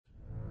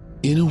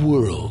In a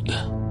world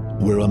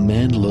where a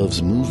man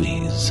loves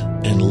movies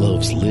and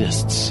loves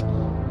lists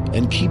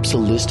and keeps a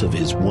list of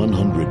his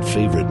 100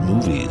 favorite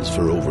movies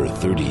for over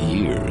 30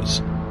 years,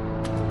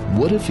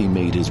 what if he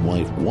made his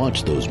wife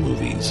watch those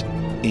movies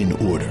in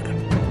order?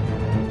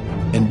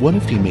 And what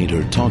if he made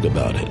her talk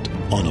about it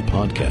on a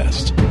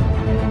podcast?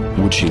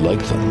 Would she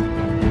like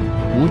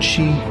them? Would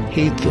she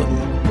hate them?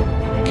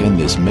 Can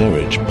this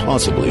marriage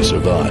possibly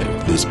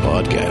survive this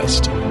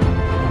podcast?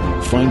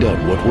 Find out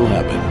what will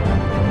happen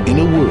in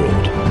a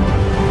world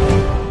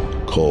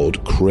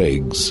called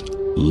Craig's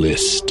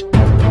List.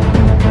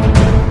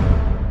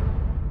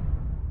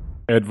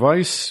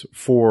 Advice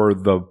for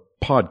the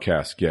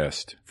podcast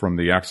guest from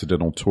The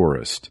Accidental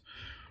Tourist.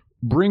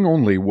 Bring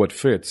only what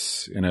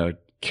fits in a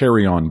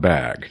carry-on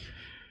bag.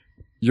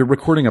 You're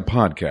recording a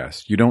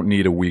podcast. You don't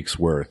need a week's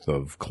worth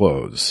of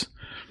clothes.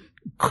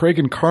 Craig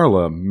and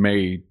Carla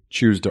may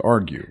choose to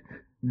argue.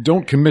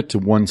 Don't commit to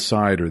one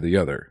side or the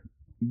other.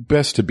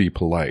 Best to be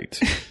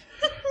polite.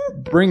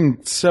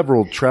 Bring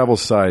several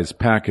travel-sized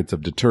packets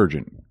of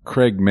detergent.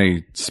 Craig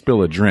may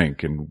spill a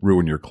drink and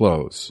ruin your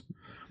clothes.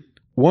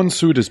 One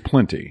suit is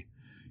plenty,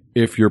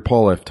 if you're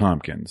Paul F.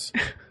 Tompkins.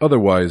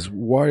 Otherwise,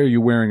 why are you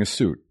wearing a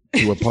suit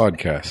to a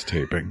podcast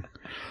taping?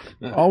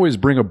 Always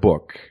bring a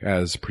book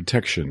as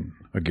protection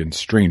against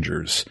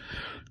strangers.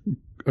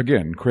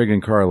 Again, Craig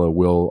and Carla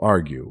will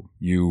argue.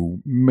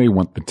 You may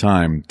want the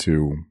time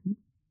to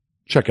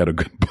check out a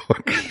good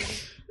book.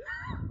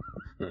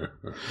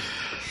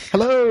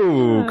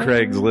 Hello,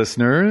 Craig's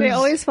listeners. They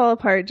always fall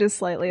apart just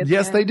slightly.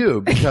 Yes, they do,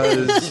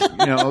 because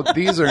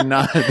these are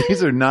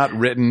not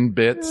written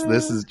bits.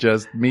 This is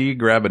just me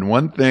grabbing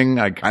one thing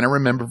I kind of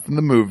remember from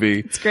the movie.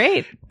 It's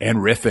great. And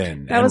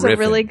riffing. That was a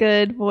really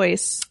good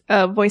voice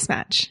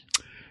match.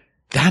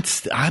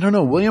 I don't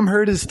know. William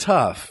Hurt is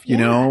tough.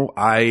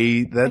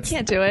 I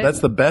can't do it. That's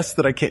the best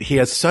that I can. He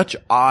has such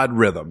odd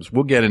rhythms.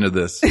 We'll get into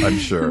this, I'm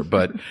sure,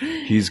 but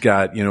he's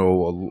got,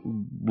 a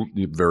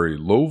very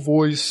low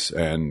voice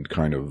and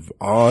kind of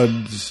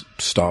odd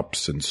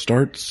stops and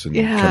starts and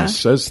kind of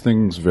says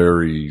things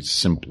very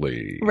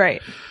simply.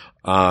 Right.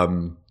 I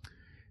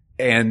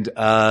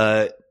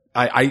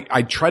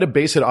try to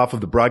base it off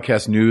of the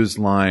broadcast news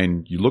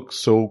line. You look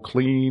so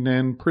clean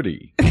and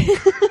pretty.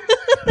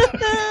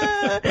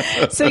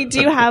 So do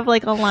you have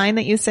like a line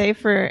that you say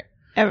for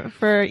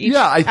each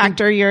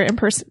actor you're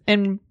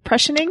impersonating?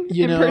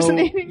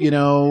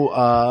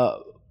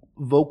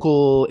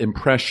 Vocal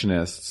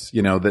impressionists,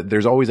 that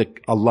there's always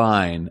a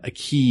line, a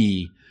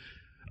key,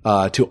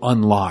 to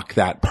unlock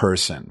that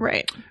person.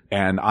 Right.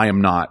 And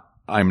I'm not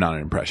an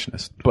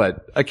impressionist,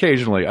 but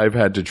occasionally I've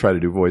had to try to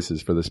do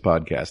voices for this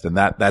podcast. And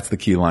that's the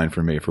key line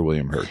for me for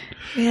William Hurt.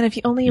 Man, if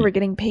you only were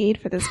getting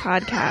paid for this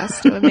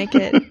podcast, it would make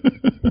it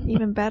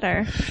even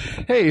better.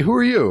 Hey, who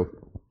are you?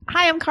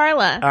 Hi, I'm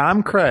Carla.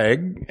 I'm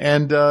Craig,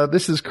 and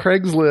this is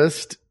Craig's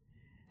List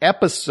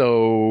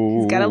episode.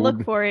 He's got to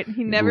look for it.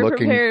 He never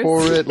prepares.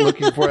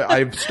 Looking for it.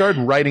 I've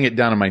started writing it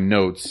down in my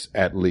notes,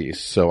 at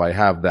least, so I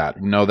have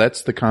that. No,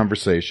 that's The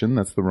Conversation.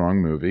 That's the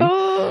wrong movie.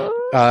 Oh.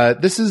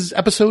 This is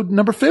episode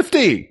number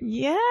 50.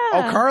 Yeah.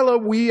 Oh, Carla,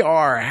 we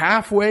are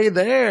halfway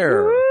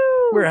there. Woo.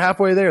 We're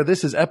halfway there.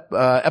 This is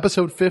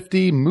episode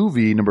 50,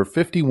 movie number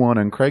 51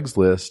 on Craig's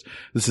List.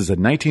 This is a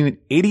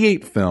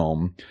 1988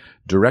 film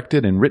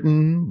directed and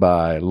written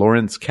by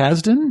Lawrence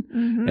Kasdan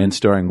and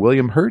starring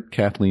William Hurt,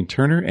 Kathleen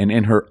Turner, and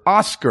in her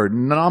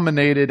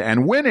Oscar-nominated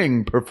and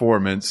winning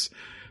performance,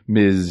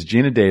 Ms.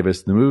 Gina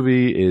Davis. The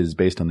movie is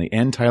based on the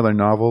Ann Tyler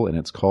novel, and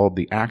it's called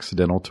The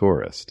Accidental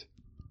Tourist.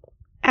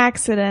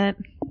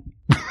 Accident.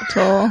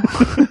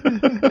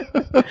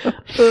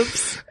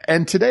 Oops.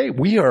 And today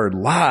we are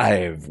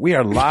live. We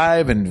are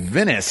live in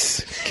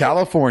Venice,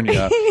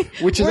 California,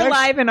 which is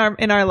live in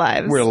our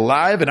lives. We're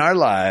live in our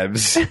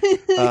lives.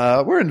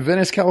 We're in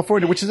Venice,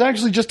 California, which is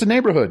actually just a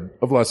neighborhood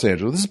of Los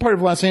Angeles. This is part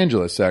of Los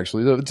Angeles,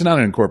 actually. It's not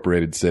an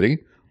incorporated city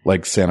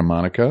like Santa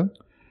Monica.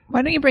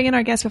 Why don't you bring in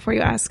our guest before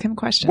you ask him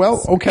questions?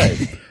 Well,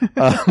 okay.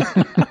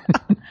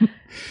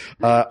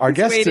 Our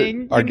guest,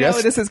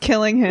 this is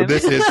killing him.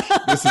 This is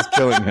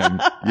killing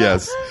him.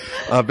 Yes.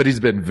 But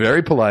he's been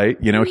very polite.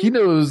 he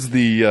knows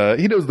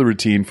the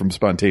routine from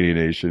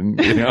Spontaneation,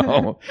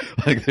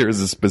 like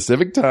there's a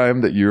specific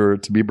time that you're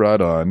to be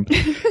brought on.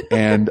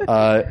 And,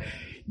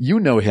 you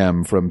know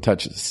him from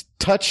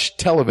touch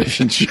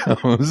television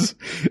shows.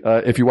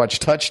 If you watch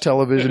touch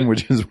television,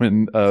 which is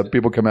when,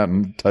 people come out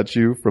and touch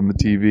you from the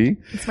TV.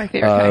 It's my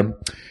favorite kind.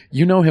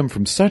 You know him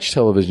from such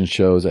television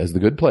shows as The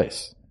Good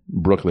Place,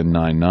 Brooklyn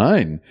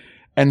Nine-Nine,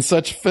 and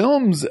such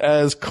films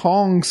as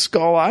Kong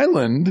Skull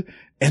Island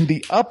and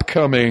the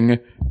upcoming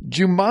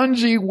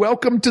Jumanji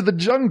Welcome to the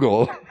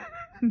Jungle.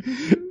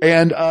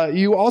 And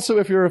you also,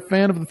 if you're a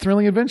fan of the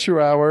Thrilling Adventure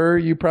Hour,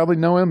 you probably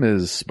know him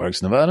as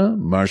Sparks Nevada,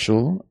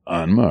 Marshall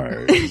on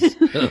Mars.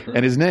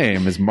 And his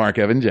name is Mark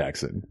Evan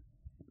Jackson.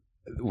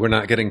 We're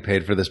not getting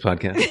paid for this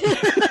podcast?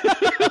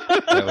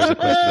 That was a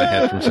question I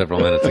had from several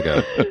minutes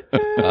ago.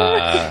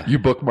 You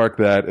bookmark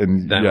that,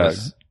 and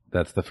that's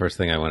the first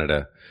thing I wanted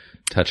to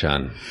touch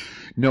on.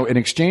 No, in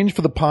exchange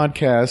for the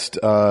podcast,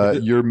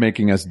 you're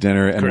making us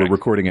dinner and Correct. we're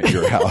recording at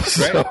your house.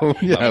 So,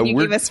 yeah, And you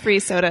give us free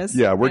sodas.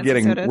 yeah, we're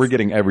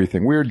getting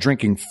everything. We're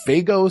drinking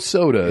Faygo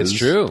sodas. It's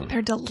true.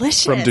 They're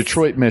delicious. From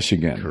Detroit,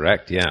 Michigan.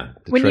 Correct. Yeah.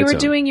 When you Detroit were zone.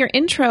 doing your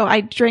intro,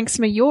 I drank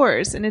some of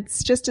yours, and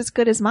it's just as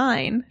good as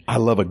mine. I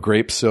love a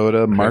grape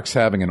soda. Mark's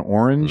having an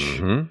orange.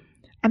 Mm-hmm.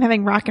 I'm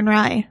having Rock and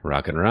Rye.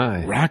 Rock and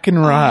Rye. Rack and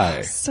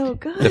Rye. So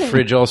good. The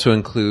fridge also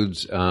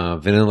includes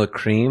vanilla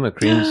cream, a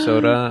cream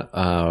soda,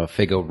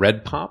 Faygo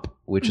Red Pop,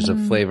 which is a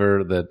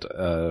flavor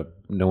that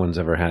no one's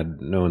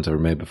ever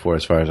made before,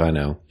 as far as I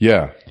know.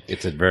 Yeah.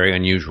 It's a very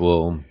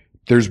unusual.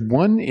 There's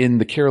one in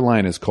the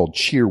Carolinas called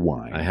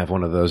Cheerwine. I have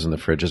one of those in the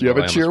fridge as You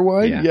well. have a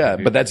Cheerwine? Yeah,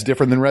 but that's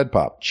different than Red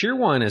Pop.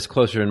 Cheerwine is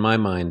closer in my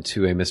mind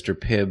to a Mr.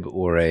 Pibb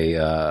or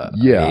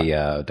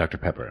a Dr.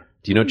 Pepper.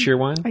 Do you know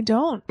Cheerwine? I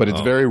don't. But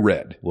it's very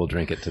red. We'll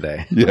drink it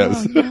today.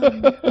 Yes.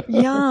 Oh,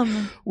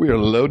 yum. We are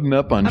loading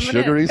up on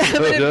sugary I'm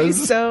gonna be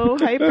sodas. so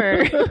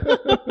hyper.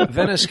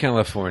 Venice,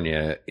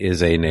 California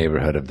is a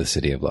neighborhood of the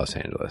city of Los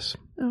Angeles.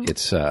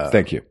 It's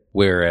Thank you.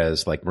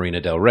 whereas like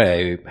Marina del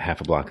Rey, half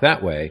a block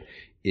that way,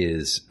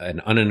 is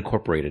an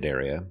unincorporated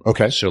area.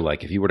 Okay. So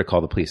like if you were to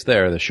call the police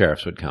there, the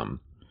sheriffs would come.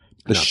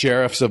 The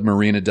sheriffs of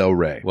Marina del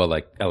Rey. Well,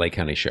 like LA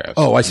County Sheriffs.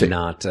 Oh, I see.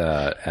 Not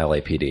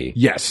LAPD.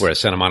 Yes. Whereas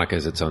Santa Monica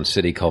is its own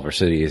city, Culver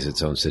City is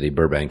its own city,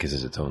 Burbank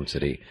is its own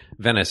city.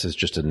 Venice is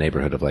just a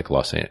neighborhood of like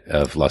Los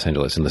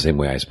Angeles in the same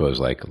way I suppose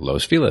like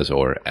Los Feliz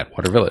or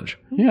Atwater Village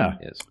Yeah.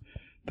 is.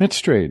 That's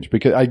strange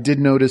because I did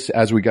notice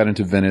as we got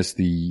into Venice,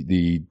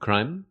 the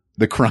Crime?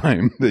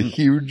 crime, the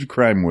huge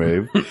crime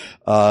wave.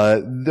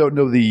 Don't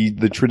know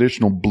the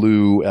traditional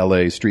blue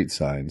LA street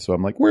sign. So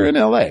I'm like, we're in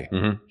LA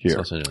Mm-hmm. here.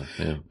 Los Angeles,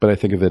 yeah. But I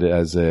think of it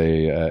as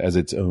as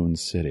its own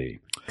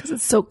city. Because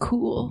it's so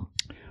cool.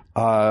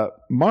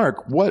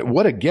 Mark,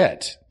 what a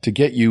get to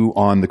get you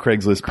on the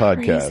Craigslist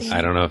podcast.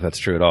 I don't know if that's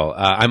true at all.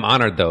 I'm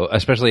honored though,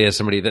 especially as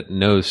somebody that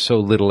knows so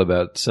little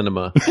about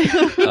cinema,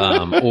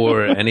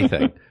 or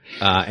anything.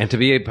 And to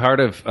be a part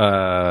of,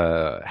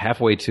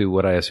 halfway to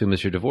what I assume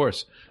is your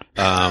divorce,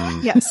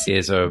 Yes.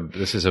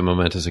 this is a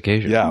momentous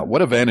occasion. Yeah,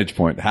 what a vantage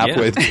point.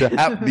 Halfway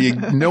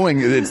to knowing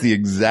that it's the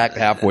exact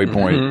halfway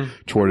point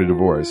toward a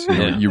divorce. You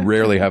know, Yeah. you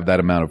rarely have that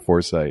amount of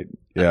foresight.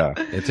 Yeah.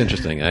 It's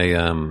interesting.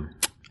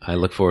 I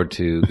look forward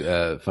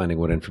to, finding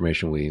what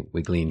information we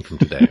glean from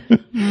today.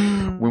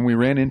 When we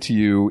ran into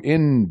you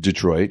in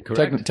Detroit,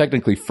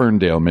 technically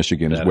Ferndale,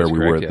 Michigan is That where is we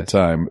were at correct, the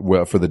time,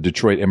 for the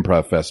Detroit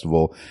Improv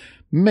Festival.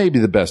 Maybe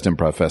the best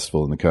improv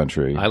festival in the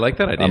country. I like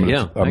that idea. I'm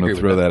Yeah, going to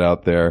throw that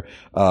out there.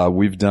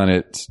 We've done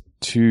it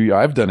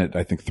I've done it,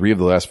 I think 3 of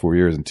the last 4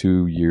 years and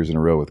 2 years in a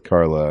row with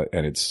Carla,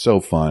 and it's so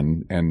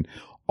fun. And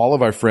all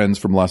of our friends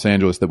from Los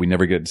Angeles that we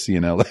never get to see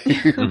in LA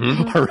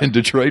are in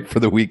Detroit for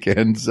the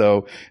weekend.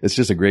 So it's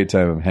just a great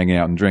time of hanging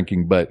out and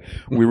drinking. But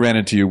we ran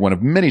into you one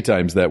of many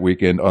times that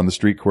weekend on the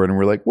street corner, and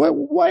we're like,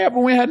 why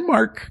haven't we had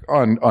Mark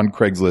on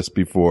Craigslist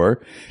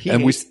before?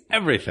 And we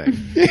everything.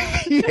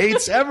 He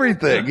hates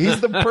everything. He's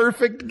the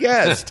perfect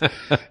guest.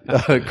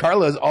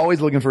 Carla is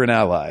always looking for an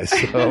ally.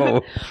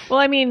 So Well,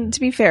 I mean, to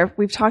be fair,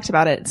 we've talked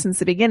about it since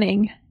the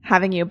beginning,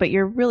 having you, but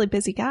you're a really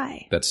busy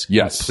guy. That's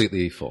Yes.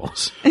 completely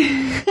false.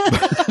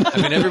 I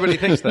mean, everybody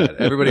thinks that.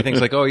 Everybody thinks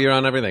like, oh, you're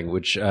on everything,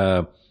 which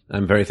I'm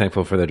very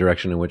thankful for the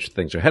direction in which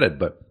things are headed.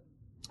 But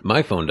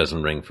my phone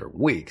doesn't ring for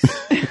weeks.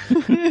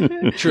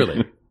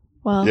 Truly.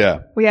 Well,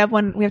 Yeah. we have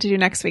one we have to do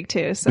next week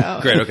too. So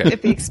Great, okay.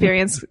 if the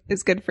experience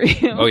is good for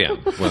you. Oh, yeah.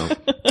 Well,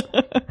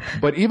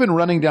 But even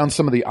running down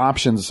some of the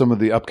options, some of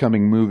the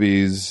upcoming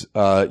movies,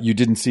 you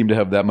didn't seem to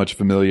have that much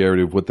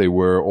familiarity with what they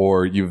were,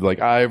 or you've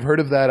like, I've heard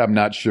of that. I'm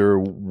not sure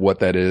what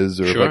that is,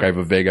 or Sure. like I have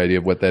a vague idea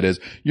of what that is.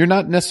 You're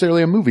not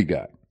necessarily a movie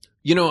guy.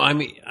 you know, I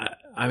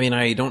mean,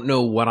 I don't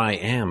know what I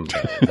am.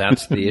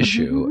 That's the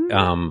issue.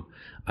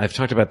 I've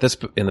talked about this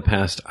in the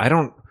past. I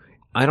don't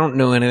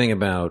know anything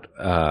about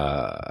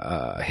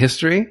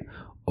history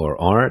or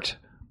art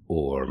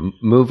or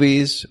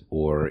movies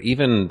or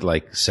even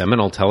like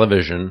seminal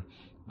television.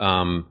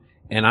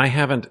 And I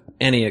haven't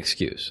any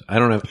excuse. I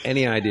don't have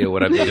any idea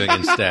what I've been doing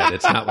instead.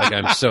 It's not like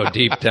I'm so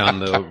deep down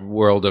the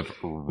world of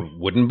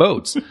wooden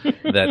boats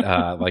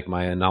that like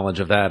my knowledge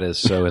of that is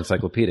so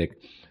encyclopedic.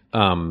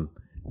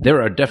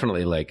 There are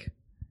definitely like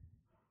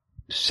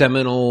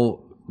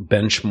seminal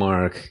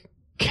benchmark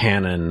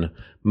canon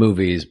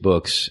movies,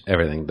 books,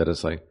 everything that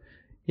is like,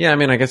 yeah, I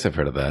mean, I guess I've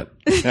heard of that.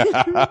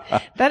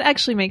 That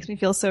actually makes me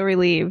feel so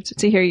relieved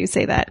to hear you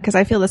say that, because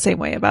I feel the same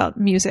way about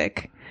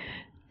music.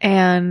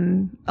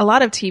 And a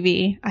lot of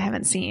TV I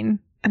haven't seen.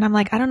 And I'm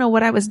like, I don't know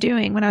what I was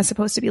doing when I was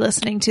supposed to be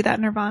listening to that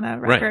Nirvana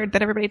record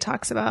that everybody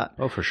talks about.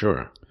 Oh, for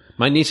sure.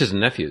 My nieces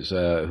and nephews,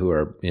 who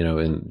are, you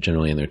know,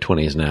 generally in their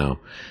 20s now,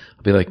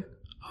 I'll be like,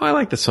 oh, I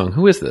like this song.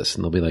 Who is this?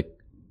 And they'll be like,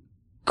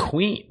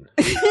 Queen.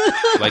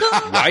 Like,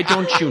 why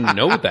don't you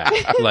know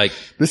that? Like,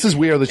 This is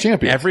We Are the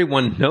Champions.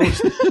 everyone knows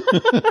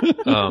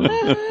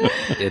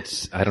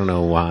that. I don't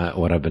know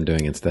what I've been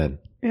doing instead.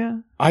 Yeah.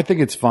 I think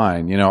it's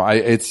fine. You know,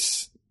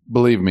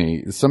 believe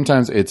me,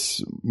 sometimes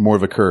it's more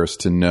of a curse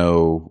to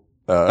know,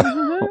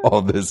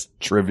 all this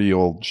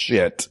trivial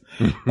shit.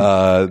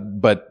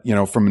 But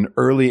from an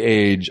early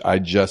age, I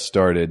just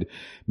started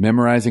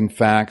memorizing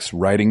facts,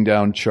 writing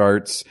down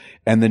charts,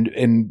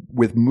 and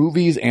with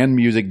movies and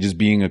music, just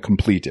being a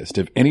completist.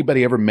 If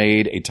anybody ever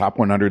made a top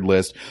 100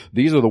 list,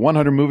 these are the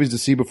 100 movies to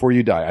see before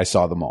you die. I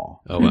saw them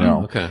all. Oh,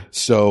 wow. Okay.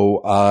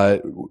 So,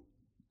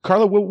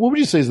 Carla, what would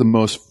you say is the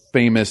most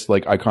famous,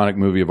 iconic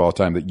movie of all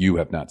time that you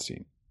have not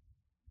seen?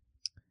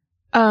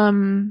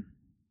 The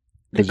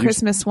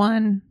Christmas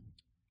one.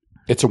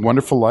 It's a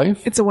Wonderful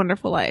Life? It's a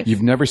Wonderful Life.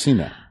 You've never seen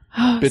that?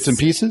 Bits and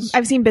pieces?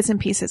 I've seen bits and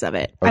pieces of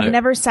it. Okay. I've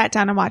never sat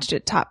down and watched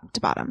it top to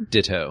bottom.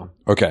 Ditto.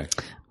 Okay.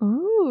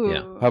 Ooh.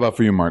 Yeah. How about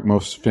for you, Mark?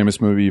 Most famous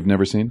movie you've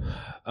never seen?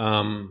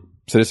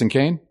 Citizen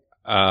Kane?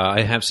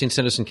 I have seen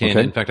Citizen Kane.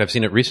 Okay. In fact, I've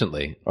seen it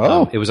recently.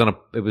 Oh. It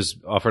was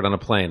offered on a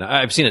plane.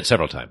 I've seen it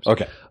several times.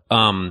 Okay.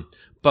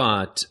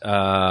 But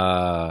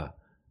I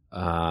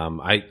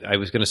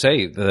was going to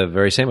say the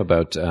very same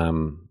about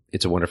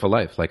It's a Wonderful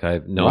Life.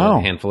 I know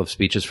a handful of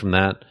speeches from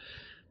that.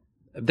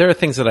 There are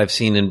things that I've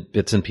seen in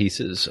bits and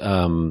pieces.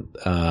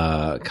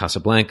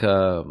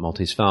 Casablanca,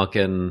 Maltese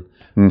Falcon,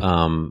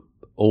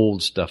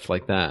 old stuff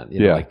like that.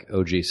 Like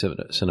OG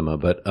cinema.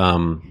 But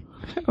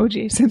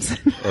O.J.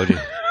 Simpson.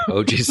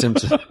 O.G.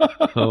 Simpson.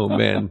 Oh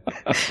man!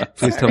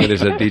 Please tell me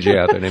there's a DJ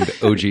out there named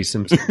O.G.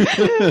 Simpson.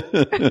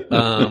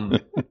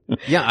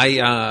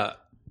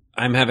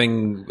 I'm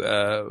having.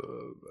 Have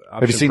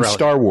you seen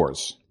Star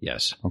Wars?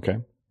 Yes. Okay.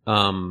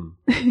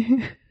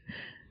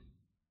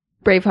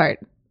 Braveheart.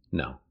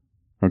 No.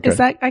 Okay. Is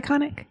that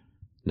iconic?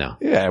 No.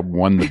 Yeah, it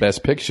won the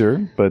best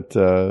picture, but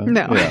no.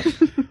 Yeah.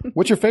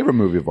 What's your favorite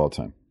movie of all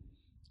time?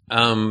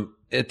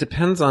 It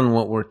depends on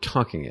what we're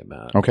talking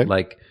about. Okay.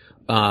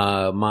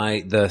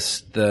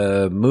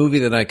 The movie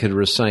that I could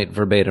recite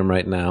verbatim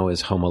right now is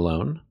Home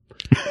Alone.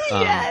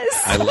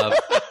 Yes. I love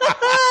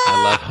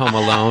Home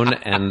Alone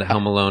and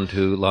Home Alone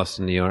 2: Lost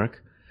in New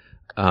York.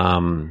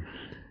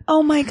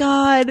 Oh my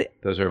God.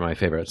 Those are my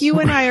favorites. You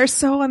and I are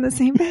so on the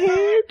same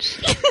page.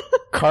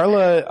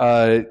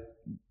 Carla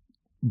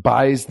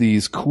buys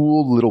these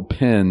cool little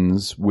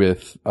pins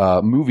with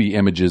movie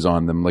images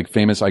on them, like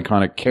famous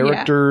iconic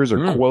characters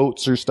or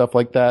quotes or stuff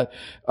like that.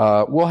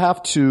 We'll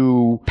have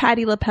to...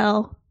 Patti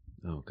LaBelle.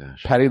 Oh,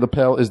 gosh. Patti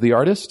LaBelle is the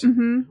artist?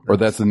 Mm-hmm. Or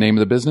that's the name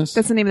of the business?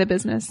 That's the name of the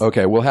business.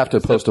 Okay, we'll have to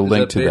post a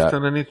link to that. Is that based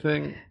on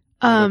anything?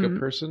 Like a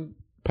person?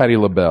 Patti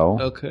LaBelle.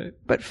 Okay.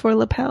 But for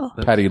lapel.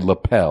 Patti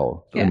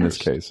LaBelle in Yeah. this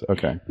case.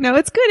 Okay. No,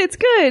 it's good. It's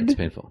good. It's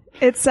painful.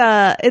 It's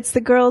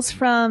the girls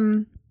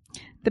from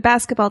the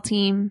basketball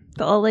team,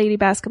 the old lady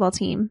basketball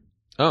team.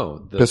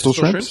 Oh, the Pistol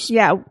Shrimps?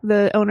 Yeah,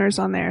 the owner's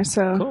on there.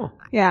 So Cool.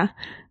 yeah.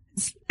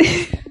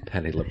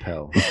 Patti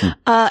LaBelle.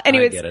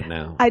 Anyways, I get it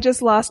now. I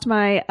just lost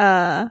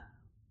my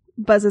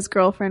Buzz's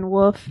girlfriend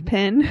Wolf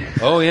pin.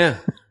 Oh, yeah.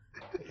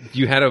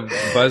 You had a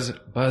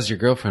Buzz, your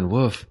girlfriend,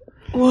 woof.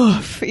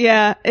 Woof.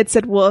 Yeah, it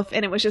said Wolf,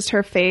 and it was just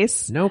her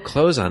face. No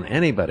clothes on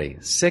anybody.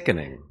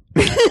 Sickening.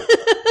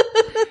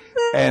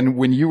 And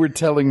when you were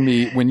showing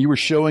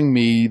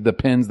me the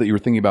pins that you were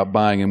thinking about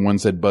buying and one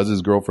said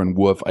Buzz's girlfriend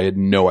Woof, I had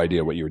no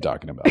idea what you were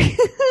talking about.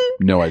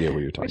 No idea what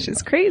you were talking Which about.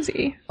 is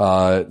crazy.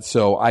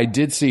 So I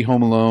did see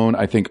Home Alone,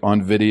 I think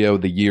on video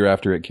the year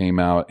after it came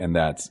out, and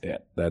that's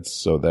it.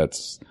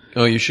 That's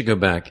Oh, you should go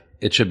back.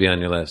 It should be on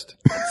your list.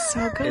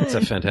 So good. It's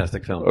a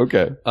fantastic film.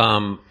 okay.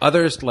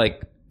 Others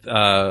like,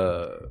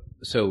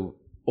 so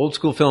old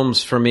school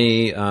films for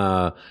me,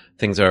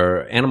 things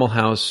are Animal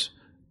House,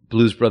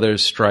 Blues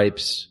Brothers,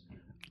 Stripes.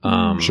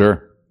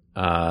 Sure.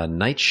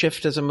 Night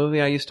Shift is a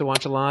movie I used to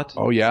watch a lot.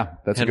 Oh yeah,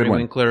 that's Henry a good one.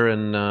 Winkler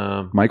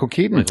and Michael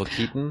Keaton. Michael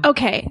Keaton.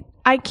 Okay.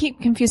 I keep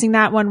confusing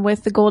that one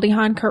with the Goldie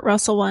Hawn, Kurt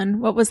Russell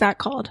one. What was that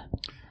called?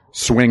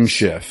 Swing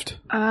Shift,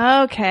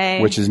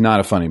 Okay. which is not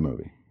a funny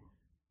movie.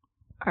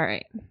 All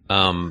right.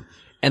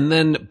 And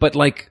then, but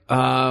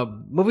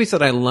movies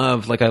that I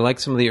love, I like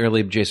some of the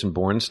early Jason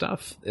Bourne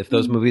stuff. If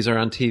those movies are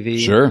on TV.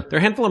 Sure. There are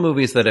a handful of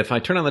movies that if I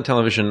turn on the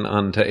television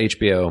onto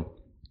HBO,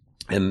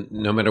 and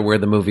no matter where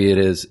the movie it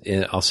is,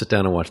 I'll sit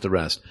down and watch the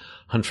rest.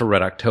 Hunt for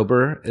Red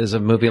October is a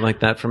movie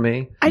like that for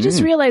me. I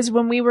just realized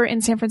when we were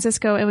in San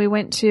Francisco and we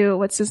went to,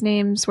 what's his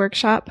name's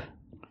workshop?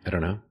 I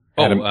don't know.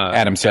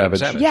 Adam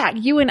Savage. Yeah,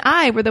 you and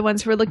I were the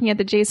ones who were looking at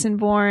the Jason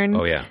Bourne.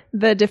 Oh, yeah.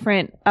 The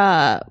different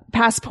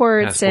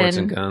passports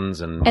And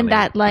guns and money. and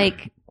that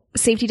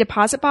safety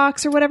deposit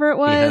box or whatever it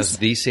was. He has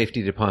the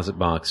safety deposit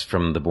box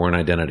from the Bourne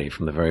Identity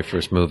from the very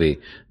first movie.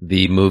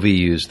 The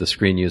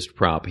screen used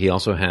prop. He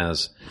also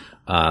has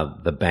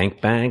the bank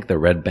bag, the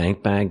red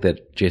bank bag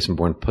that Jason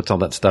Bourne puts all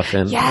that stuff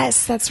in.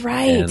 Yes, that's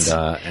right.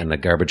 And the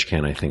garbage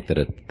can. I think that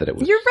it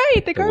was. You're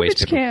right, the garbage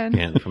waste paper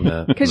can. from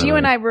the Because you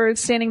and I were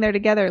standing there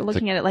together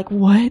looking at it like,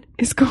 what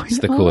is going on? It's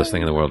the coolest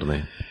thing in the world to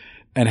me.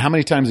 And how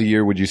many times a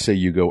year would you say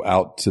you go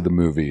out to the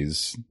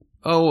movies?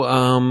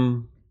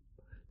 Oh,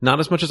 not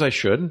as much as I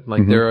should.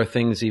 There are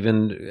things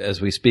even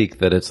as we speak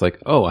that it's like,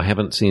 oh, I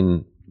haven't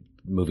seen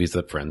movies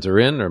that friends are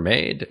in or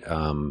made.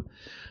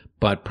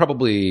 But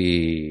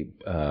probably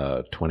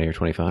 20 or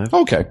 25.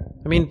 Okay.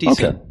 I mean,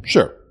 decent. Okay.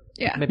 Sure.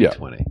 Yeah. Maybe Yeah.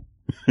 20.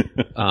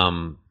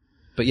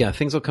 But But yeah,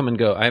 things will come and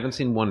go. I haven't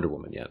seen Wonder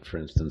Woman yet, for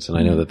instance, and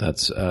I know that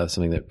that's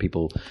something that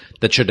people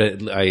that should.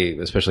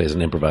 Especially as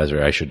an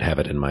improviser, I should have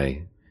it in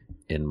my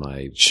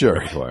Sure.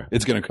 repertoire.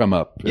 It's going to come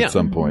up Yeah. at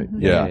some point.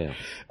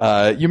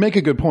 Yeah. You make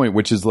a good point,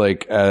 which is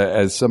like,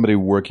 as somebody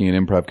working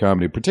in improv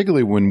comedy,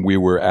 particularly when we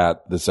were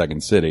at the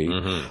Second City,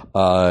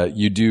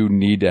 you do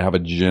need to have a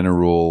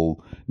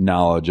general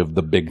knowledge of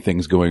the big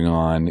things going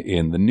on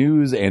in the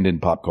news and in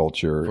pop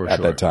culture at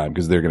that time,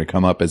 because they're going to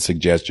come up as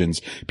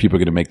suggestions. People are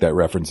going to make that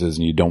references,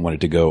 and you don't want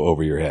it to go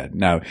over your head.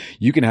 Now,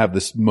 you can have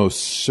this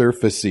most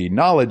surfacey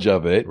knowledge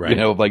of it, Right.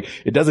 like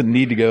it doesn't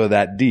need to go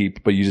that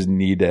deep, but you just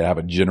need to have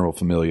a general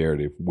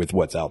familiarity with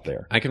what's out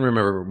there. I can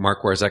remember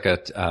Mark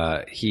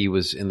Warzeka. He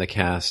was in the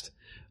cast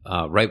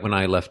right when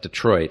I left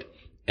Detroit,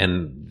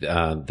 and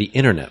the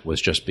internet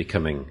was just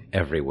becoming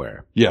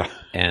everywhere. Yeah.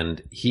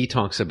 And he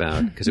talks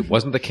about, because it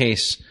wasn't the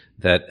case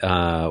that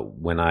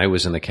when I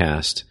was in the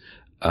cast,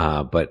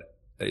 but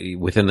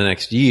within the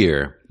next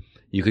year,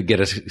 you could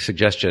get a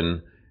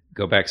suggestion,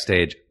 go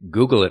backstage,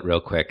 Google it real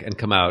quick, and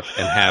come out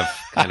and have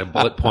kind of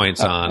bullet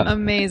points on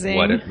Amazing.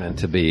 what it meant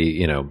to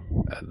be,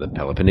 the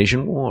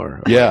Peloponnesian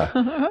War. Yeah.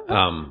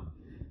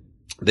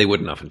 They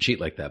wouldn't often cheat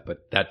like that,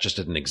 but that just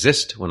didn't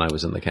exist when I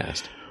was in the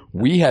cast.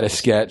 We had a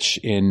sketch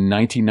in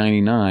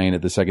 1999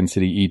 at the Second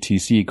City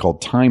ETC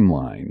called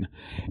Timeline,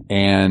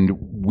 and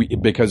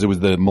because it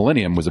was the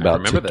millennium was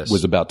about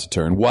to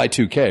turn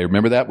Y2K.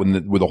 Remember that when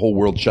the whole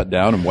world shut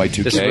down and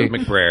Y2K. This was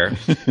McBrayer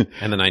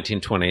in the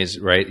 1920s,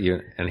 right?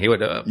 And he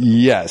would.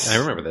 Yes, I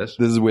remember this.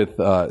 This is with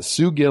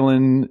Sue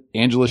Gillen,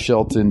 Angela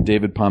Shelton,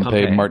 David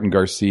Pompey, Martin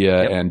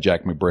Garcia, and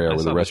Jack McBrayer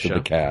were the rest of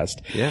the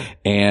cast. Yeah,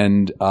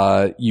 and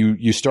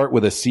you start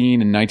with a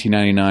scene in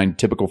 1999,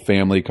 typical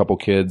family, couple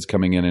kids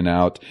coming in and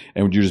out.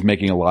 And you're just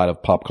making a lot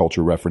of pop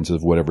culture references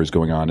of whatever's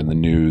going on in the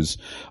news.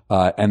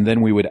 And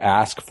then we would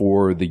ask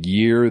for the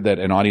year that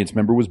an audience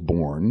member was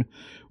born,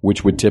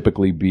 which would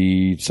typically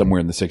be somewhere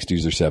in the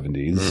 60s or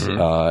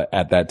 70s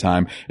at that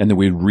time. And then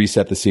we'd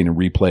reset the scene and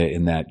replay it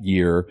in that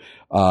year.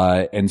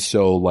 And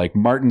so like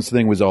Jack's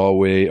thing was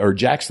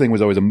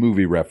always a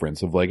movie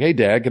reference of like, hey,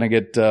 Dad, can I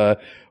get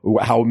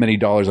how many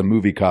dollars a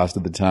movie cost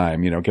at the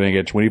time? Can I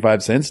get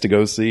 25 cents to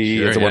go see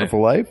It's a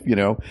Wonderful Life?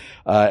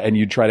 And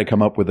you try to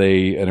come up with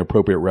an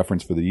appropriate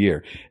reference for the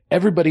year.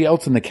 Everybody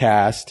else in the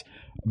cast,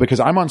 because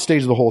I'm on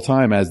stage the whole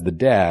time as the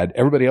dad,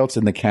 everybody else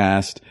in the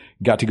cast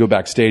got to go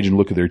backstage and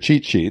look at their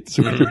cheat sheets,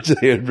 which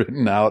they had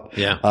written out.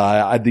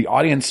 Yeah. The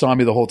audience saw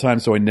me the whole time,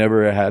 so I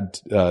never had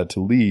to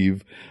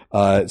leave.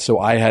 So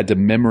I had to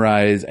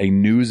memorize a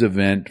news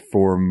event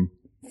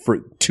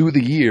to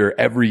the year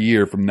every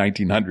year from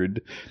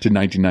 1900 to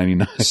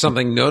 1999.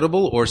 Something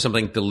notable or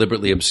something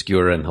deliberately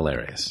obscure and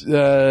hilarious?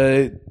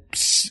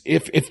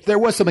 If there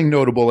was something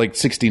notable, like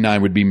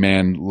 69 would be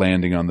man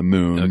landing on the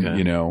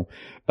moon,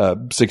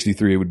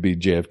 63 would be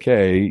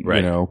JFK,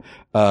 right.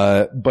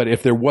 But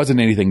if there wasn't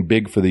anything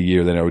big for the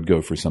year, then I would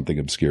go for something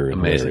obscure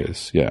and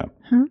hilarious. Yeah.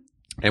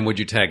 And would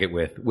you tag it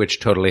with, which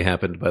totally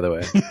happened, by the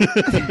way?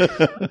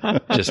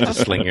 Just to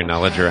sling your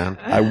knowledge around.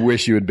 I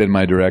wish you had been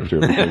my director,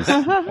 because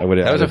I would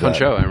have. That was a fun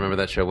show. I remember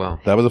that show well.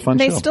 That was a fun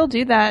show. They still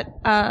do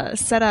that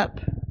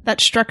setup,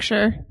 that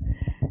structure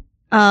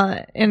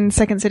in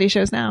Second City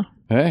shows now.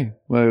 Hey,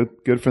 well,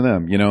 good for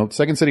them.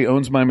 Second City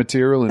owns my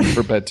material in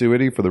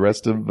perpetuity for the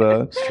rest of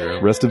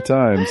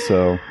time.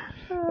 So,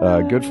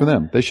 good for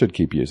them. They should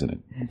keep using it.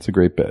 It's a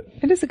great bit.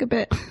 It is a good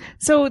bit.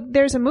 So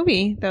there's a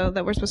movie though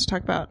that we're supposed to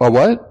talk about. A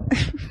what?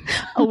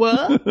 A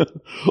what?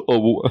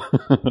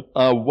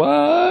 A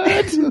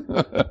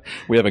what?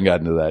 We haven't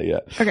gotten to that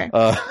yet. Okay.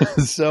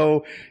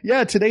 So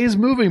yeah, today's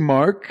movie,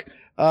 Mark,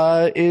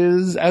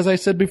 is, as I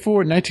said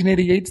before,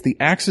 1988's The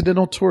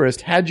Accidental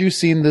Tourist. Had you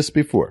seen this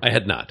before? I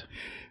had not.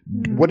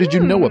 What did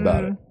you know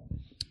about it?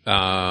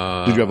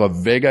 Did you have a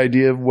vague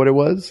idea of what it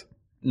was?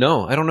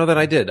 No, I don't know that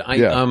I did.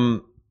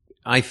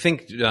 I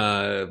think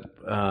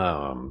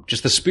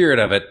just the spirit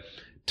of it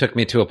took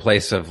me to a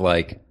place of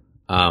like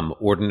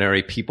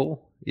ordinary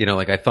people.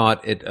 I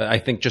thought it. I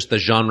think just the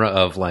genre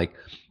of like,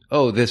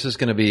 oh, this is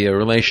going to be a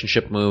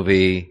relationship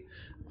movie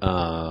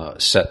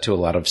set to a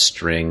lot of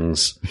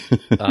strings,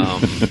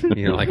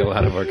 like a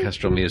lot of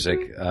orchestral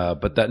music.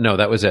 But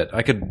that was it.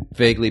 I could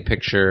vaguely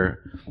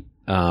picture.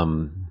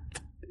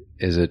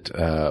 Is it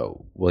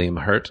William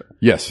Hurt?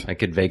 Yes. I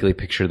could vaguely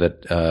picture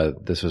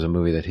that this was a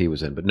movie that he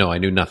was in, but no, I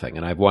knew nothing,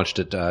 and I've watched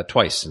it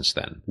twice since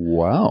then.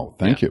 Wow.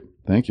 Thank you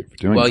for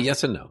doing it. Well,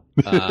 yes and no.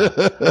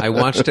 I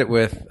watched it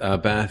with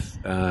Beth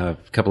a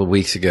couple of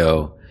weeks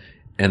ago,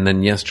 and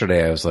then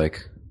yesterday I was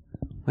like,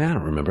 well, I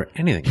don't remember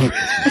anything about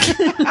this.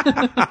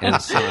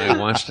 And so I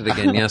watched it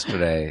again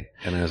yesterday,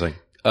 and I was like,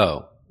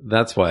 oh,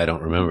 that's why I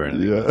don't remember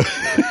anything. Yeah.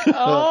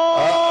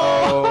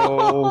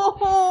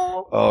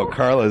 Oh,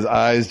 Carla's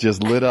eyes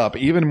just lit up,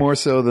 even more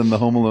so than the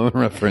Home Alone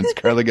reference.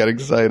 Carla got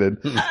excited.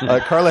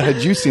 Carla,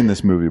 had you seen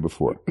this movie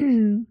before?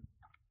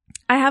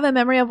 I have a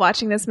memory of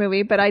watching this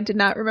movie, but I did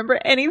not remember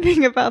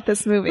anything about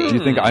this movie. Do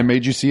you think I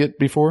made you see it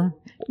before?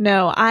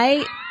 No,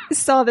 I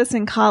saw this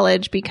in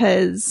college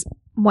because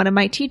one of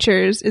my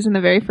teachers is in the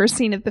very first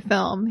scene of the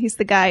film. He's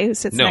the guy who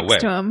sits No next way.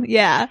 to him.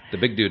 Yeah. The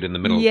big dude in the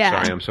middle. Yeah.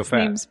 Sorry, I'm so His fat.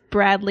 name's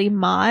Bradley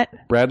Mott.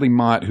 Bradley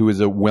Mott, who is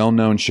a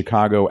well-known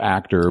Chicago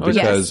actor,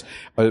 because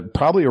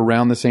probably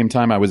around the same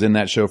time I was in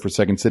that show for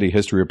Second City,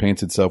 History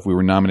Repaints Itself, we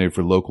were nominated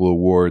for local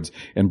awards,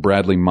 and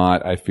Bradley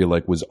Mott, I feel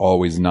like, was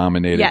always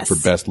nominated Yes. for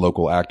Best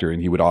Local Actor,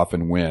 and he would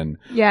often win.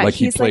 Yeah, like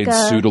he he's played like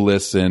a-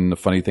 Pseudolus in The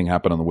Funny Thing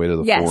Happened on the Way to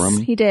the Yes, Forum.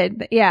 he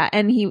did. Yeah.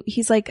 And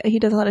he's like, he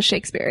does a lot of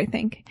Shakespeare, I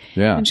think,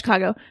 Yeah. in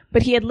Chicago.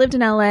 But he had lived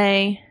in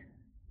LA,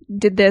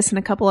 did this and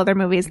a couple other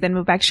movies, then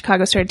moved back to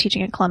Chicago, started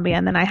teaching at Columbia,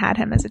 and then I had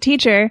him as a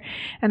teacher.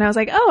 And I was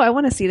like, oh, I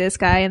want to see this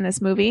guy in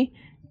this movie.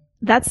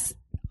 That's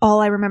all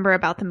I remember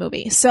about the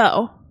movie.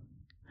 So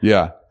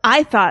Yeah.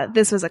 I thought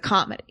this was a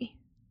comedy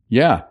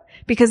Yeah,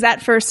 because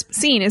that first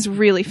scene is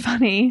really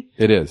funny.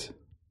 it is.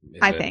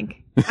 I think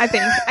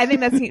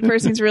that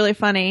first scene's really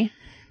funny.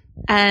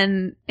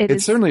 And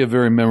It's certainly a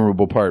very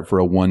memorable part for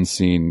a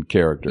one-scene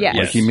character. Yes.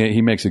 Like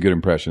he makes a good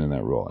impression in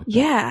that role. I think.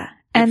 yeah.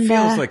 It And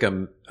feels like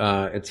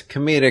it's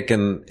comedic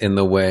in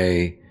the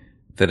way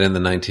that in the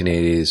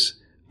 1980s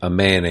a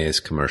mayonnaise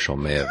commercial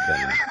may have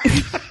been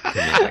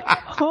comedic.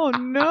 oh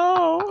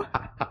no.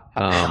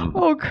 Um,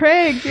 Oh,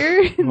 Craig,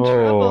 you're in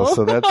trouble.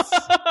 So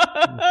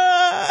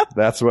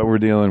that's what we're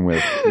dealing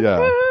with.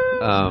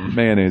 Yeah.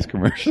 Mayonnaise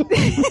commercial.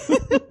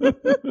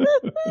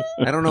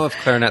 I don't know if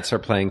clarinets are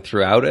playing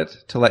throughout it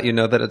to let you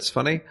know that it's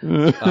funny.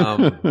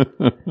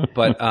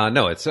 But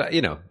no, it's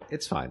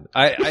it's fine.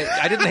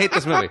 I didn't hate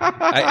this movie,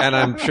 and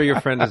I'm sure your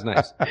friend is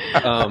nice.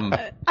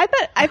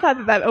 I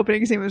thought that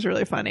opening scene was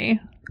really funny.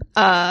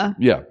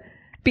 Yeah.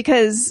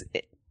 Because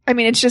I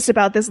mean, it's just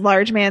about this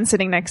large man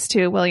sitting next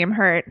to William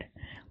Hurt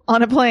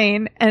on a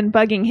plane and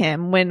bugging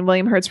him when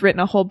William Hurt's written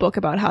a whole book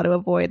about how to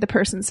avoid the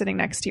person sitting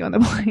next to you on the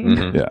plane.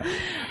 Mm-hmm. Yeah.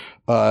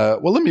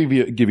 Well, let me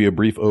give you a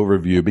brief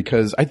overview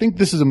because I think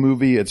this is a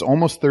movie. It's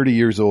almost 30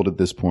 years old at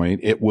this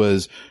point. It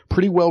was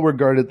pretty well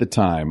regarded at the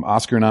time.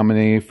 Oscar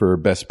nominee for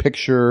Best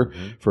Picture,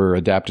 for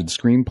adapted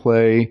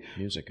screenplay,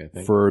 Music, I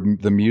think. for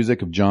the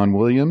music of John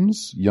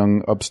Williams,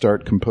 young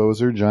upstart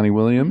composer Johnny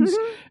Williams,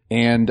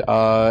 and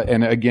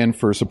again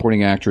for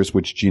supporting actress,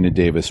 which Gina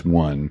Davis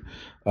won.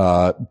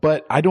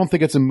 But I don't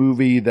think it's a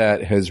movie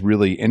that has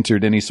really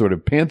entered any sort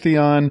of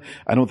pantheon.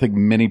 I don't think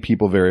many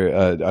people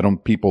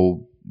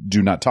people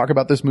do not talk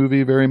about this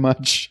movie very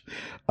much.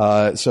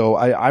 So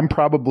I'm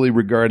probably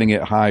regarding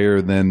it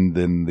higher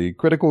than the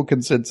critical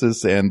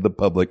consensus and the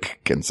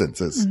public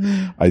consensus,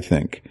 I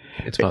think.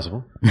 It's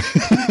possible.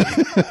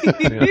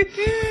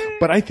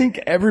 But I think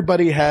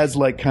everybody has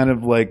like kind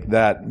of like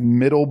that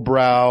middle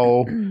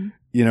brow,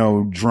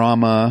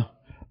 drama,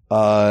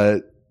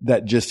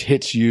 that just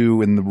hits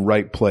you in the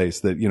right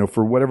place that,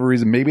 for whatever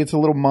reason, maybe it's a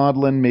little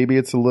maudlin, maybe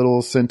it's a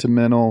little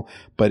sentimental,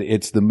 but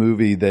it's the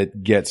movie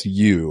that gets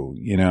you,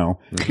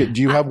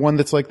 Do you have one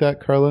that's like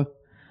that, Carla?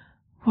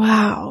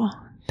 Wow.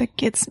 That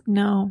gets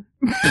no.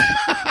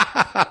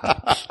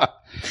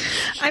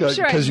 I'm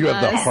sure because you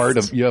have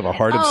a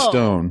heart of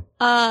stone.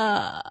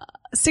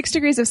 6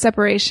 Degrees of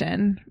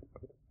Separation.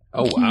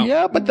 Oh wow!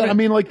 Yeah, but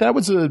that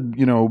was a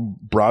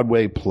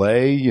Broadway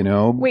play.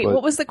 Wait, but-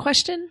 what was the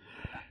question?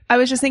 I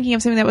was just thinking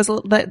of something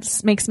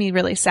that makes me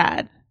really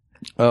sad.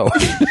 Oh,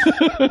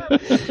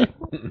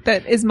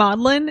 That is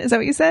maudlin. Is that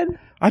what you said?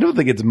 I don't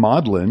think it's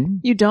maudlin.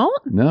 You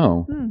don't?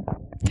 No.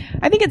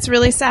 I think it's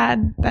really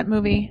sad, that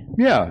movie.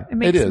 Yeah, It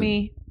makes is.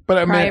 me But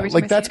I cry mean, every time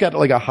like I that's see it. got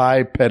like a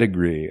high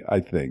pedigree,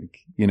 I think.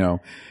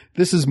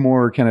 This is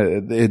more kind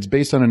of, it's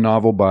based on a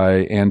novel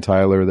by Ann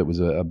Tyler that was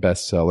a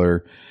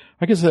bestseller.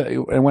 I guess,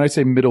 and when I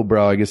say middle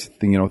brow, I guess,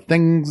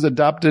 things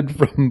adopted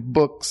from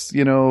books,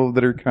 that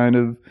are kind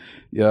of,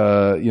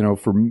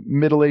 for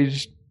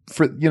middle-aged,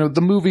 the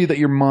movie that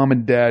your mom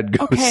and dad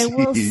go Okay, see.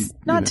 well,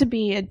 not to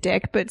be a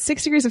dick, but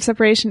 6 Degrees of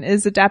Separation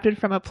is adapted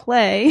from a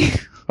play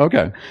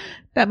Okay.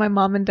 that my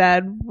mom and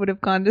dad would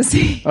have gone to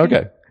see.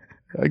 Okay.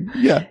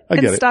 Yeah, I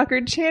And get it.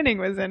 Stockard Channing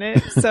was in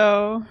it,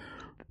 so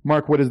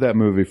Mark, what is that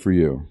movie for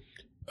you?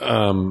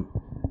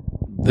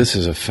 This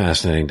is a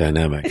fascinating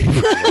dynamic.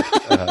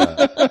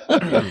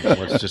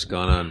 What's just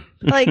gone on?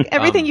 like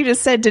everything you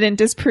just said didn't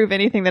disprove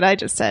anything that I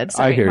just said.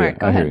 Sorry, I hear you. Mark,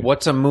 go I hear ahead. you.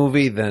 What's a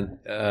movie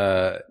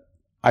that,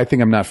 I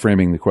think I'm not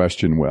framing the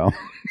question well.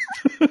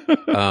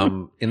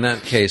 in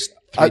that case,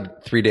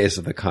 3 Days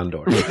of the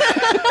Condor?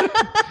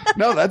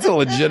 No, that's a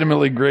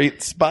legitimately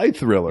great spy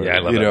thriller. Yeah, I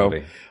love that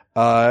movie.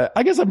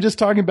 I guess I'm just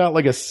talking about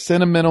like a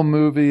sentimental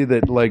movie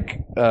that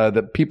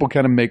that people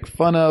kind of make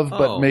fun of,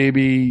 but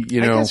maybe, I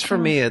guess for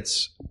me,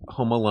 it's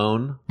Home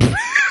Alone.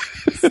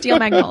 Steel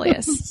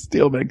Magnolias.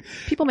 Steel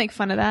People make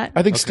fun of that.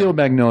 I think Steel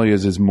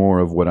Magnolias is more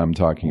of what I'm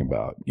talking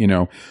about.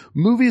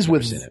 Movies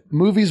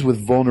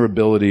with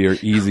vulnerability are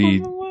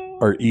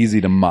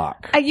easy to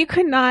mock. You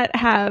could not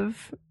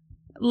have,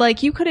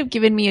 you could have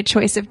given me a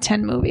choice of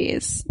 10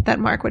 movies that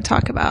Mark would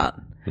talk about.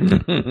 You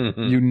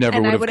never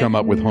And would I have come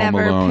up with Home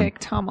never Alone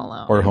picked Home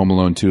Alone. or Home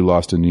Alone 2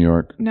 Lost in New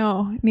York.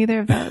 No, neither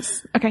of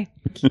those. Okay,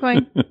 keep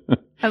going.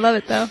 I love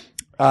it though.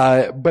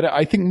 But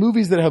I think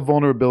movies that have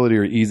vulnerability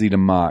are easy to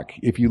mock.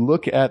 If you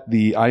look at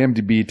the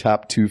IMDb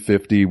top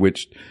 250,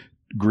 which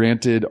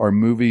granted, are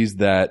movies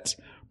that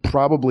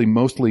probably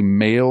mostly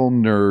male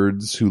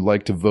nerds who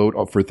like to vote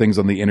for things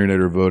on the internet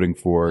are voting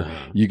for.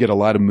 You get a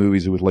lot of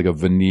movies with like a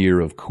veneer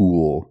of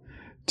cool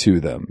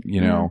to them,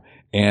 you know,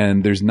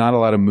 and there's not a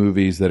lot of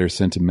movies that are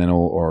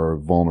sentimental or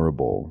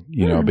vulnerable,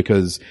 you know,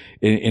 because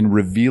in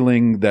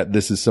revealing that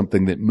this is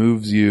something that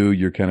moves you,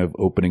 you're kind of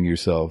opening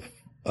yourself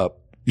up,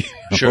 you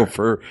know,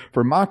 for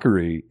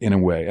mockery in a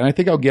way. And I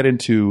think I'll get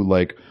into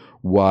like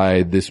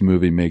why this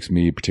movie makes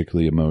me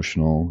particularly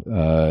emotional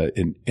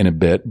in a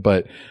bit,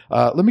 but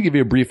let me give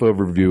you a brief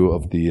overview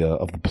of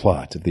the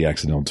plot of The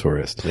Accidental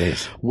Tourist.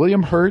 Please.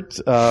 William Hurt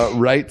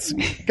writes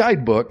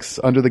guidebooks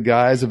under the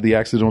guise of The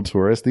Accidental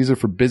Tourist. These are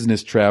for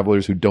business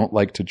travelers who don't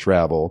like to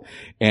travel,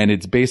 and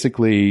it's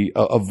basically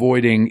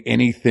avoiding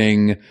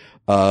anything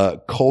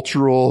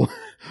cultural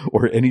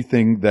or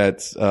anything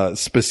that's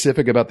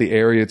specific about the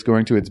area it's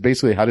going to. It's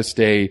basically how to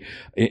stay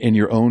in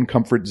your own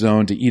comfort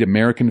zone, to eat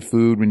American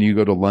food when you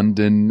go to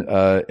London,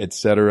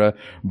 etc.,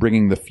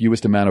 bringing the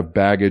fewest amount of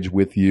baggage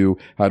with you,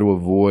 how to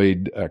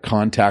avoid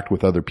contact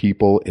with other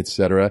people,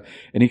 etc.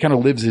 And he kind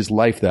of lives his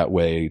life that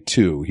way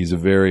too. He's a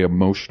very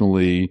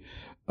emotionally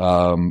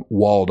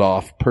walled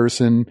off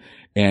person.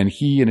 And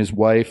he and his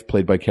wife,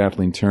 played by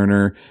Kathleen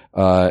Turner,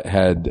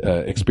 had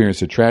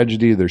experienced a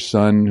tragedy. Their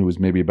son, who was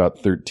maybe about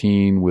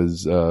 13,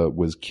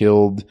 was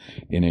killed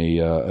in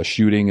a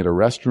shooting at a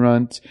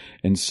restaurant.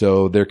 And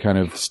so they're kind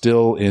of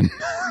still in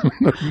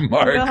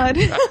Mark. God.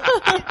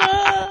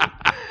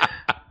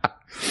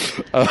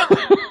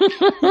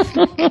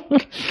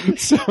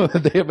 So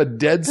they have a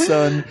dead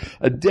son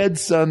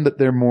that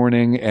they're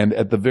mourning, and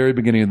at the very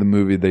beginning of the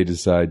movie they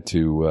decide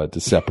to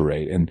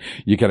separate, and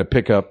you kind of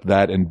pick up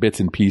that in bits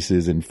and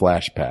pieces in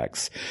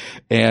flashbacks.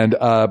 And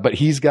but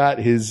he's got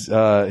his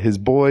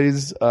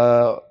boy's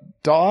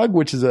dog,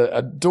 which is a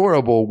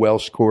adorable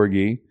Welsh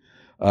corgi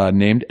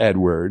named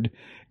Edward.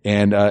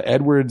 And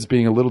Edward's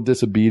being a little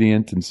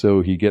disobedient, and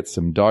so he gets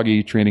some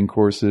doggy training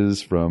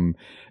courses from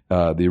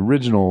the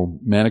original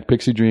Manic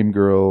Pixie Dream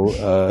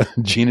girl,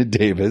 Gina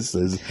Davis,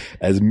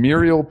 as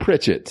Muriel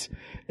Pritchett.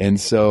 And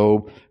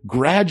so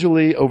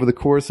gradually over the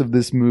course of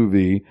this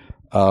movie,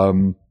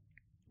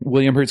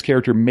 William Hurt's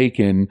character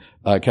Macon,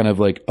 kind of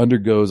like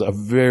undergoes a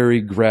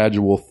very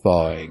gradual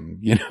thawing,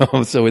 you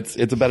know? So it's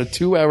about a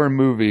 2-hour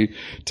movie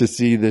to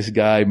see this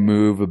guy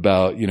move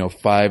about,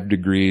 5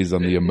 degrees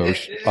on the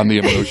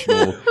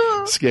emotional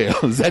scale.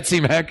 Does that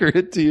seem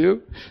accurate to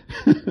you?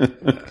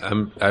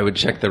 I would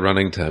check the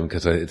running time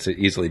because it's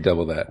easily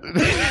double that.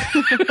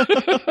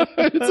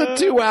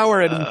 It's a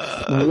 2-hour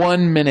and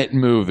 1 minute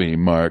movie,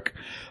 Mark.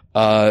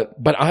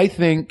 But I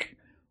think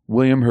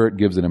William Hurt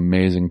gives an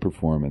amazing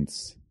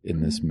performance in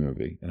this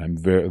movie, and I'm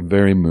very,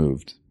 very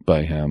moved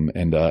by him.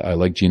 And I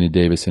like Gina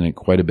Davis in it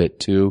quite a bit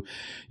too.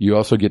 You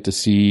also get to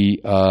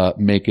see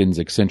Macon's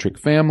eccentric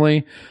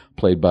family,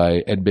 played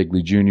by Ed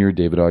Begley Jr.,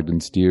 David Ogden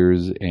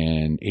Stiers,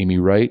 and Amy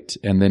Wright,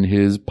 and then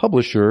his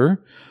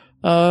publisher,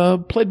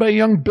 played by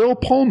young Bill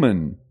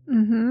Pullman,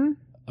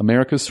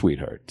 America's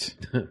sweetheart.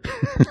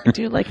 I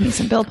do like me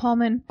some Bill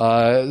Pullman.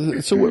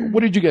 So what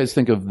did you guys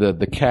think of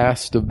the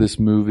cast of this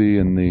movie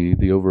and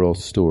the overall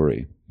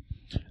story?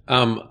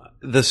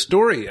 The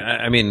story,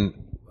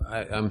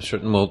 I'm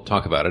certain we'll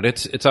talk about it.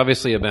 It's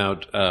obviously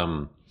about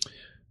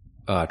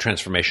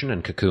transformation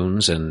and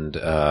cocoons and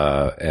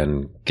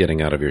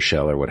getting out of your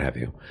shell or what have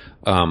you.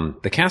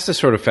 The cast is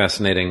sort of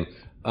fascinating.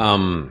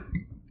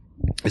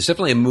 It's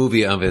definitely a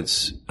movie of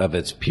its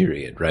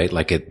period, right?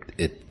 Like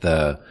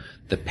the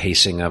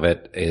pacing of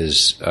it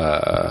is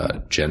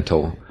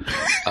gentle.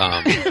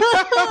 That's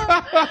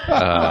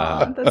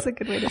a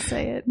good way to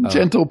say it.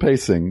 Gentle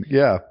pacing,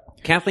 yeah.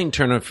 Kathleen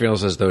Turner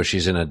feels as though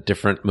she's in a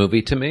different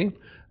movie to me.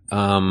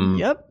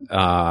 Yep.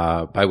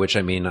 By which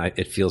I mean,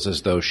 it feels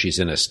as though she's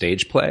in a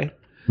stage play.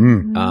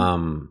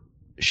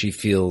 She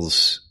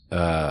feels,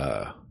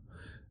 I'm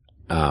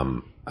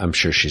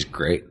sure she's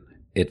great.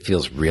 It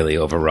feels really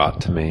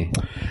overwrought to me.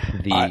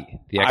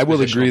 I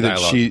will agree that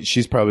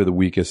she's probably the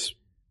weakest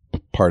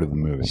part of the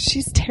movie.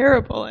 She's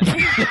terrible in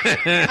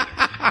it.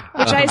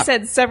 Which I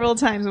said several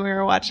times when we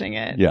were watching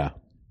it. Yeah.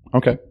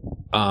 Okay.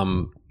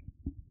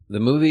 The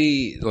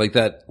movie, like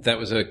that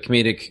was a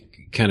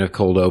comedic kind of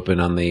cold open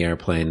on the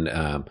airplane.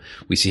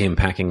 We see him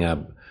packing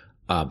a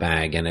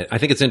bag, and I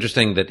think it's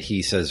interesting that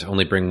he says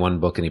only bring one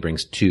book and he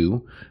brings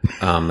 2.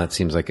 That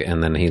seems like,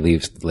 and then he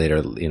leaves later,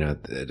 at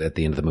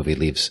the end of the movie,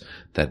 leaves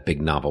that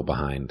big novel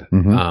behind,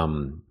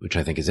 which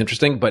I think is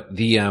interesting. But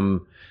I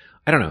don't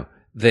know,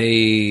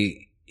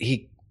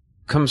 he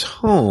comes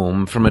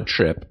home from a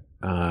trip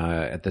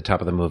at the top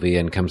of the movie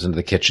and comes into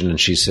the kitchen and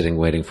she's sitting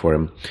waiting for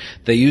him.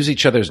 They use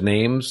each other's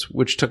names,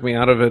 which took me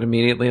out of it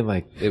immediately.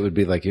 Like, it would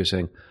be like you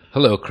saying,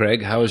 "Hello,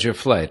 Craig, how was your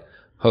flight?"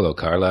 "Hello,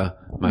 Carla,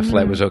 my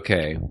flight was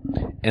okay."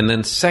 And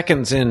then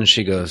seconds in,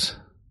 she goes,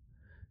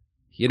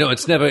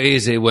 "It's never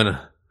easy when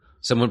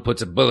someone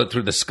puts a bullet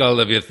through the skull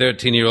of your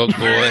 13-year-old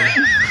boy."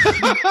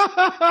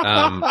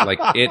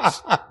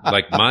 It's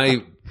like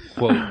my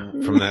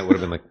quote from that would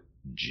have been like,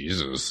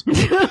 Jesus.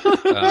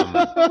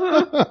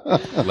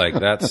 Like,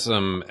 that's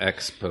some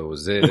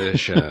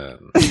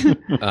exposition.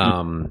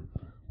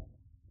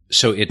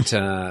 So it,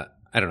 I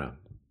don't know.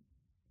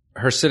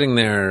 Her sitting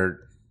there,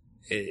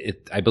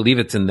 I believe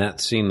it's in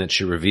that scene that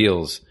she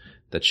reveals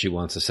that she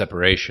wants a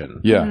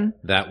separation. Yeah.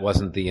 That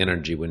wasn't the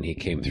energy when he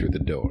came through the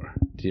door.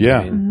 Do you know Yeah.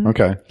 what I mean?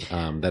 Okay.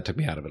 That took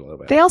me out of it a little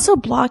bit. They also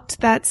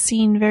blocked that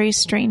scene very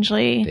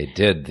strangely. They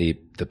did.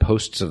 The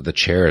posts of the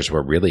chairs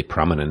were really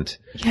prominent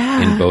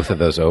Yeah. in both of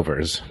those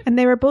overs. And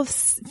they were both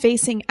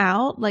facing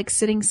out, like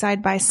sitting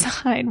side by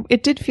side.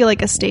 It did feel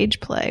like a stage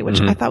play,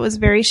 which I thought was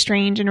very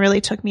strange and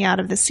really took me out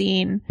of the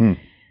scene.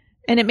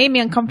 And it made me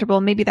uncomfortable.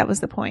 Maybe that was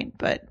the point,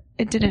 but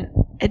it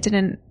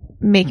didn't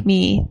make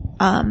me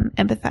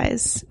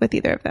empathize with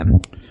either of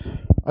them.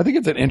 I think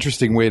it's an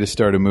interesting way to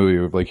start a movie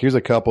with, like, here's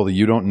a couple that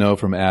you don't know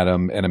from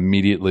Adam, and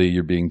immediately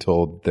you're being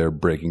told they're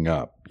breaking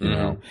up, you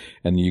know,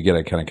 and you get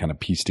to kind of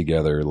piece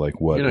together like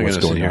what's You're not going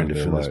to sit going here on and in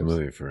their defend this lives.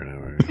 movie for an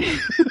hour.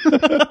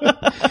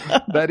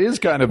 That is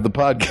kind of the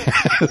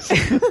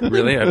podcast.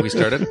 Really? Have we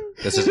started?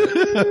 This is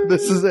it?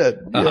 This is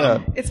it.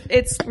 Yeah.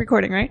 It's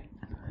recording, right?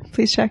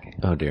 Please check.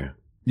 Oh, dear.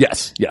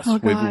 Yes. Oh,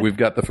 God. We've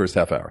got the first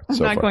half hour. I'm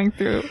so not far. going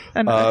through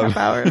another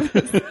half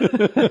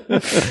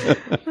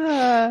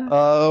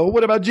hour.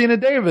 What about Gina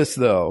Davis,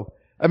 though?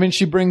 I mean,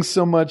 she brings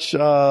so much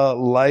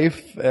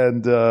life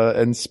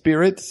and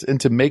spirit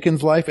into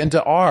Macon's life and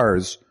to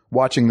ours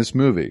watching this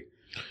movie.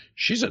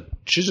 She's a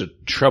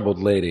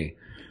troubled lady.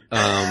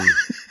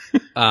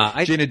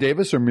 Gina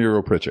Davis or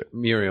Muriel Pritchett?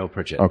 Muriel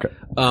Pritchett. Okay.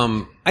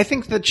 I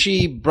think that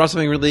she brought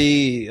something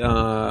really,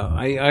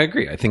 I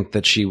agree. I think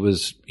that she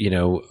was,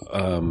 you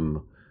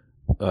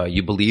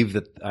believe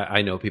that,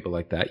 I know people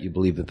like that. You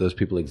believe that those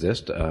people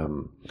exist. I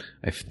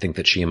think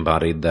that she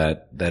embodied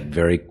that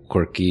very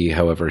quirky,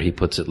 however he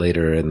puts it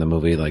later in the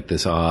movie, like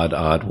this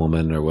odd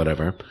woman or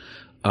whatever.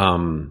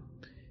 I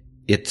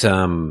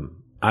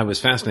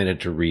was fascinated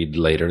to read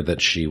later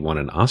that she won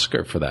an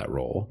Oscar for that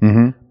role.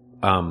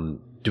 Mm-hmm.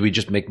 Do we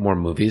just make more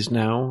movies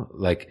now?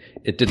 Like,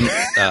 it didn't,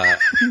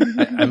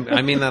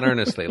 I mean that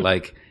earnestly.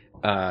 Like,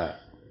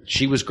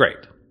 she was great.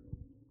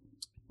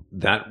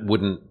 That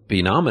wouldn't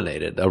be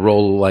nominated. A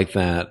role like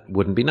that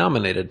wouldn't be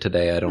nominated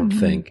today, I don't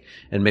think.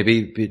 And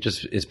maybe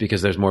it's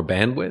because there's more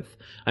bandwidth.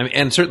 I mean,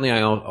 and certainly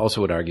I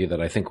also would argue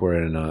that I think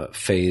we're in a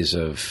phase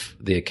of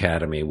the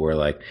Academy where,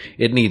 like,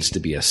 it needs to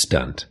be a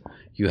stunt.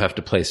 You have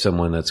to play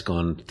someone that's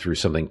gone through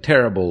something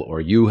terrible,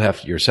 or you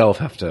yourself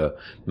have to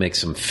make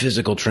some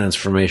physical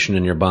transformation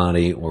in your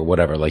body or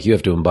whatever. Like, you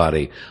have to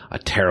embody a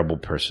terrible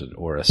person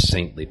or a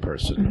saintly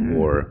person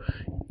or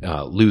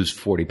lose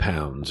 40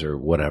 pounds or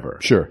whatever.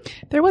 Sure.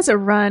 There was a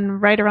run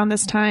right around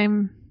this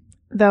time,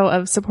 though,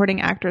 of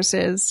supporting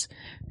actresses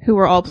who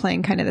were all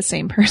playing kind of the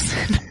same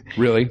person.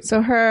 Really?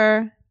 So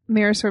her,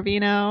 Mira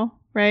Sorvino,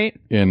 right?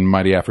 In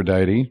Mighty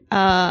Aphrodite,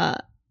 Marissa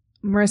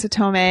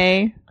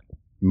Tomei.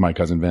 My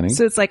Cousin Vinny.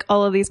 So it's like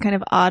all of these kind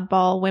of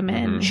oddball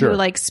women Sure. who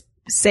like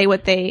say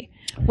what they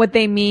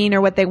mean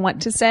or what they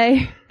want to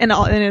say. And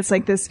it's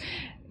like this,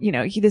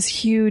 this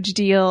huge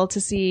deal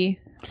to see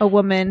a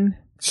woman.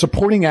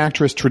 Supporting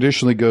actress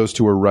traditionally goes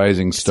to a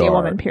rising star. See a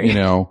woman, period. Is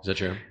that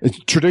true?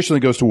 It traditionally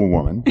goes to a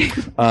woman.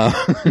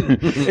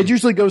 It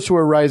usually goes to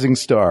a rising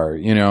star,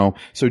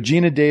 So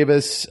Gina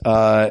Davis,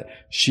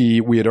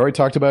 we had already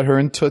talked about her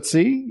in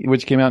Tootsie,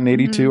 which came out in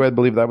 82. I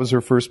believe that was her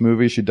first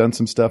movie. She'd done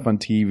some stuff on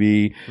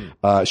TV.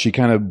 She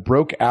kind of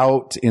broke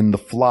out in The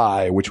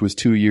Fly, which was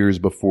 2 years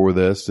before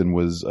this, and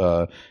was,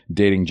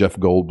 dating Jeff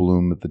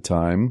Goldblum at the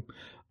time.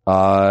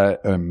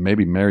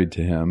 Maybe married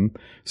to him.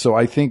 So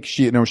I think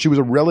she was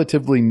a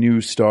relatively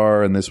new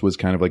star, and this was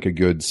kind of like a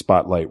good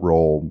spotlight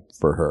role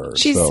for her.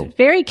 She's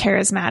very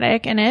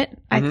charismatic in it,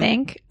 I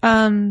think.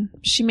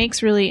 She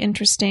makes really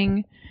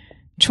interesting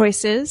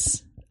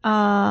choices.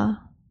 But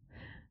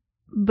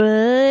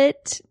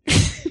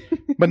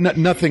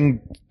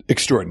nothing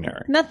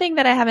extraordinary. Nothing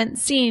that I haven't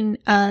seen.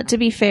 To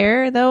be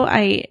fair, though,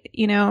 I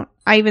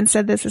even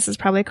said this is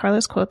probably a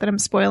Carlos quote that I'm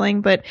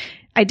spoiling, but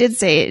I did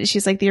say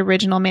she's like the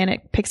original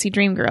manic pixie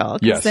dream girl.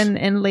 Yes. Then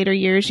in later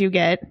years, you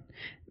get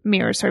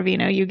Mira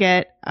Sorvino, you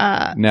get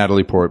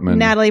Natalie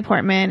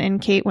Portman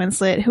and Kate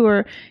Winslet, who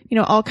are,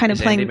 all kind of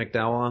Is playing. Andy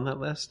McDowell on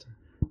that list?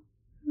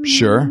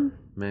 Sure.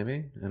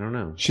 Maybe. I don't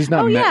know. She's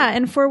not. Oh, yeah.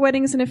 And 4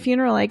 Weddings and a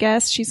Funeral, I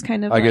guess. She's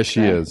kind of. I guess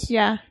she is.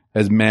 Yeah.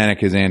 As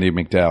manic as Andy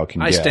McDowell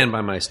can I get. stand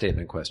by my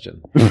statement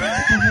question.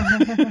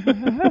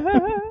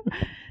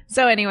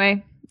 So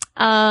anyway,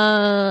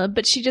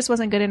 but she just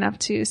wasn't good enough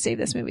to save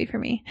this movie for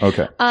me.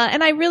 Okay.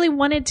 And I really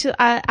wanted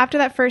to, after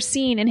that first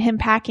scene and him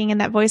packing and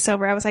that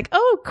voiceover, I was like,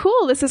 oh,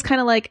 cool. This is kind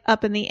of like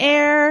up in the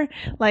air,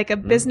 like a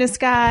business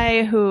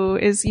guy who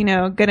is,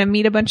 going to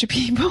meet a bunch of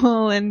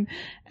people and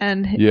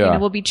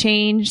will be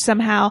changed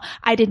somehow.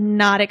 I did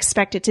not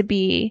expect it to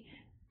be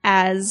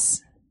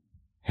as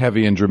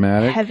Heavy and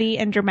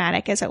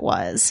dramatic as it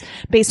was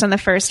based on the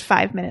first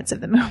 5 minutes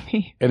of the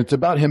movie. And it's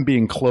about him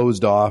being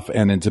closed off,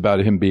 and it's about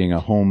him being a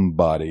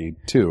homebody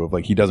too, of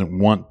like he doesn't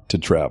want to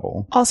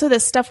travel. Also, the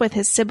stuff with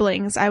his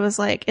siblings, I was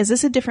like, is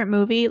this a different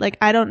movie? Like,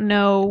 I don't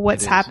know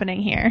what's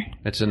happening here.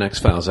 It's an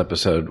X-Files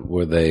episode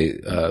where they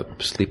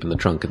sleep in the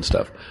trunk and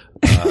stuff.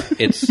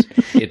 It's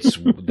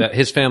that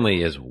his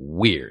family is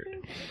weird.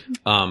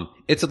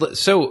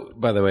 So,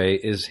 by the way,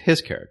 is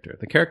his character.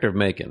 The character of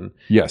Macon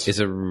is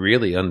a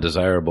really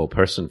undesirable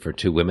person for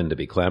two women to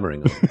be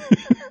clamoring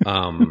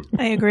on.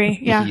 I agree.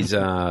 Yeah.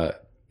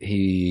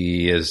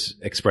 He is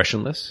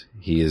expressionless.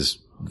 He is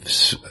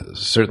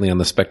certainly on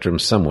the spectrum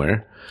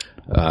somewhere.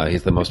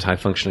 He's the most high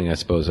functioning, I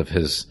suppose, of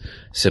his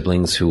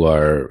siblings who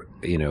are,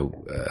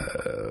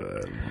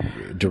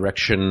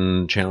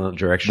 direction.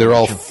 They're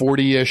all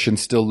 40-ish and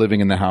still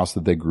living in the house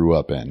that they grew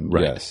up in.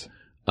 Right. Yes.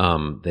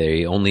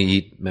 They only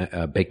eat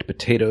baked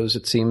potatoes,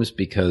 it seems,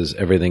 because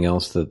everything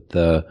else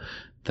that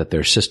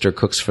their sister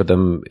cooks for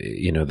them,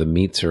 the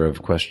meats are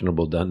of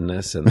questionable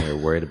doneness, and they're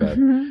worried about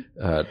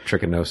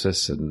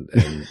trichinosis and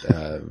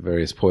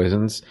various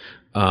poisons.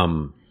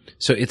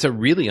 So it's a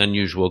really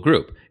unusual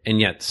group, and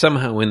yet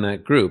somehow in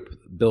that group,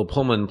 Bill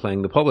Pullman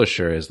playing the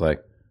publisher is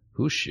like,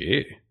 "Who's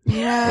she?"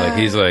 Yeah, like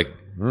he's like.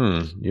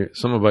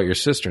 Something about your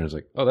sister. And it's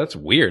like, oh, that's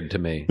weird to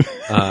me.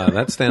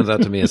 That stands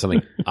out to me as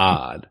something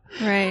odd.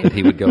 Right.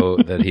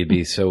 That he'd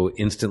be so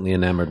instantly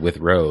enamored with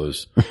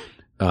Rose.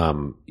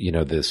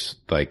 This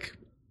like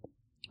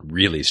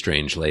really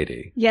strange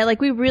lady. Yeah. Like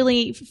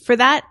for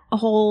that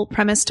whole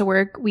premise to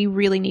work, we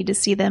really need to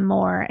see them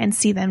more and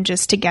see them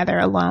just together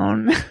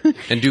alone.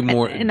 And do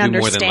more, and do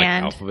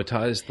understand. more than like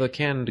alphabetize the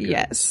canned goods.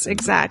 Yes,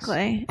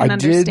 exactly. And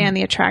understand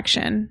the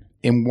attraction.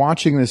 In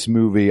watching this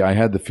movie, I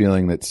had the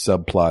feeling that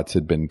subplots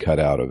had been cut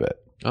out of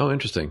it. Oh,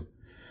 interesting.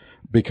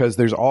 Because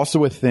there's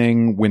also a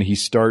thing when he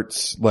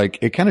starts, like,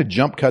 it kind of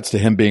jump cuts to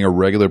him being a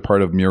regular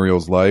part of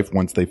Muriel's life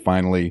once they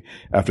finally,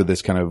 after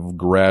this kind of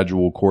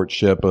gradual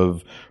courtship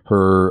of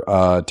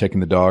her, taking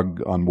the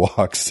dog on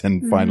walks,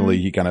 and finally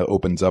he kind of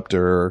opens up to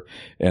her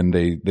and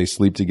they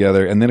sleep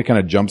together. And then it kind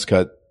of jump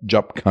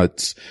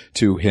cuts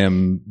to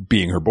him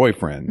being her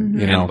boyfriend,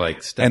 and like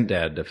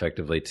stepdad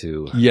effectively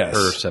to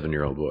her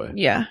 7-year-old boy.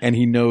 Yeah. And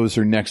he knows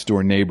her next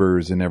door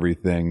neighbors and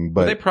everything.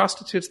 But were they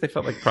prostitutes? They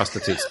felt like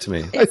prostitutes to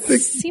me. It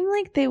seemed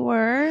like they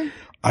were.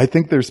 I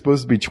think they're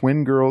supposed to be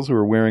twin girls who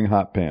are wearing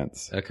hot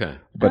pants. Okay.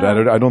 But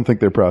I don't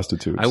think they're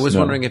prostitutes. I was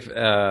wondering if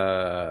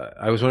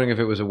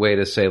it was a way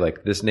to say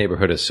like this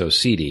neighborhood is so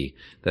seedy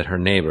that her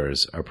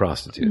neighbors are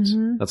prostitutes.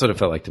 That's what it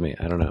felt like to me.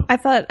 I don't know. I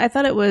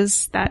thought it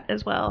was that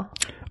as well.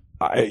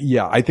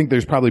 I think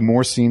there's probably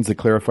more scenes that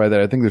clarify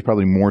that. I think there's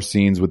probably more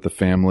scenes with the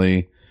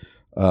family,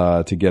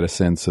 to get a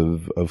sense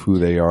of who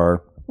they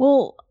are.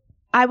 Well,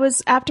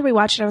 after we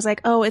watched it, I was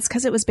like, oh, it's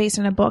because it was based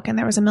on a book and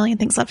there was a million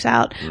things left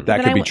out.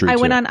 That could be true. I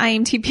went on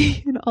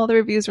IMDb and all the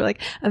reviews were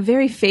like a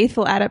very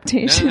faithful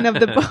adaptation of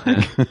the book.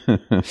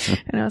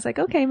 And I was like,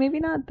 okay, maybe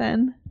not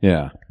then.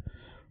 Yeah.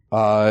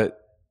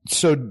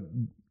 So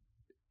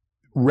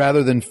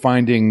rather than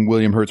finding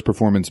William Hurt's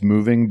performance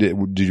moving,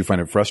 did you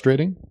find it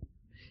frustrating?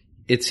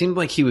 It seemed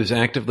like he was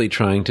actively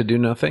trying to do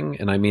nothing,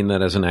 and I mean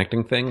that as an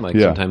acting thing. Like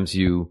sometimes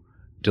you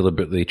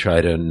deliberately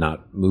try to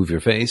not move your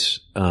face,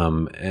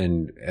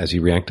 and as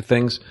you react to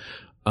things,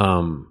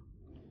 like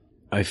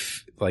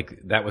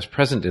that was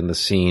present in the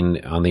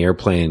scene on the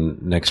airplane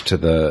next to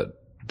the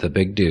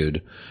big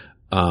dude,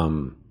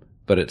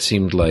 but it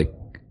seemed like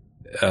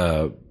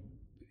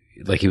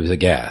he was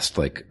aghast,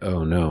 like,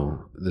 oh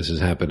no, this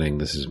is happening,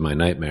 this is my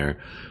nightmare.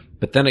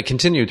 But then it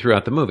continued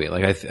throughout the movie.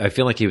 Like I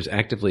feel like he was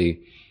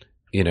actively.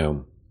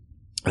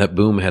 That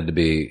boom had to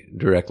be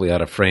directly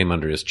out of frame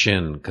under his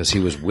chin because he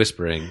was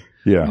whispering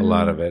a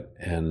lot of it.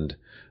 And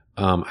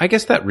I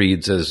guess that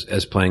reads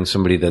as playing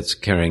somebody that's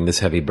carrying this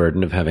heavy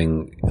burden of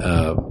having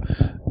a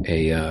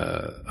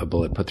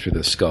bullet put through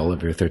the skull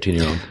of your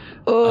 13-year-old.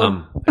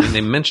 I mean, they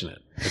mention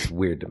it. It's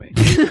weird to me.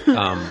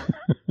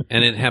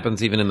 And it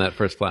happens even in that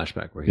first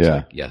flashback where he's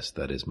like, yes,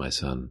 that is my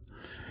son.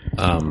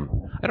 I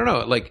don't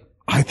know, like...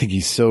 I think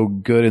he's so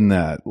good in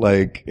that.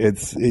 Like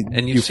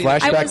and you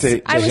flash back to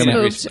him.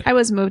 I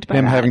was moved by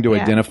him that, having to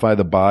identify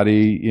the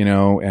body,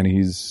 and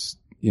he's,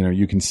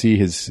 you can see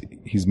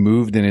he's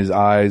moved in his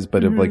eyes,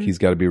 but like he's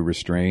got to be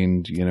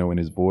restrained, in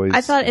his voice.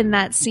 I thought in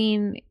that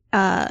scene,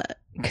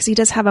 cause he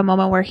does have a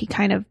moment where he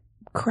kind of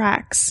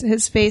cracks,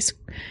 his face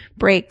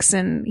breaks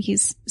and he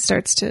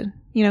starts to,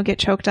 get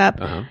choked up.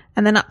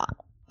 And then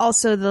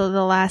also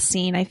the last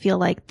scene, I feel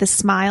like the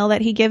smile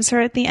that he gives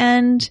her at the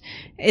end,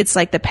 it's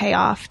like the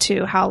payoff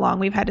to how long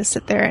we've had to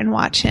sit there and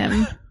watch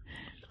him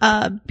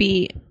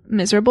be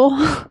miserable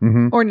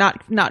or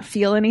not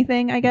feel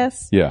anything, I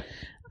guess. Yeah.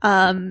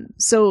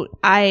 So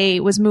I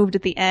was moved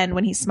at the end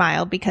when he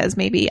smiled because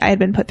maybe I had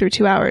been put through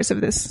 2 hours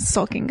of this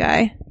sulking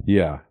guy.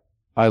 Yeah.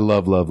 I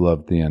love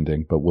the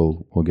ending, but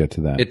we'll get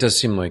to that. It does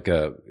seem like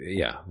a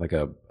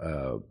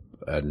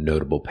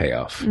notable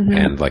payoff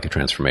and like a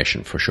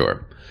transformation for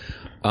sure.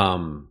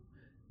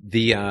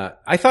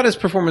 I thought his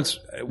performance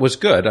was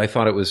good. I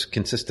thought it was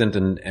consistent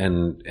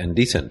and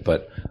decent,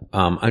 but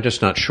I'm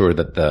just not sure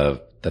that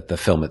the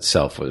film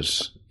itself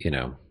was, I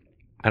don't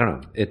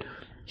know.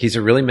 He's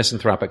a really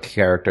misanthropic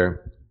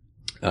character.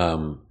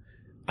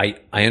 I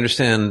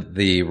understand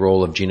the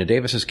role of Gina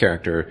Davis's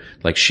character.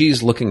 Like,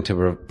 she's looking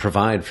to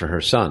provide for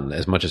her son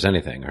as much as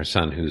anything. Her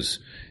son, who's,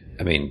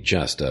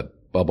 just a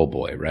bubble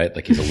boy, right?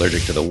 Like, he's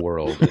allergic to the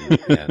world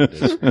and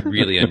is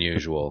really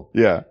unusual.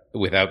 Yeah.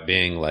 Without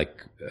being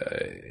like,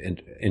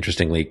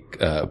 interestingly,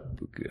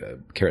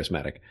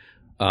 charismatic.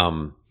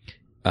 So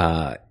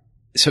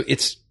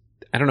it's,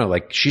 I don't know,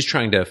 like, she's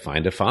trying to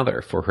find a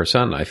father for her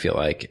son, I feel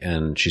like,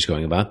 and she's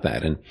going about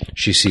that, and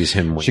she sees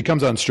him when she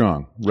comes on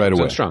strong right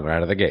away. Strong right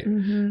out of the gate.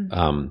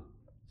 Mm-hmm.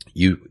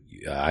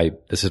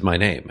 This is my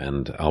name,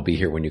 and I'll be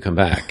here when you come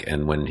back.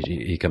 And when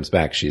he comes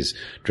back, she's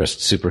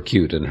dressed super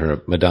cute in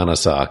her Madonna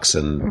socks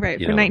and right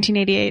for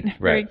 1988, right.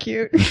 Very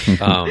cute.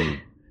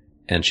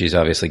 And she's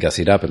obviously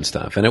gussied up and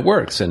stuff, and it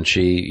works. And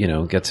she,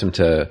 gets him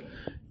to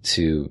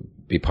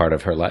be part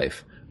of her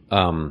life.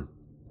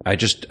 I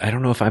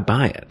don't know if I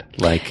buy it.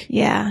 Like,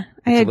 yeah,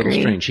 I agree. It's a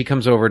little strange. She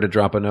comes over to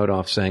drop a note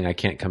off saying, I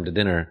can't come to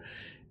dinner,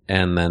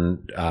 and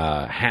then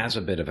has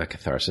a bit of a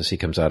catharsis. He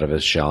comes out of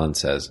his shell and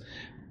says,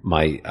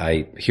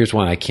 here's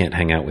why I can't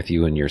hang out with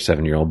you and your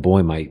 7-year-old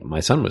boy.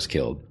 My son was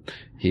killed.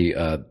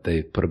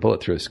 They put a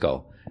bullet through his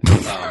skull.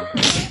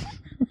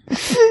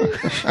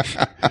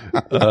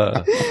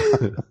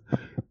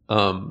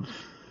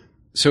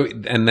 So,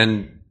 and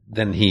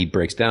then he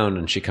breaks down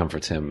and she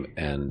comforts him,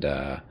 and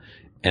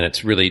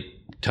it's really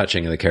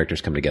touching, and the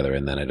characters come together,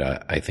 and then it,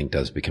 I think,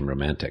 does become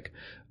romantic.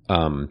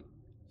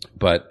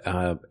 But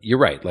you're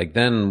right. Like,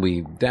 then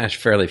we dash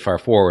fairly far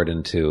forward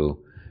into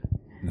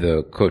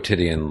the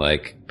quotidian,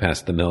 like,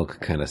 past the milk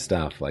kind of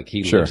stuff. Like,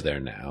 he lives there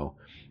now.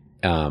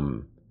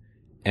 And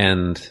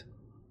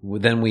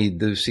then we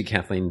do see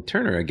Kathleen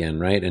Turner again,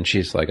 right? And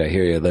she's like, I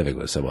hear you're living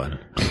with someone.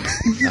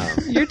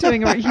 You're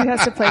doing it. He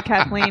has to play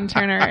Kathleen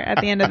Turner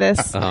at the end of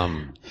this.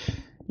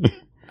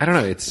 I don't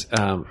know. It's,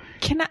 I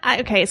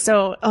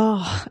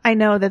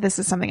know that this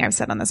is something I've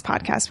said on this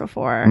podcast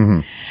before. Mm-hmm.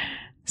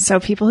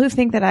 So people who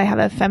think that I have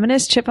a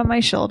feminist chip on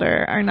my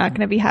shoulder are not going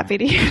to be happy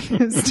to hear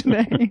this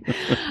today.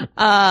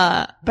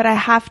 But I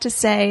have to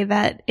say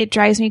that it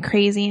drives me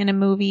crazy in a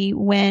movie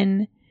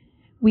when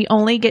we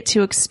only get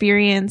to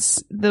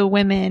experience the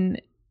women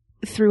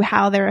through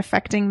how they're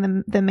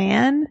affecting the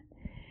man.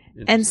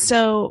 And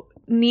so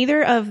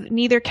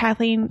neither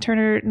Kathleen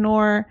Turner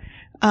nor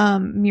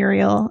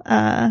Muriel,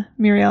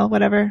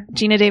 whatever,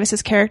 Gina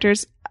Davis's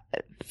characters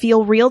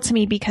feel real to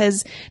me,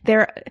 because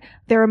their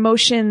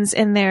emotions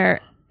and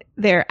their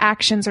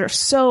actions are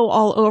so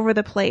all over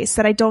the place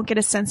that I don't get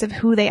a sense of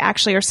who they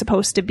actually are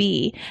supposed to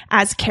be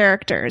as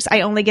characters.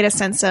 I only get a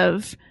sense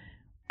of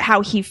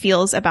how he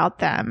feels about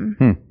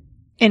them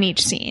in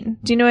each scene.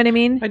 Do you know what I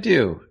mean? I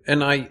do.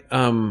 And I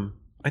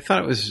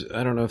thought it was,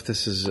 I don't know if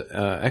this is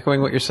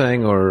echoing what you're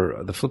saying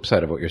or the flip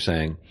side of what you're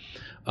saying.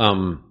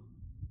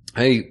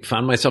 I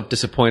found myself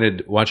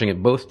disappointed watching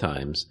it both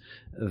times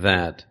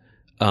that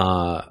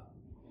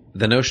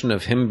the notion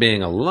of him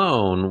being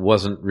alone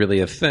wasn't really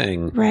a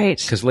thing. Right.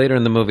 Because later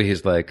in the movie,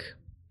 he's like,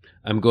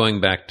 I'm going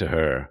back to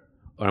her,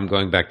 or I'm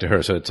going back to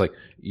her. So it's like,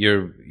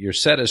 you're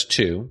set as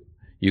two.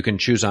 You can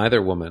choose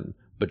either woman,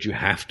 but you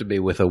have to be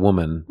with a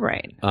woman.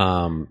 Right.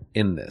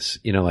 In this,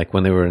 like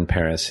when they were in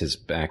Paris, his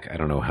back, I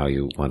don't know how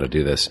you want to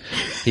do this.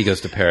 He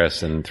goes to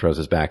Paris and throws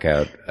his back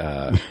out.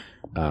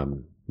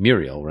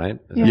 Muriel, right?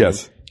 Yeah.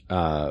 Yes.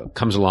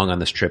 Comes along on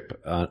this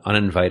trip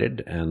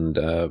uninvited and,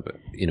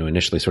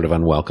 initially sort of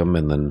unwelcome,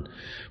 and then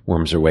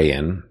worms her way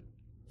in,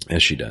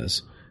 as she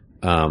does.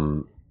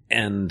 And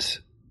then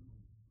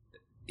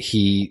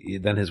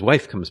his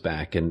wife comes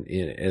back, and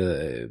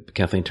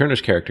Kathleen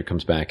Turner's character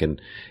comes back, and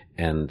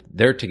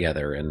they're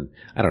together, and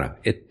I don't know,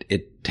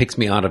 it takes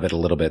me out of it a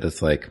little bit.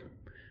 It's like,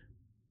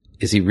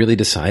 is he really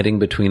deciding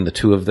between the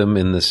two of them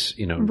in this,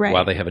 right,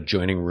 while they have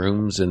adjoining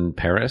rooms in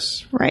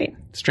Paris? Right.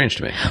 It's strange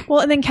to me. Well,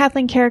 and then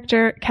Kathleen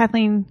Turner's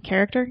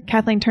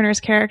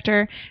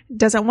character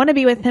doesn't want to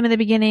be with him in the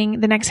beginning.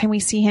 The next time we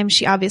see him,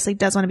 she obviously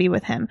does want to be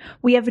with him.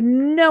 We have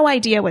no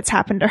idea what's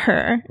happened to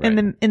her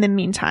in the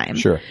meantime.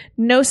 Sure.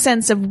 No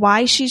sense of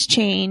why she's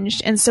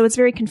changed. And so it's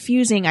very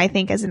confusing, I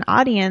think, as an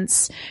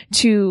audience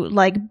to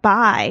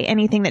buy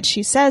anything that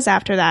she says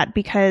after that,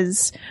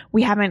 because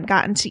we haven't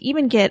gotten to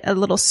even get a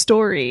little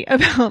story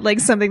about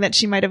something that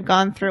she might have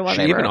gone through while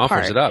they were apart. She even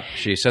offers it up.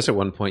 She says at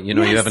one point, you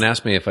haven't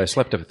asked me if I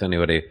slept with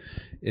anybody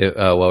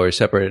while we were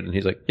separated. And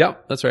he's like, yeah,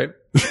 that's right.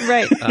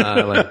 Right.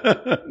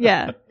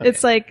 Yeah.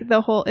 It's like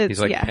the whole, he's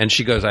like, yeah. And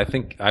she goes, I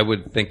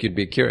would think you'd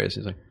be curious.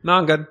 He's like, no,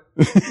 I'm good.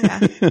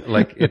 Yeah.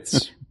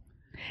 It's.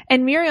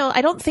 And Muriel,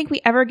 I don't think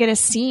we ever get a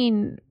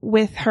scene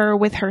with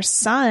her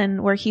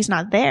son where he's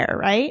not there,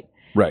 right?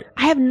 Right.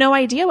 I have no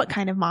idea what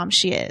kind of mom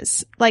she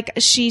is. I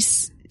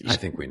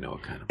think we know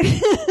what kind of.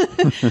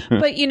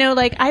 But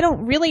I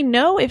don't really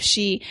know if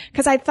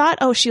because I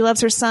thought, she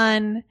loves her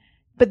son,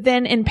 but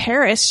then in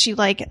Paris, she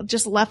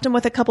just left him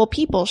with a couple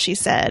people, she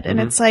said. And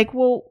it's like,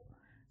 well,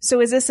 So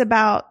is this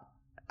about,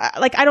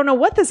 like, I don't know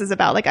what this is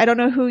about. Like, I don't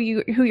know who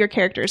your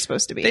character is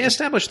supposed to be. They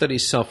established that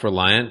he's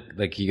self-reliant,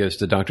 like he goes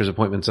to doctor's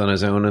appointments on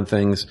his own and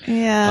things.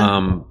 Yeah.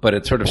 But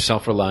it's sort of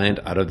self-reliant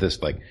out of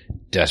this like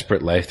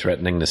desperate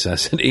life-threatening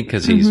necessity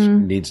because he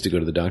needs to go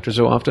to the doctor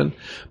so often.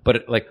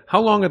 But like,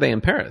 how long are they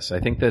in Paris?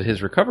 I think that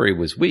his recovery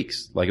was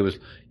weeks. Like it was,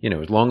 it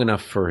was long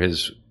enough for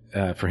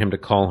him to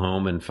call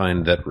home and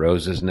find that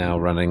Rose is now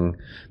running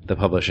the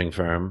publishing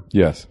firm.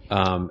 Yes.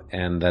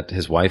 And that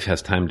his wife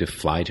has time to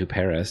fly to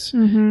Paris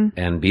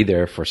and be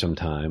there for some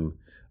time.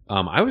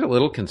 I was a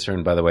little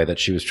concerned, by the way, that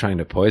she was trying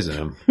to poison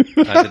him.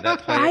 Did that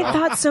play I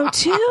thought so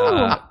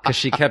too. because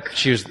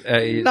she was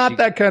Not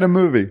that kind of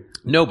movie.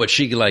 No, but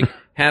she like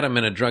had him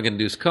in a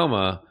drug-induced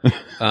coma.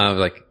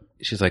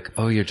 She's like,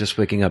 "Oh, you're just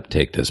waking up.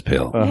 Take this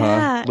pill."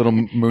 Yeah. Little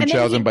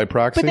Munchausen by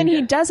proxy. But then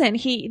he doesn't.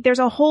 There's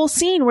a whole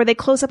scene where they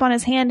close up on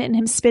his hand and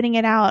him spitting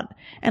it out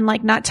and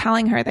like not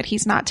telling her that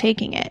he's not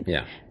taking it.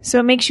 Yeah. So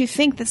it makes you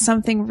think that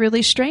something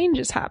really strange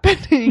is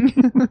happening.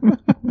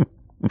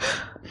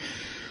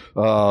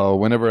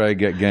 Whenever I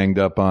get ganged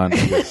up on,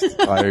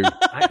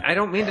 I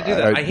don't mean to do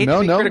that. I hate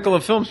to be critical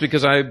of films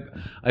because I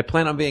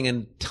plan on being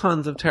in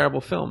tons of terrible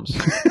films.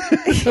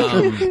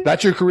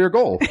 That's your career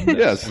goal.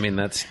 Yes. I mean,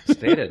 that's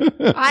stated.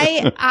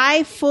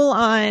 I full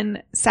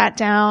on sat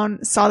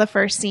down, saw the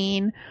first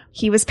scene.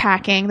 He was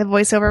packing, the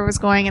voiceover was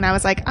going, and I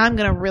was like, I'm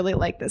going to really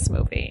like this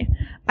movie.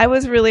 I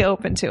was really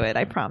open to it,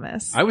 I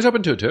promise. I was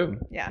open to it too.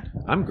 Yeah.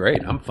 I'm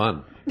great. I'm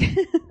fun.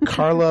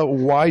 Carla,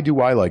 why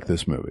do I like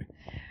this movie?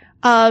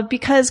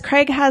 Because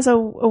Craig has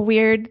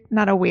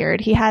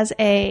he has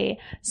a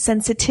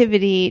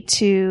sensitivity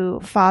to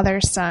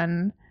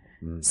father-son,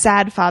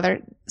 sad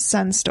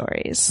father-son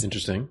stories.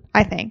 Interesting.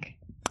 I think.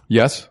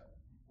 Yes.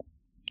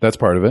 That's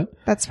part of it.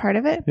 That's part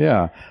of it?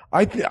 Yeah.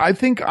 I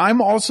think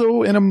I'm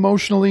also an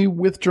emotionally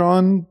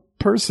withdrawn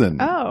person.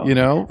 Oh.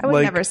 I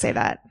would never say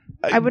that.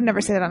 I would never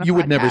say that on a podcast. You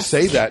would never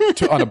say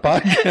that on a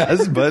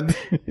podcast, but,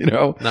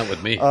 Not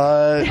with me.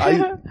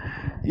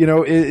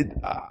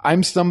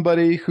 I'm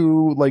somebody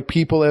who, like,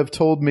 people have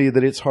told me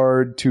that it's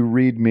hard to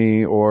read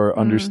me or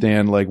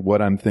understand, like, what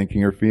I'm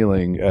thinking or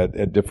feeling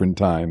at different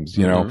times,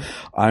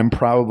 I'm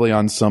probably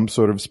on some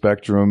sort of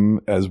spectrum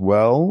as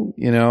well,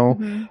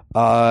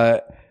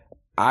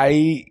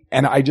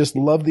 I just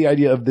love the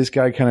idea of this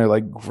guy kind of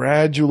like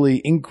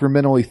gradually,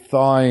 incrementally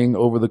thawing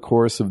over the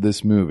course of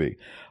this movie.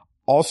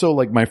 Also,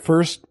 like, my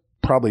first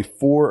probably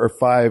 4 or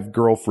 5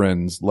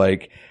 girlfriends,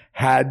 like,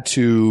 had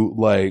to,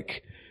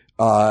 like,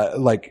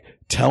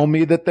 tell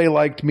me that they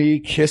liked me,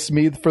 kiss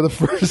me for the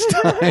first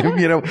time,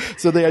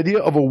 So the idea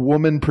of a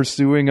woman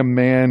pursuing a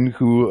man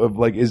who,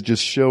 is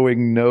just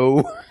showing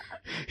no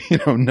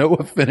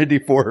affinity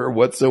for her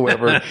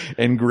whatsoever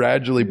and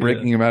gradually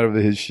breaking him out of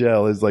his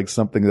shell is like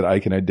something that I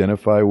can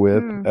identify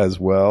with as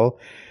well.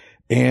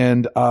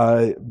 And,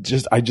 I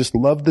just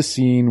love the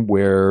scene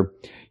where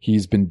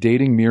he's been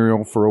dating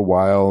Muriel for a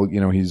while.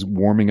 He's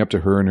warming up to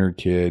her and her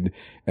kid.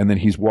 And then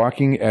he's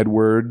walking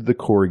Edward, the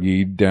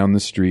corgi, down the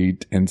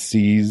street and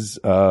sees,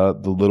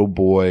 the little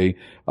boy,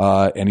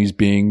 and he's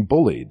being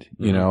bullied,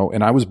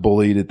 and I was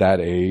bullied at that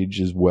age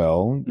as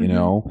well,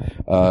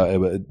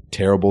 a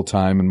terrible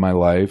time in my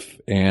life.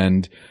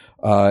 And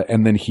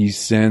then he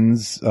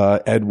sends,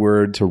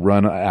 Edward to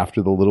run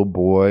after the little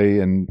boy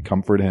and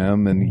comfort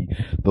him. And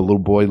the little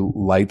boy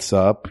lights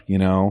up,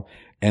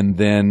 and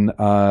then,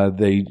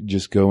 they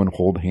just go and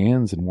hold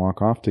hands and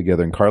walk off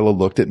together. And Carla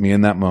looked at me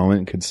in that moment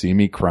and could see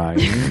me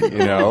crying,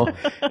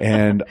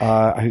 and,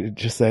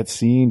 that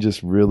scene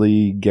just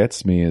really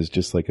gets me as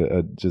just like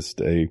a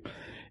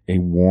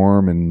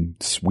warm and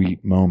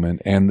sweet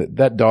moment. And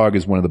that dog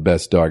is one of the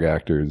best dog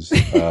actors,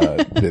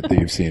 that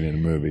you've seen in a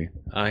movie.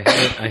 I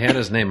had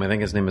his name. I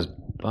think his name is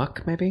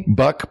Buck, maybe?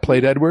 Buck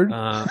played Edward?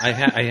 I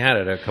had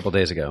it a couple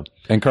days ago.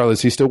 And Carla,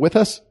 is he still with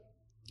us?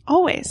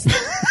 Always.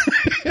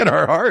 In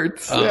our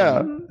hearts.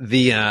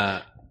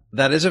 Yeah.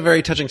 That is a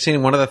very touching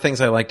scene. One of the things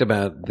I liked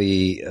about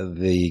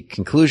the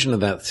conclusion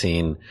of that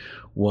scene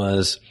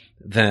was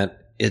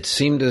that it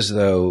seemed as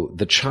though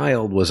the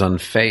child was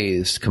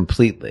unfazed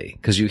completely.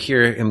 Cause you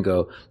hear him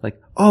go like,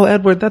 "Oh,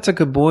 Edward, that's a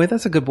good boy.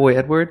 That's a good boy,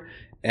 Edward."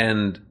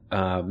 And,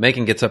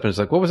 Megan gets up and is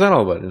like, "What was that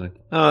all about?" He's like,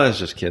 "Oh, it's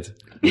just kids."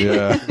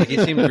 Yeah. Like he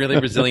seemed really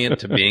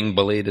resilient to being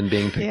bullied and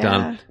being picked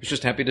on. He was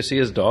just happy to see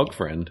his dog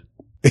friend.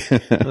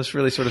 That's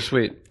really sort of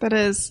sweet. That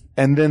is.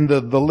 And then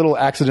the little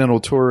accidental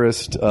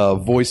tourist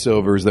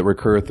voiceovers that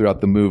recur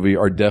throughout the movie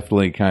are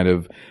definitely kind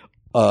of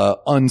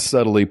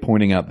unsubtly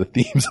pointing out the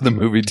themes of the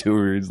movie too,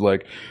 where he's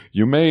like,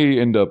 you may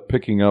end up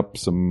picking up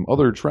some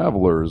other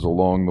travelers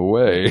along the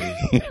way,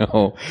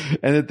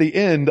 And at the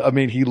end, I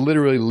mean, he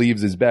literally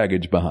leaves his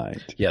baggage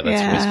behind. Yeah,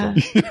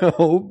 that's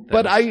wasteful.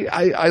 But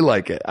I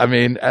like it. I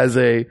mean, as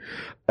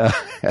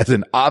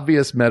an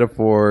obvious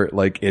metaphor,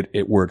 like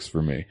it works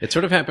for me. It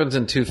sort of happens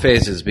in 2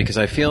 phases because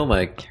I feel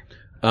like,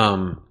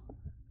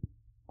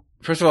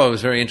 first of all, it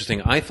was very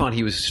interesting. I thought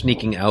he was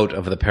sneaking out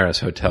of the Paris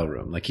hotel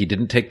room. Like he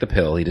didn't take the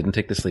pill. He didn't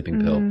take the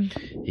sleeping pill.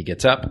 He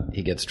gets up,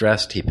 he gets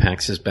dressed, he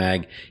packs his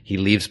bag, he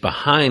leaves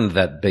behind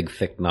that big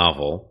thick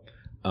novel,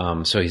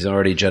 So he's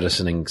already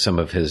jettisoning some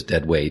of his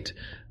dead weight.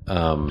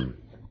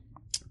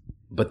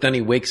 But then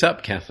he wakes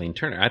up Kathleen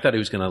Turner. I thought he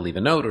was going to leave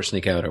a note or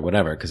sneak out or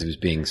whatever because he was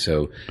being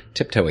so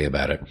tiptoey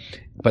about it.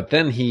 But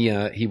then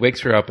he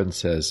wakes her up and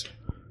says,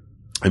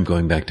 "I'm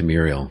going back to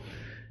Muriel."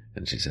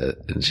 And she says,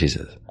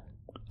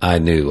 "I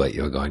knew what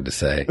you were going to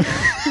say."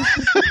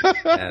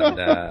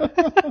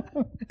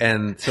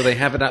 And so they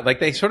have it out, like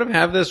they sort of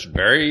have this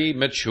very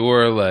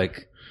mature,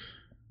 like,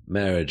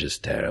 marriage is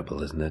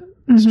terrible, isn't it?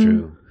 It's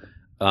true.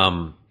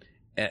 Kind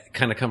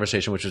of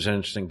conversation, which was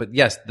interesting. But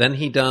yes, then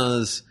he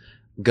does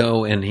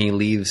go and he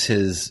leaves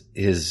his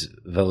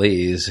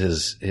valise,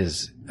 his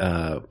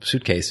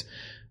suitcase,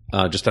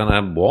 just on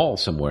a wall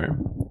somewhere,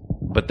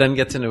 but then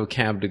gets into a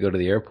cab to go to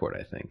the airport,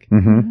 I think,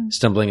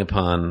 stumbling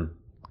upon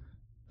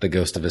the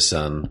ghost of his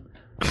son,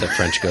 the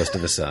French ghost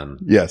of his son.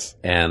 Yes.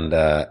 And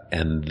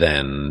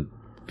then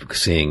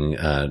seeing,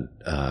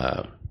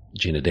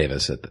 Gina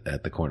Davis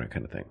at the corner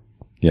kind of thing.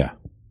 Yeah.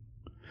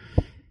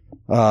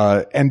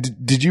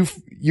 And did you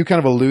kind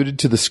of alluded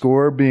to the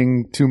score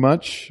being too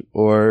much,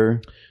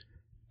 or?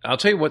 I'll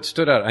tell you what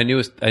stood out. I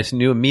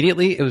knew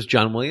immediately it was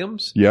John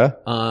Williams.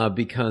 Yeah.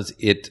 Because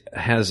it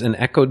has an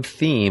echoed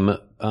theme,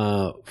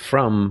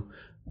 from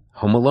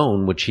Home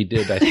Alone, which he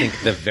did, I think,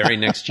 the very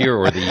next year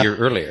or the year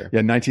earlier.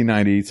 Yeah.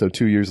 1990. So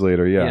 2 years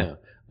later. Yeah.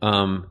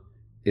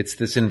 It's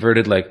this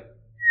inverted, like,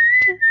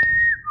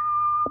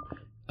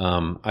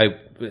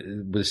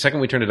 the second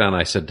we turned it on,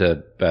 I said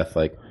to Beth,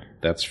 like,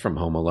 that's from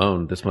Home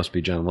Alone. This must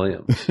be John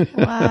Williams.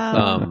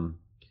 Wow.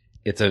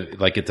 It's an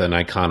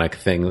iconic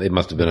thing. It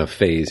must have been a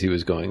phase he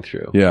was going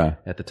through. Yeah.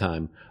 At the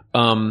time.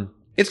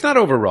 It's not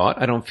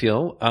overwrought, I don't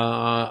feel.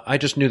 I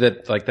just knew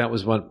that, like, that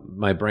was what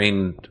my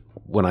brain,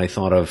 when I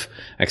thought of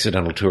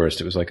Accidental Tourist,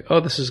 it was like, oh,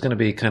 this is going to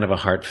be kind of a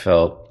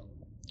heartfelt,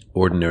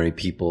 ordinary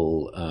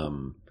people,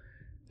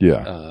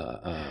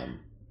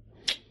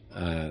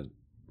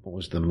 what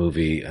was the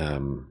movie?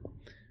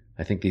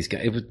 I think these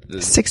guys, it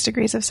was 6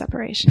 Degrees of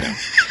Separation.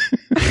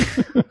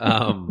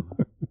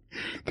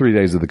 3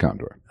 Days of the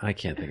Condor. I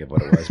can't think of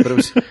what it was, but it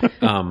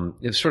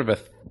was sort of a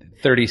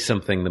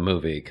 30-something the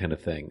movie kind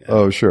of thing.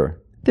 Oh, sure.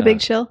 The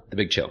Big Chill. The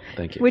Big Chill.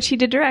 Thank you. Which he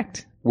did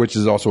direct. Which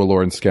is also a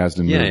Lawrence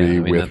Kasdan movie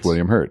with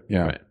William Hurt.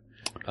 Yeah. Right.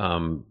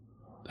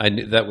 I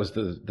knew that was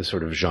the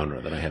sort of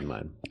genre that I had in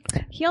mind.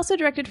 He also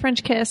directed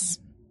French Kiss.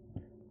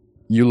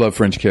 You love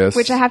French Kiss.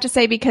 Which I have to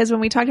say, because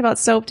when we talked about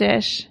Soap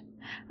Dish,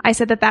 I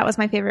said that was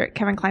my favorite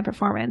Kevin Kline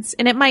performance.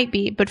 And it might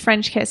be, but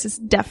French Kiss is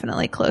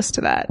definitely close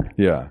to that.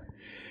 Yeah.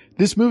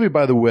 This movie,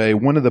 by the way,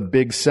 one of the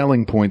big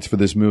selling points for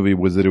this movie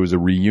was that it was a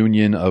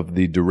reunion of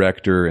the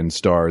director and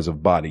stars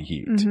of Body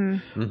Heat.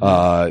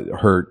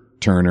 Hurt,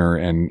 Turner,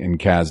 and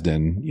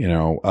Kasdan. You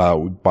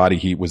know, Body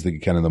Heat was the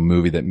kind of the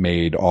movie that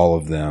made all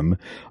of them.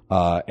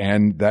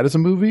 And that is a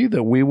movie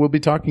that we will be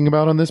talking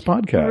about on this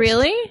podcast.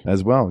 Really?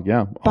 As well,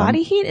 yeah.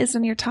 Body Heat is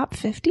in your top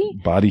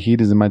 50? Body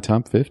Heat is in my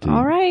top 50.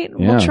 All right.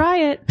 Yeah. We'll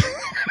try it.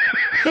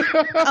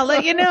 I'll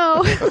let you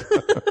know.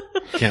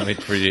 Can't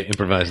wait for you to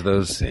improvise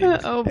those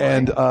scenes. Oh, boy.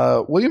 And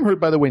William Hurt,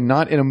 by the way,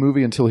 not in a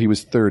movie until he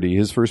was 30.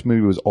 His first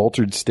movie was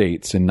Altered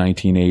States in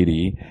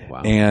 1980.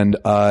 Wow. And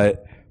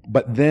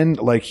but then,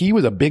 like, he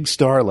was a big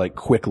star, like,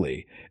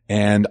 quickly.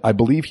 And I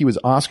believe he was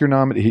Oscar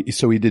nominated.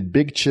 So he did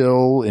Big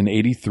Chill in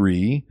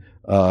 83,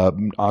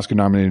 Oscar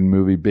nominated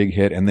movie, big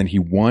hit. And then he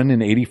won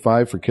in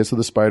 85 for Kiss of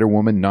the Spider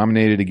Woman,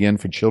 nominated again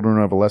for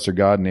Children of a Lesser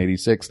God in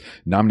 86,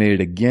 nominated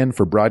again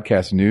for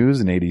Broadcast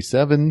News in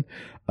 87,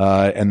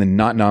 and then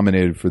not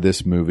nominated for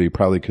this movie,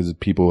 probably because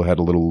people had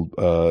a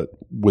little,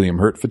 William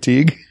Hurt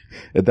fatigue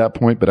at that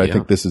point. But I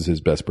think this is his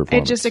best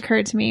performance. It just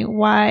occurred to me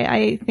why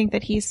I think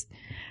that he's,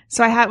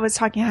 so was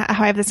talking how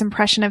I have this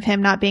impression of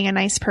him not being a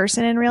nice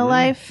person in real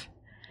life.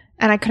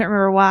 And I couldn't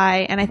remember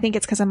why. And I think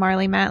it's because of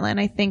Marlee Matlin.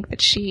 I think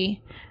that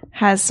she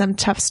has some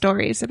tough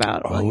stories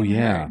about William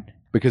Hurt.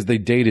 Because they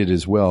dated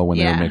as well when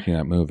they were making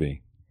that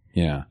movie.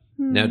 Yeah.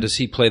 Now, does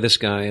he play this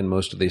guy in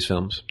most of these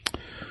films?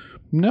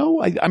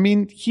 No, I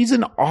mean, he's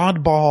an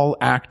oddball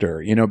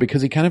actor, you know,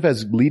 because he kind of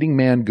has leading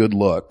man good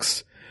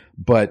looks,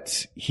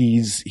 but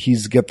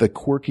he's got the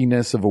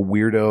quirkiness of a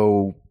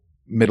weirdo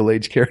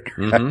middle-aged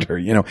character actor,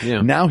 you know.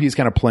 Yeah. Now he's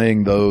kind of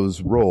playing those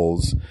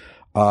roles.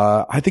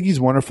 I think he's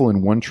wonderful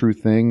in One True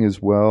Thing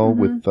as well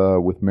with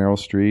Meryl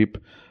Streep.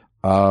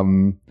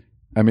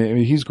 I mean,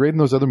 he's great in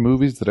those other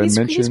movies that I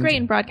mentioned. He's great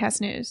in Broadcast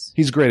News.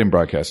 He's great in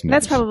Broadcast News.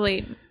 That's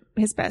probably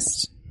his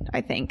best,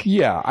 I think.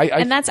 Yeah.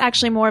 And that's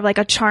actually more of like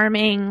a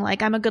charming,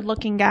 like, I'm a good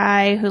looking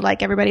guy who,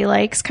 like, everybody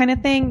likes kind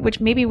of thing, which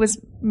maybe was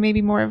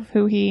more of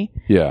who he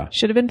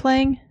should have been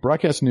playing.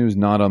 Broadcast News,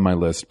 not on my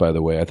list, by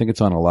the way. I think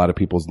it's on a lot of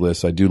people's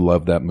lists. I do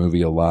love that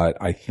movie a lot.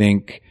 I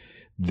think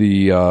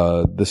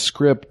the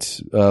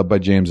script by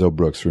James O.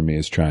 Brooks for me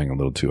is trying a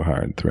little too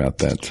hard throughout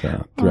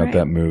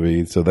that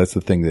movie. So that's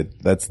the thing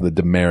that's the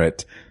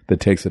demerit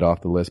that takes it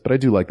off the list. But I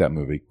do like that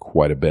movie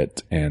quite a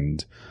bit,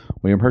 and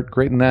William Hurt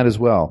great in that as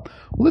well.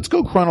 Let's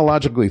go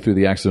chronologically through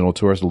The Accidental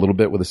Tourist a little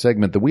bit with a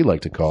segment that we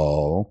like to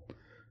call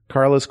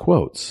Carla's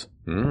Quotes.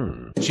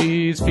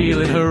 She's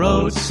feeling her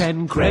oats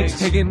and Greg's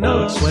taking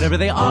notes. Whatever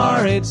they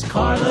are, it's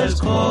Carla's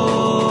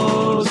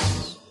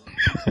quotes.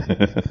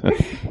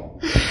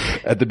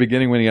 At the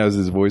beginning, when he has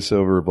his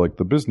voiceover of like,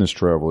 the business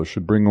traveler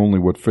should bring only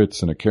what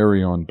fits in a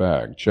carry-on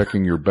bag.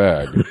 Checking your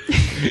bag.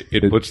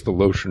 It puts the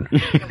lotion.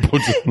 That's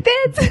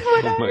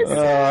what I was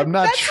I'm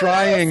not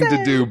trying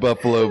to do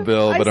Buffalo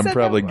Bill, but I'm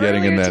probably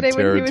getting in that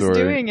territory. When he was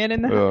doing it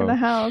in the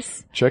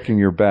house. Checking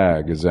your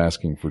bag is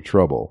asking for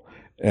trouble.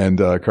 And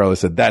Carla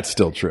said, that's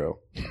still true.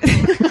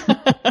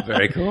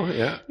 Very cool.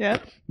 Yeah. Yeah.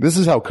 This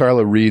is how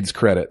Carla reads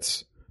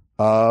credits.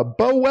 Bo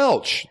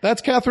Welch.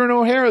 That's Catherine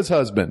O'Hara's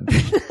husband.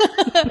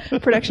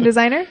 Production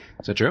designer.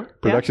 Is that true?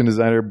 Production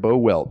designer Bo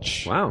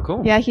Welch. Wow,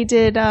 cool. Yeah, he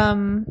did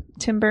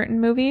Tim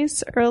Burton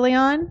movies early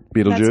on.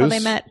 Beetlejuice. That's how they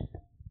met.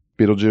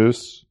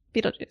 Beetlejuice.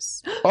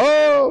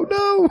 Oh,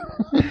 no.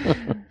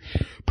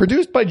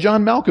 Produced by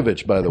John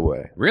Malkovich, by the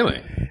way. Really?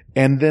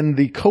 And then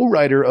the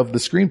co-writer of the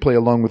screenplay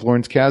along with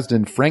Lawrence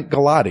Kasdan, Frank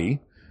Galati,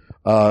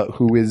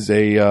 who is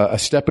a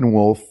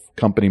Steppenwolf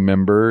company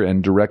member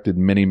and directed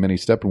many, many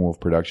Steppenwolf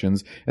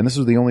productions. And this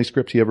was the only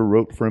script he ever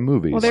wrote for a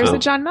movie. well, there's a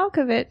John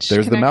Malkovich.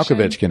 There's connection.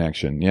 the Malkovich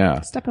connection, yeah.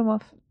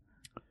 Steppenwolf.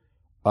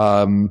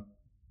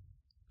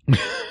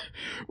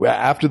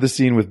 After the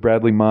scene with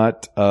Bradley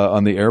Mott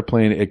on the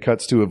airplane, it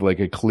cuts to of like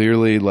a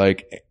clearly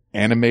like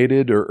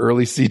animated or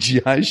early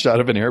CGI shot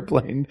of an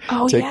airplane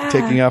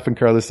taking off, and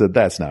Carla said,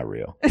 that's not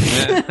real.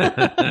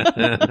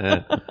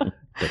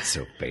 That's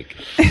so fake.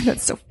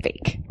 That's so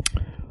fake.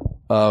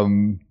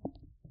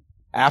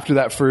 After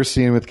that first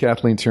scene with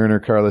Kathleen Turner,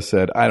 Carla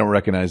said, I don't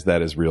recognize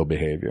that as real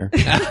behavior. I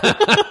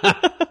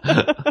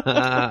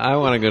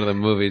want to go to the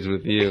movies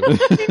with you.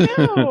 I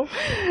know.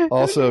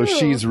 Also,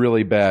 she's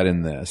really bad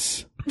in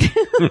this.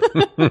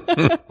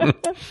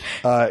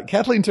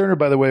 Kathleen Turner,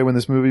 by the way, when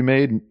this movie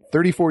made,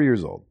 34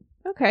 years old.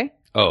 Okay.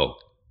 Oh.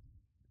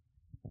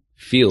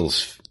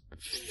 Feels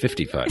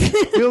 55.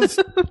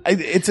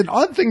 It's an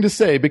odd thing to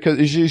say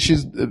because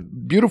she's a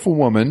beautiful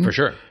woman. For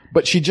sure.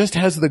 But she just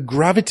has the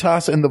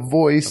gravitas and the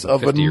voice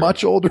of a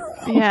much older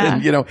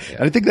woman, Yeah. And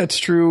I think that's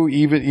true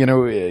even,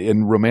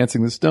 in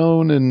Romancing the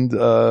Stone and,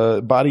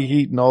 Body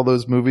Heat and all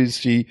those movies.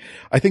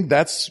 I think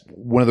that's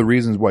one of the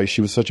reasons why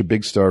she was such a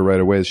big star right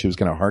away, is she was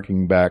kind of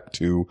harking back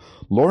to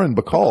Lauren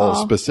Bacall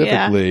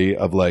specifically,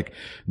 of like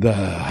the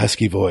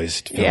husky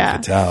voiced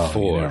femme fatale.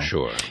 For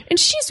sure. And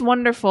she's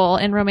wonderful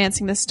in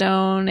Romancing the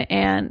Stone,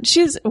 and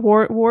she's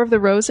War of the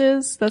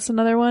Roses. That's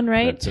another one,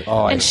 right? That's it.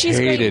 Oh, And I she's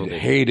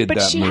hated But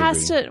that she movie.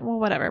 has to, well,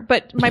 whatever.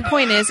 But my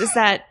point is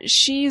that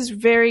she's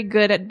very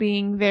good at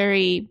being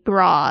very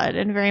broad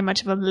and very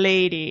much of a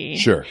lady.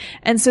 Sure.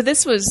 And so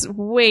this was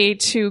way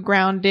too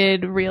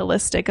grounded,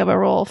 realistic of a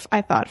role,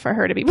 I thought, for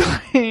her to be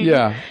playing.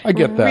 Yeah, I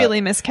get that.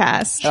 Really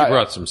miscast. She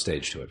brought some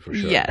stage to it, for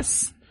sure.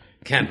 Yes.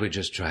 Can't we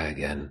just try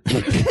again?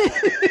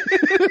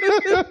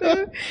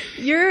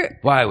 Your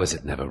Why was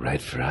it never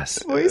right for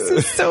us? voice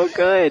is so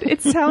good.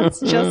 It sounds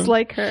just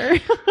like her.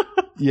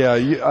 Yeah,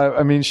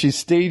 I mean, she's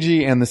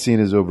stagey and the scene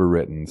is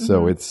overwritten,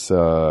 so it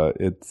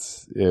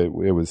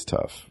was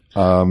tough.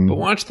 But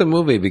watch the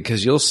movie,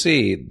 because you'll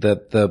see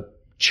that the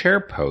chair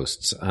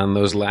posts on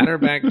those ladder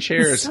back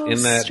chairs So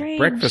in that strange.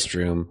 breakfast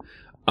room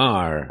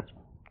are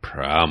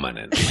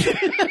prominent.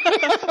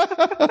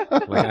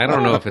 Like, I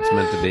don't know if it's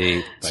meant to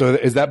be. So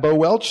is that Bo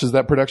Welch? Is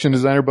that production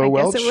designer Bo I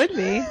Welch? guess it would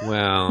be.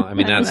 Well, I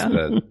mean, I that's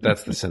don't the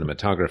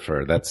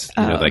cinematographer. That's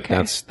okay.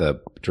 that's the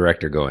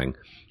director going,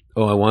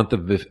 oh, I want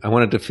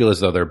it to feel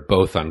as though they're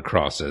both on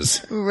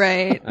crosses.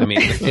 Right. I mean,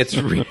 it's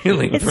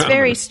really It's prominent.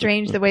 very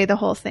strange the way the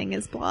whole thing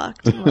is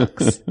blocked and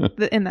looks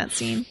in that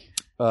scene.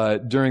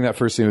 During that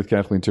first scene with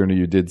Kathleen Turner,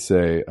 you did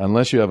say,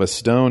 unless you have a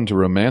stone to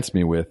romance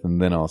me with,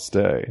 and then I'll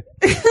stay.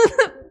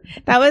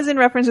 That was in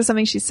reference to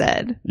something she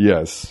said,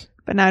 Yes.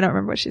 but now I don't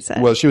remember what she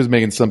said. Well, she was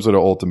making some sort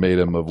of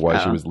ultimatum of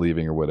why she was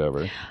leaving or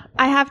whatever.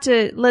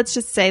 Let's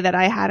just say that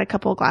I had a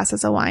couple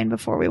glasses of wine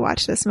before we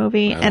watched this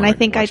movie, and I wanna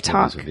think I watch movies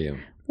talk with you.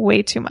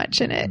 way too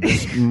much in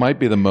it. Might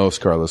be the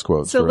most Carlos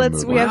quotes So for a we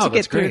movie. have to Wow, get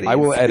that's through great.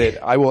 these.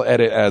 I will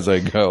edit as I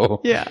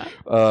go.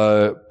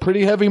 Yeah.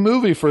 Pretty heavy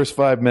movie first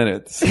 5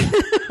 minutes.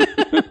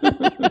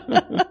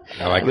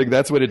 I like I think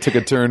that's when it took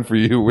a turn for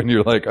you when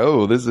you're like,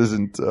 oh, this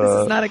isn't, This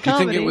is not a Do you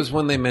comedy. think it was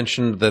when they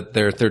mentioned that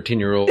their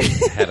 13-year-old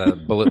had a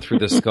bullet through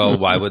the skull?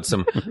 Why would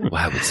someone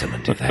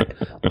do that?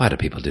 Why do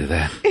people do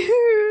that?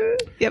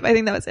 Yep, I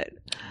think that was it.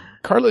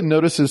 Carla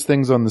notices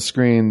things on the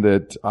screen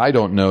that I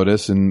don't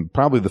notice, and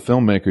probably the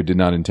filmmaker did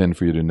not intend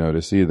for you to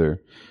notice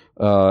either.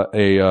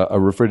 A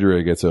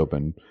refrigerator gets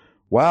opened.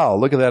 Wow,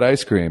 look at that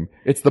ice cream.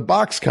 It's the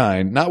box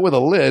kind, not with a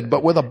lid,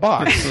 but with a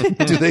box.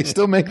 Do they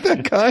still make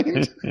that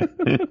kind?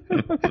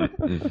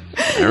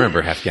 I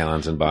remember half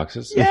gallons in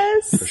boxes.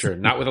 Yes. For sure.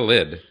 Not with a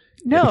lid.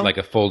 No. It's like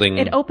a folding.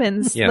 It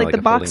opens, Yeah, like like the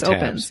a box folding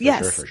tabs, opens. for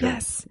Yes, sure, for sure.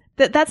 yes.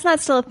 That's not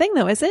still a thing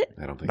though, is it?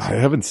 I don't think I so.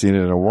 haven't seen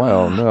it in a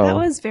while, no. That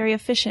was very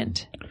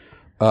efficient.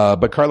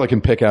 But Carla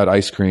can pick out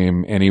ice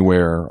cream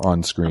anywhere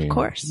on screen. Of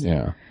course.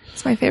 Yeah.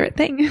 It's my favorite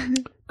thing.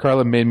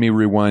 Carla made me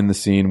rewind the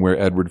scene where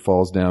Edward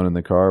falls down in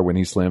the car when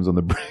he slams on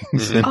the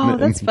brakes. Oh,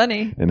 that's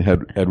funny. And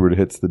Edward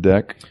hits the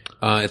deck.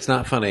 It's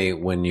not funny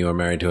when you are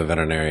married to a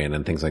veterinarian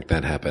and things like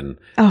that happen.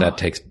 Oh. That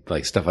takes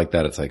like stuff like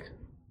that. It's like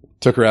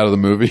Took her out of the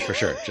movie. for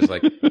sure. Just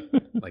like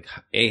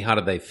how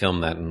did they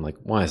film that? And like,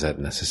 why is that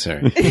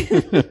necessary?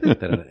 That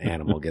an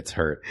animal gets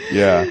hurt.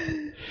 Yeah.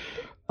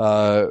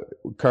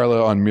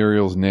 Carla on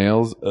Muriel's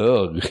nails.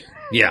 Ugh.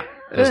 Yeah.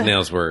 Those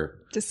nails were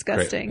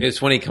Disgusting. great.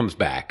 It's when he comes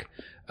back,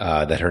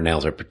 that her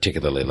nails are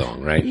particularly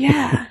long, right?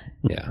 Yeah.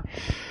 Yeah.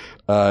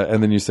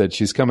 And then you said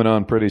she's coming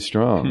on pretty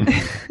strong.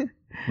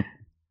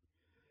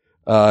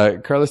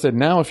 Carla said,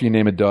 now if you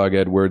name a dog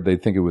Edward,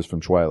 they'd think it was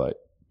from Twilight.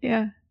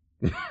 Yeah.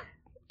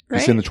 You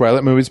seen the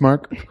Twilight movies,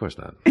 Mark? Of course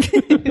not.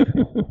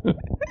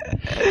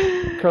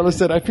 Carla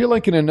said, I feel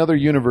like in another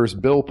universe,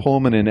 Bill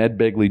Pullman and Ed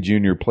Begley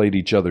Jr. played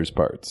each other's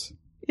parts.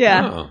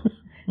 Yeah. Oh.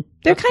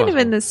 They're That's kind of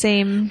possible. in the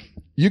same.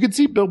 You could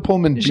see Bill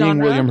Pullman being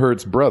Genre? William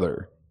Hurt's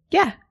brother.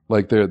 Yeah.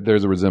 Like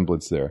there's a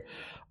resemblance there.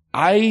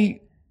 I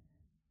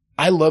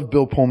love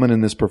Bill Pullman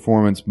in this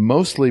performance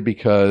mostly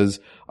because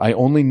I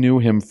only knew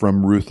him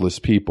from Ruthless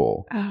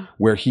People,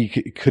 where he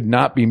could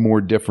not be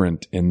more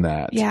different in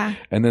that. Yeah.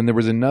 And then there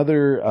was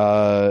another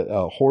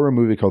a horror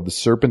movie called The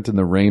Serpent and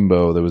the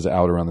Rainbow that was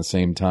out around the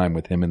same time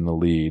with him in the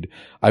lead.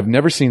 I've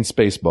never seen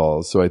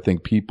Spaceballs, so I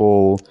think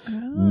people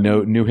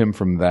knew him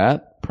from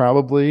that.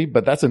 Probably,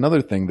 but that's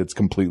another thing that's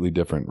completely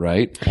different,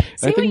 right? Say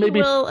I think what you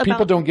maybe will people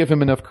about- don't give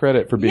him enough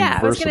credit for being Yeah,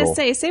 I was versatile.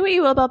 gonna say what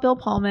you will about Bill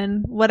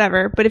Pullman,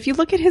 whatever. But if you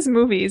look at his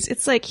movies,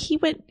 it's like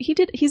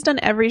he's done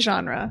every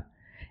genre,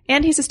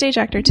 and he's a stage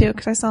actor too.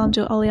 Because I saw him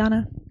do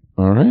Oleana.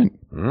 All right.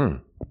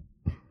 Mm.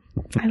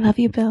 I love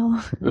you, Bill.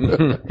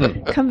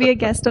 Come be a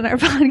guest on our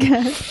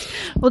podcast.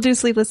 We'll do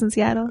Sleepless in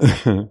Seattle.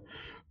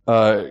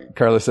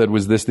 Carla said,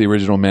 was this the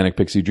original Manic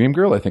Pixie Dream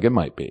Girl? I think it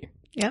might be.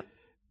 Yep.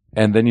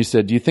 And then you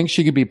said, do you think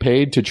she could be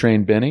paid to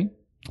train Benny?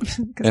 Because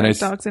And our I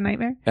dog's a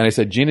nightmare. And I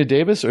said, Gina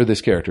Davis or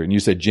this character? And you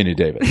said, Gina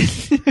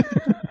Davis.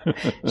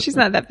 She's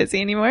not that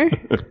busy anymore.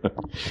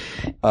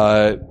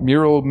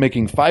 Muriel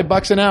making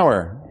 $5 an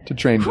hour to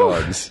train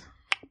dogs.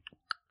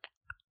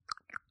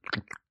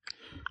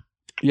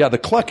 Yeah, the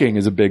clucking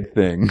is a big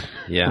thing.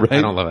 Yeah, right?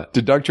 I don't love it.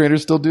 Do dog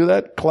trainers still do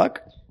that?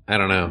 Cluck? I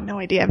don't know. No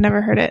idea. I've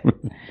never heard it.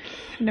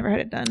 I've never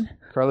heard it done.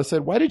 Carla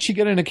said, why did she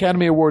get an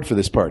Academy Award for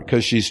this part?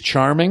 Because she's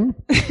charming?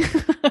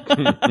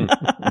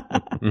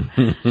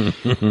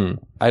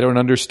 I don't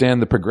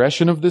understand the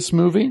progression of this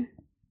movie.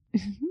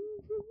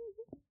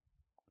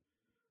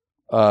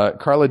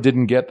 Carla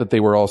didn't get that they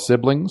were all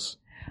siblings.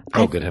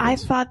 Oh, good I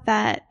heavens. thought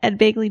that Ed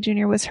Begley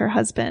Jr. was her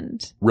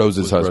husband.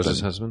 Rose's husband. Rose's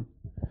husband?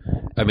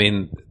 I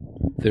mean,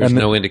 there's And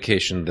the- no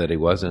indication that he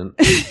wasn't.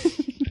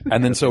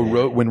 And then so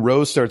when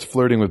Rose starts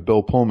flirting with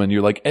Bill Pullman,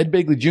 you're like, Ed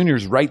Begley Jr.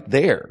 is right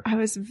there. I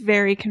was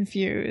very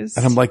confused.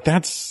 And I'm like,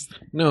 that's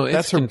No, it's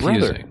That's her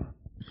confusing.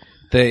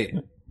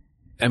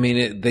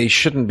 They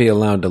shouldn't be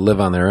allowed to live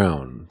on their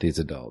own, these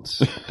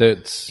adults.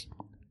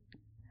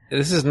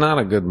 This is not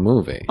a good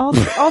movie. all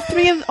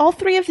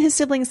three of his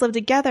siblings live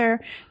together,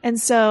 and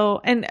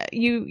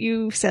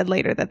you said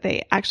later that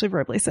they actually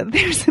verbally said that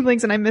they were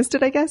siblings, and I missed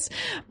it, I guess.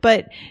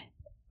 But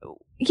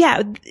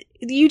yeah,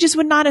 you just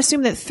would not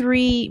assume that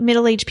three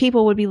middle-aged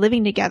people would be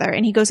living together,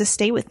 and he goes to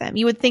stay with them.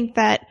 You would think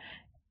that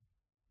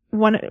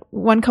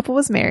one couple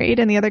was married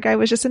and the other guy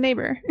was just a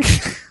neighbor.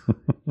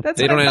 That's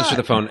They what don't I answer thought.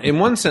 the phone. In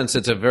one sense,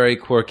 it's a very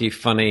quirky,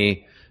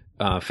 funny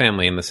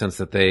family in the sense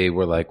that they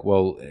were like,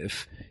 well,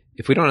 if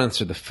we don't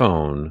answer the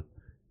phone,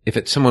 if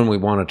it's someone we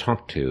want to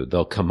talk to,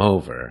 they'll come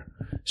over.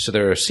 So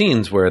there are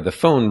scenes where the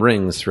phone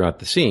rings throughout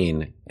the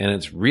scene, and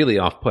it's really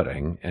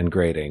off-putting and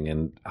grating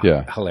and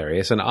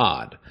hilarious and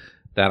odd.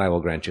 That I will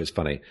grant you is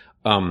funny.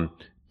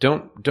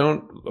 Don't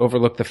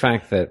overlook the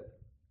fact that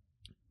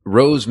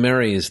Rose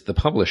marries the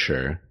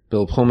publisher,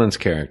 Bill Pullman's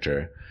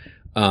character,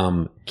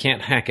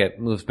 can't hack it,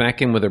 moves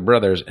back in with her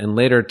brothers, and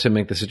later, to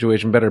make the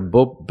situation better,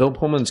 Bill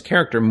Pullman's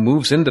character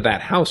moves into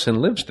that house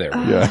and lives there.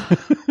 yeah.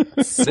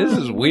 This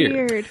is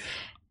weird.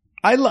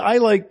 I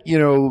like,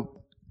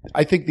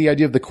 I think the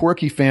idea of the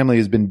quirky family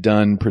has been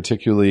done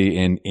particularly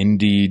in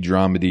indie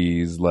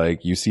dramedies.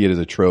 Like you see it as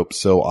a trope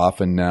so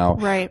often now.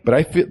 Right. But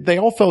I feel they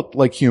all felt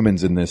like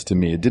humans in this to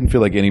me. It didn't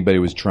feel like anybody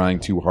was trying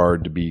too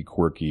hard to be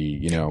quirky,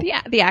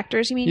 The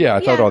actors, you mean? Yeah, I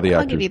thought all the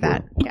I'll actors give you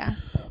that. were. Yeah.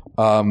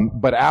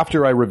 But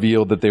after I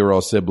revealed that they were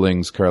all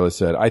siblings, Carla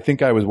said, I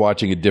think I was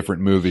watching a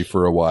different movie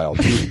for a while.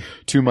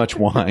 Too much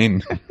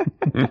wine.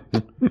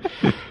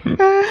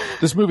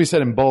 This movie's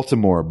set in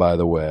Baltimore, by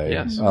the way.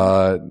 Yes.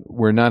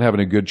 We're not having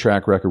a good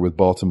track record with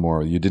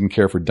Baltimore. You didn't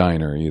care for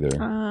Diner either.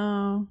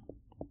 Oh.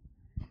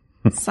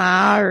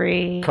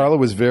 Sorry. Carla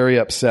was very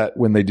upset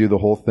when they do the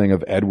whole thing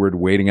of Edward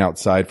waiting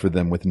outside for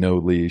them with no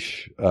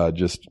leash,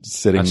 just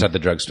sitting Outside the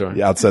drugstore.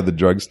 outside the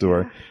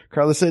drugstore.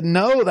 Carla said,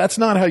 no, that's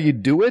not how you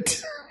do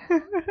it.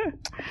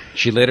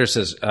 She later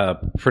says,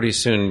 pretty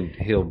soon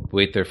he'll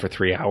wait there for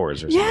 3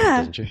 hours or something, Yeah.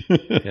 doesn't she?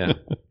 Yeah.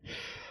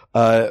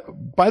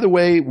 By the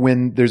way,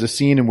 when there's a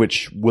scene in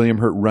which William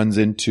Hurt runs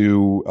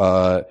into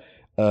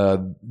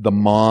the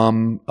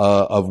mom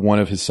of one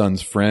of his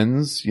son's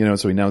friends,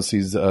 so he now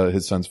sees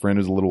his son's friend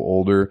who's a little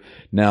older.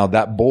 Now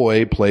that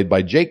boy played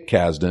by Jake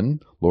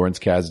Kasdan, Lawrence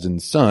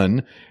Kasdan's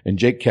son, and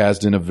Jake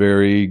Kasdan, a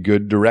very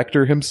good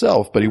director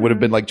himself, but he would have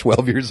been like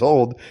 12 years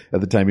old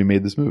at the time he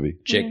made this movie.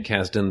 Jake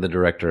Kasdan, the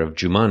director of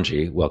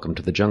Jumanji, Welcome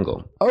to the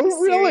Jungle. Oh,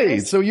 really?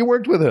 Serious? So you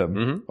worked with him?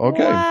 Mm-hmm.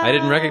 Okay. Wow. I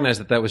didn't recognize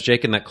that was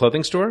Jake in that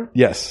clothing store.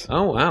 Yes.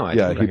 Oh, wow. I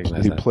Yeah, didn't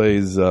recognize he that.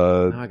 plays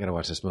Now I gotta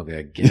watch this movie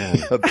again.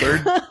 a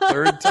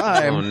third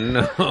time. Oh,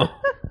 no.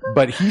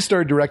 But he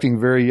started directing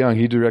very young.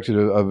 He directed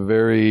a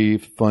very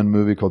fun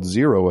movie called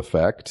Zero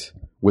Effect.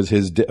 Was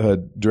his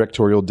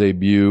directorial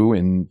debut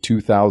in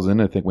 2000,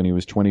 I think, when he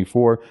was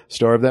 24.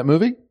 Star of that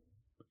movie?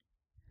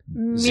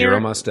 Zero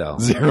Mostel.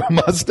 Zero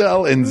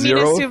Mostel and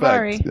Zero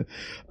Suvari.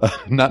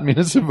 Effect. Not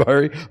Mina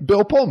Suvari.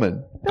 Bill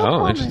Pullman.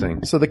 Oh,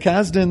 interesting. So the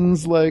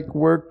Kasdans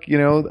work,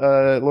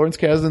 Lawrence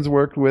Kasdan's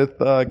worked with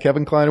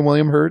Kevin Kline and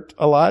William Hurt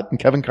a lot, and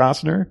Kevin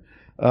Costner.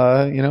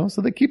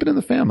 So they keep it in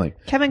the family.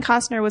 Kevin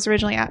Costner was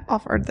originally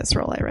offered this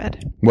role, I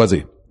read. Was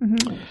he?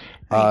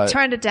 He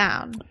turned it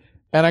down.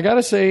 And I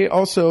gotta say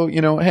also,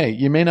 hey,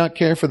 you may not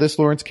care for this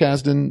Lawrence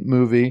Kasdan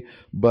movie,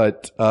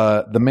 but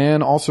the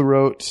man also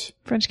wrote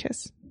French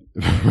Kiss.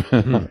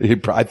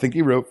 I think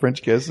he wrote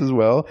French Kiss as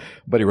well,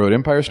 but he wrote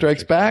Empire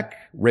Strikes Back,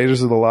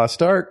 Raiders of the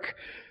Lost Ark,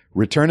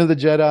 Return of the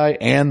Jedi,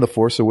 and The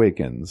Force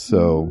Awakens.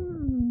 So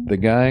the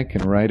guy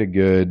can write a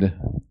good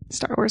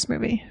Star Wars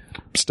movie.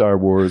 Star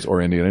Wars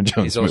or Indiana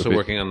Jones He's also movie.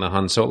 working on the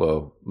Han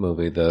Solo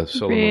movie, the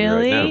solo Really?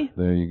 movie right now.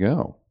 There you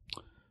go.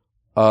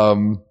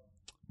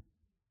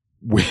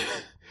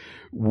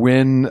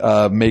 When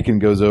Macon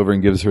goes over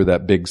and gives her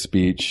that big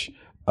speech,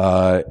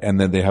 and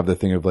then they have the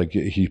thing of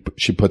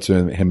she puts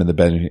him in the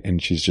bed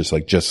and she's just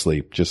like, just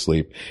sleep.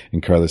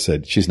 And Carla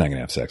said, she's not going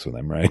to have sex with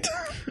him, right?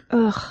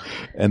 Ugh.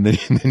 And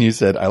then you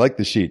said, I like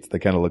the sheets. They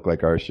kind of look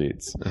like our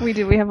sheets. We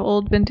do. We have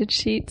old vintage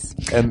sheets.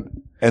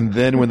 And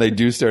then when they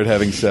do start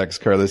having sex,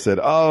 Carla said,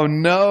 oh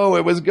no,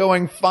 it was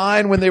going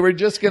fine when they were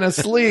just going to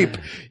sleep.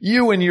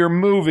 You and your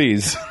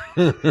movies.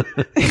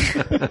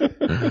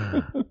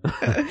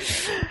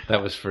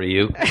 That was for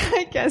you.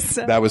 I guess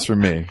so. That was for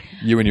me.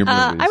 You and your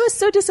movies. I was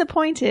so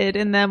disappointed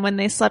in them when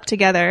they slept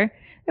together.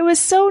 It was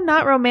so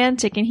not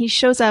romantic, and he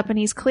shows up and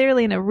he's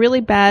clearly in a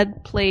really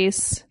bad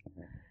place.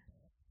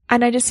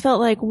 And I just felt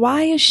like,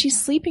 why is she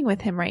sleeping with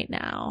him right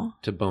now?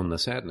 To bone the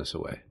sadness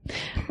away.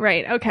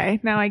 Right. Okay.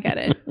 Now I get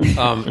it.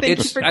 Thank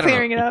you for I don't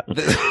clearing know. it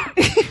up.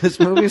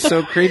 This movie is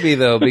so creepy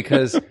though,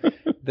 because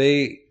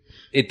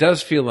it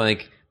does feel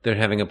like they're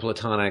having a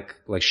platonic,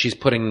 like she's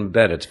putting him in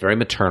bed. It's very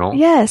maternal.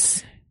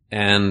 Yes.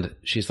 And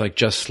she's like,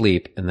 just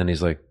sleep. And then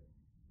he's like,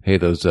 hey,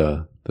 those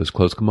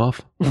clothes come off?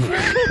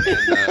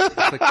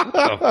 It's like,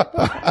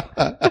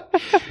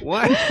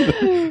 what?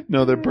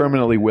 No, they're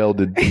permanently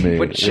welded to me.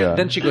 But Yeah.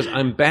 then she goes,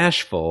 I'm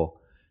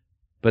bashful,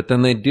 but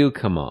then they do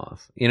come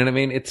off. You know what I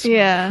mean? It's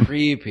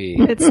creepy.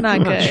 It's not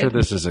I'm not good. sure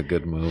this is a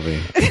good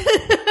movie.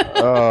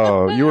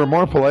 Oh, you were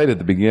more polite at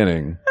the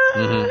beginning.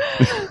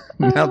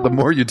 Now, the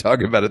more you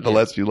talk about it, the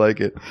less you like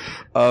it.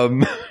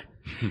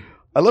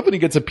 I love when he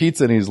gets a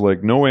pizza and he's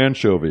like, no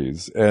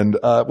anchovies. And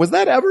was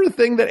that ever a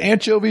thing that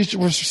anchovies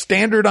were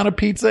standard on a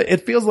pizza?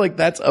 It feels like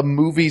that's a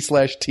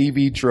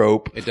movie/TV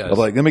trope. It does. Of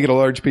like, let me get a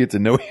large pizza,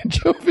 no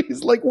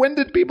anchovies. Like, when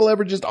did people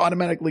ever just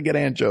automatically get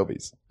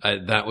anchovies?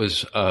 That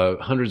was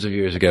hundreds of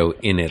years ago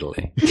in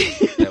Italy.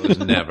 That was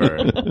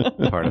never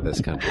part of this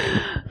country.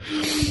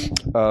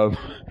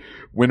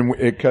 When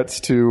it cuts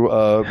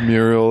to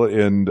Muriel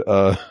and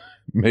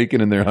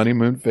Macon in their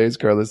honeymoon phase,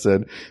 Carla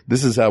said,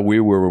 this is how we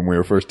were when we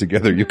were first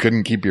together. You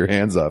couldn't keep your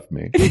hands off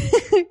me.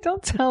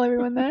 Don't tell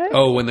everyone that.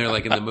 Oh, when they're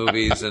like in the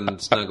movies and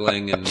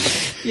snuggling and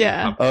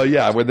Yeah. Oh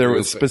yeah, when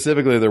they're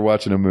specifically they're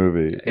watching a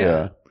movie.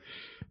 Yeah.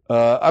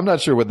 I'm not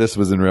sure what this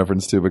was in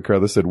reference to, but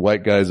Carla said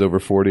white guys over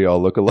 40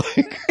 all look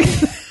alike.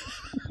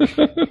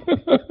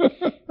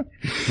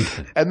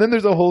 And then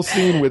there's a whole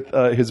scene with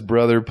his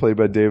brother, played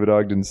by David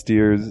Ogden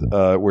Stiers,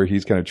 where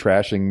he's kind of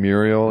trashing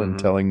Muriel and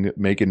telling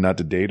Macon not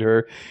to date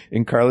her.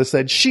 And Carla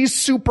said, she's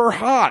super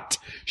hot.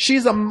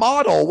 She's a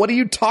model. What are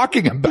you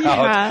talking about?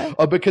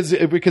 Yeah. Because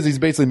he's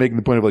basically making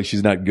the point of like,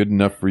 she's not good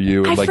enough for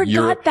you. And I like,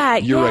 you're forgot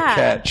that. a Yeah.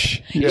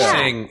 catch.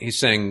 He's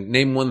saying,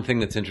 name one thing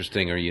that's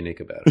interesting or unique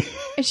about it.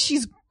 And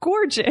she's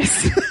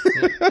gorgeous.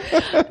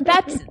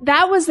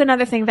 That was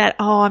another thing that,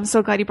 I'm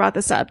so glad you brought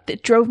this up.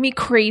 That drove me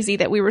crazy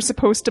that we were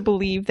supposed to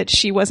believe that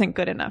she wasn't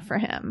good enough for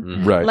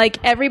him. Right. Like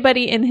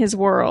everybody in his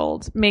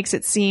world makes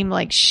it seem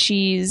like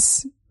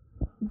she's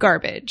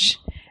garbage.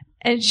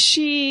 And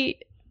she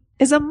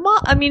is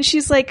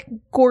she's like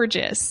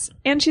gorgeous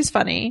and she's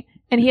funny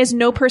and he has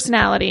no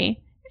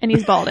personality and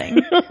he's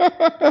balding.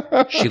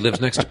 She lives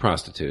next to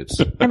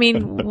prostitutes.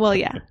 Well,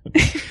 yeah.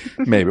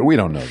 Maybe. We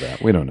don't know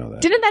that.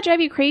 Didn't that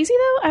drive you crazy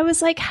though? I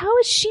was like, how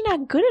is she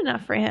not good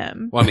enough for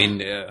him? Well,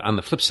 on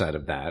the flip side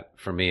of that,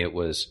 for me, it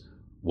was,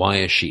 why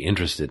is she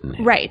interested in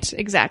him? Right.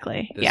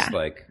 Exactly. This, yeah.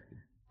 like,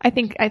 I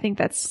think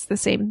that's the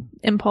same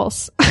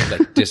impulse.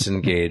 like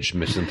disengaged,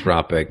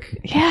 misanthropic,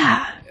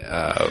 Yeah.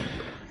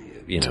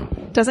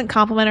 Doesn't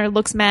compliment her,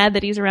 looks mad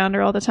that he's around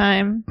her all the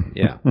time.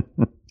 Yeah.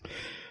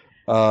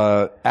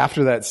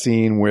 After that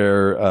scene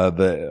where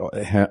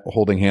the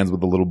holding hands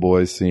with the little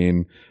boy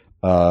scene,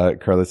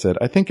 Carla said,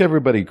 I think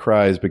everybody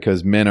cries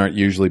because men aren't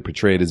usually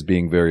portrayed as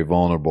being very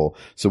vulnerable.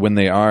 So when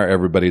they are,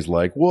 everybody's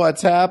like,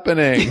 what's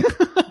happening?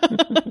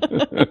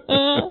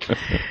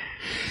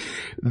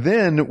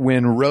 Then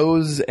when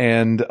Rose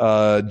and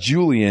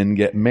Julian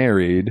get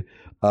married,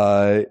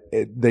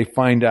 they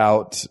find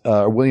out,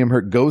 William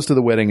Hurt goes to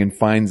the wedding and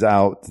finds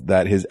out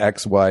that his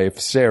ex-wife,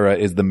 Sarah,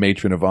 is the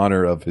matron of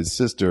honor of his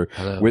sister,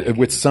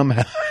 which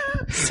somehow,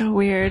 So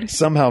weird.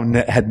 somehow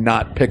had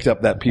not picked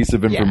up that piece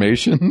of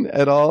information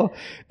at all.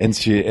 And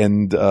she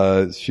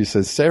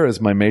says, Sarah's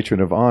my matron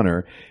of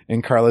honor.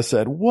 And Carla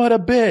said, what a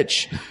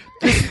bitch.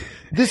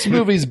 This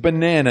movie's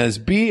bananas,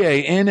 Bananas,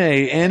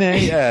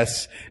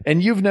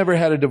 and you've never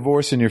had a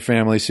divorce in your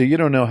family, so you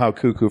don't know how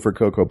cuckoo for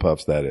Cocoa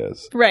Puffs that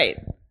is. Right?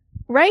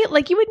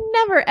 Like you would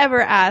never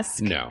ever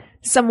ask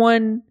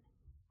someone,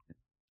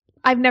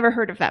 I've never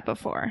heard of that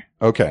before.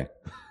 Okay.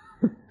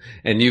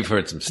 And you've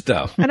heard some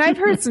stuff. And I've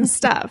heard some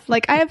stuff.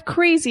 Like I have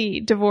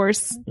crazy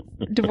divorce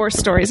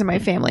stories in my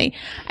family.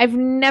 I've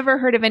never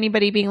heard of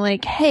anybody being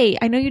like, hey,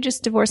 I know you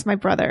just divorced my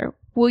brother.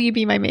 Will you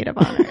be my maid of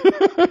honor?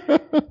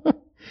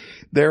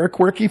 They're a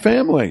quirky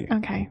family.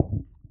 Okay.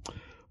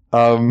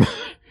 And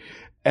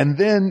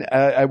then,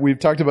 we've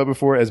talked about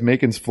before as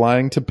Macon's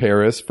flying to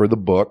Paris for the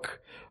book.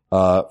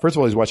 First of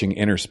all, he's watching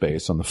Inner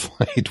Space on the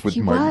flight with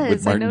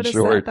Martin I noticed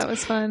Short. that. That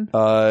was fun.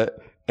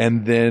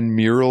 And then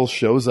Muriel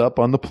shows up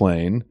on the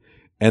plane.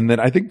 And then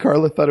I think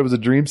Carla thought it was a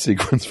dream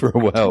sequence for a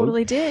while.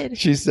 Totally did.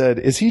 She said,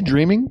 is he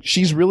dreaming?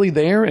 She's really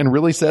there and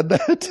really said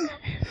that?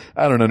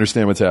 I don't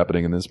understand what's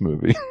happening in this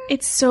movie.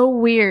 It's so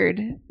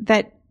weird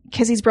that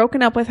because he's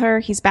broken up with her,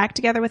 he's back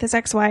together with his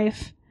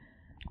ex-wife.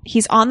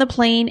 He's on the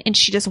plane and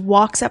she just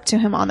walks up to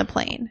him on the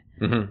plane.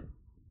 Mm-hmm.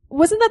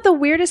 Wasn't that the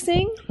weirdest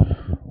thing?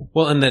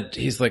 Well, and that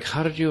he's like,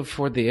 how did you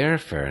afford the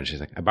airfare? And she's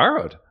like, I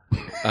borrowed.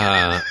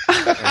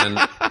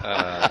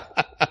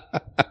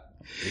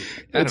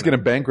 It's going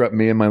to bankrupt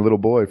me and my little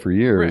boy for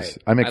years. Right.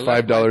 I make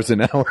 $5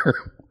 an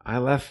hour. I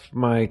left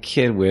my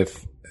kid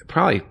with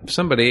probably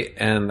somebody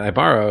and I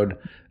borrowed,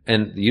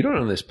 and you don't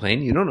own this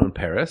plane. You don't own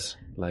Paris.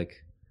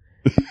 Like,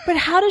 but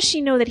how does she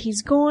know that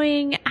he's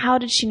going? How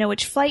did she know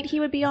which flight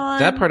he would be on?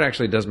 that part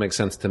actually does make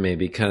sense to me,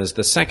 because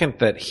the second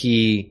that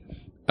he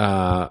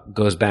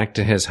goes back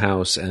to his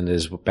house and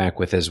is back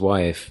with his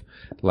wife,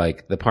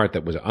 like the part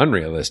that was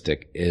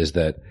unrealistic is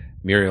that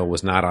Muriel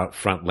was not out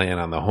front laying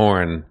on the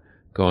horn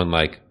going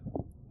like,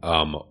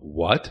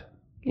 what?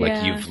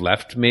 Like, you've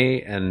left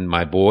me and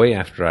my boy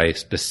after I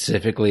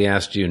specifically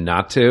asked you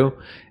not to,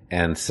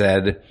 and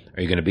said,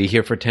 are you going to be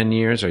here for 10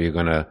 years? Are you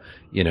going to,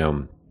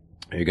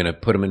 are you going to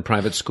put him in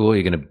private school? Are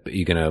you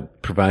going to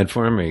provide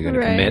for him? Are you going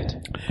to commit?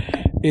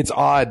 It's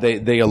odd.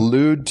 They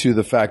allude to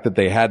the fact that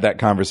they had that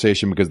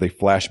conversation because they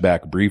flash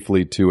back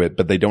briefly to it,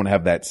 but they don't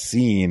have that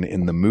scene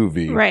in the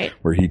movie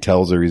where he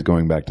tells her he's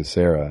going back to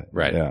Sarah.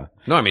 Right. Yeah.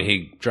 No, I mean,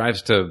 he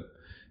drives to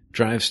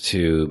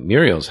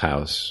Muriel's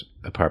house,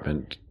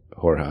 apartment,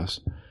 whorehouse,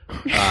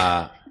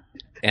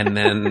 and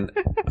then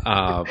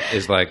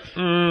is like,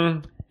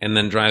 and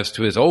then drives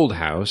to his old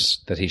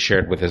house that he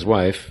shared with his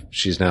wife.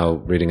 She's now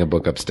reading a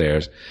book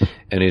upstairs,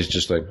 and he's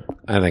just like,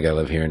 I think I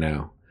live here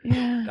now.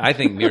 Yeah. I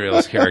think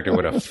Muriel's character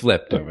would have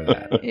flipped over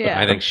that.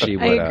 Yeah. I think she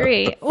would have. I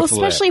agree. Well,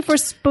 especially if we're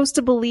supposed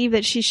to believe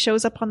that she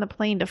shows up on the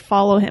plane to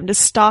follow him, to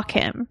stalk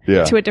him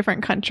to a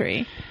different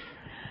country.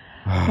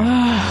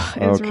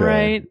 It's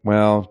right.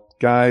 Well,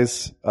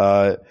 guys,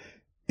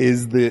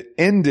 is the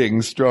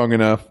ending strong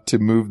enough to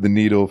move the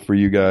needle for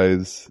you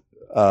guys?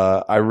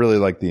 I really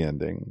like the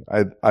ending.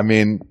 I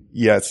mean,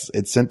 yes,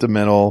 it's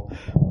sentimental,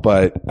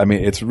 but I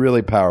mean, it's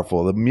really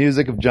powerful. The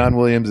music of John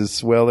Williams is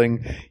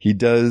swelling. He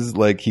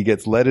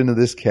gets led into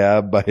this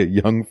cab by a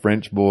young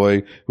French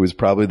boy who is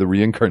probably the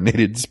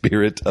reincarnated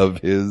spirit of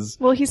his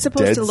he's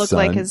supposed to look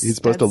like his He's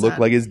supposed to look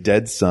like his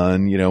dead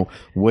son.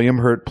 William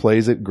Hurt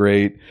plays it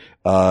great.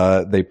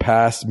 They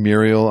pass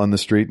Muriel on the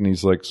street and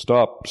he's like,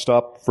 stop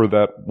for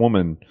that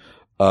woman.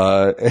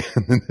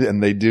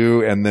 And they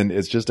do, and then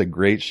it's just a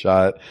great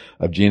shot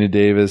of Gina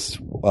Davis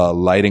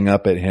lighting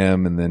up at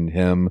him, and then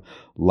him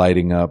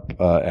lighting up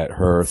at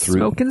her through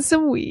smoking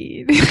some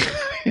weed.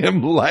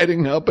 Him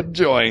lighting up a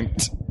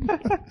joint.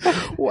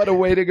 What a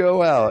way to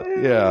go out!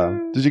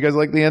 Yeah. Did you guys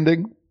like the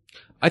ending?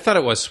 I thought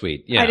it was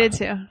sweet. Yeah, I did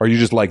too. Or you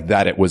just like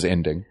that it was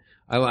ending?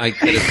 I like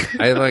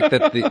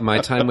that my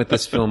time with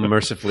this film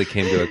mercifully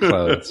came to a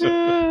close.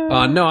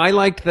 No, I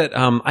liked that.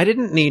 I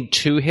didn't need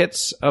 2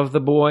 hits of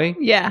the boy.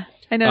 Yeah.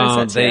 I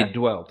noticed that too. They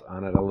dwelt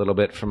on it a little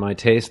bit for my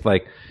taste.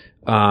 Like,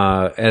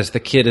 as the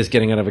kid is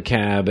getting out of a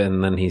cab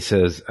and then he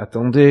says,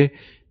 attendez,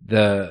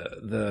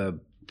 the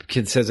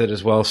kid says it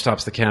as well,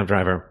 stops the cab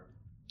driver.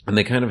 And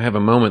they kind of have a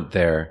moment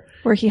there.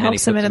 Where he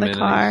helps him into the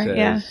car. And he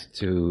says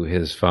to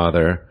his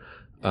father,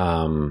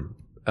 have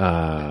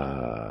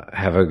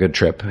a good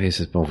trip. He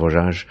says, bon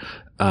voyage.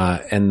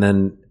 And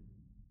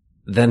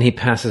then he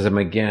passes him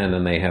again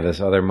and they have this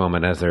other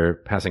moment as they're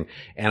passing.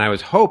 And I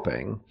was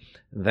hoping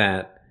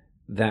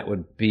that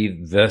would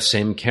be the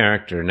same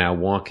character now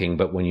walking,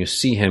 but when you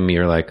see him,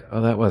 you're like,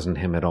 oh, that wasn't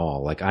him at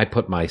all. Like, I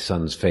put my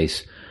son's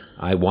face,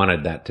 I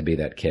wanted that to be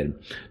that kid.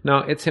 No,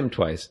 it's him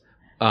twice.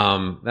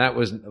 That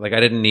was, like, I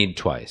didn't need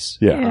twice.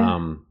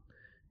 Yeah.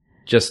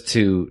 Just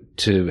to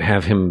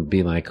have him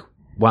be like,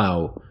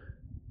 wow,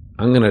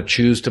 I'm going to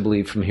choose to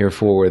believe from here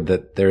forward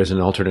that there is an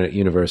alternate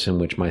universe in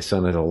which my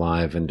son is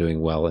alive and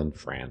doing well in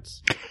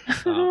France.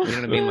 You know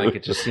what I mean? Like,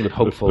 it just seemed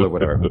hopeful or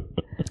whatever.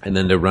 And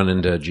then to run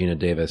into Gina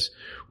Davis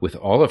with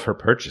all of her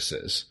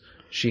purchases.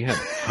 She had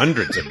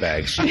hundreds of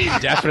bags. She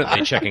was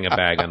definitely checking a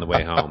bag on the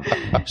way home.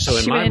 So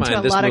in my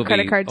mind, this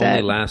movie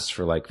only lasts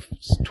for like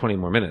 20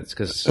 more minutes,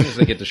 because as soon as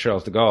they get to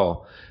Charles de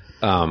Gaulle,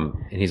 and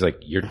he's like,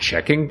 "You're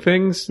checking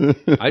things?"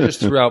 I just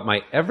threw out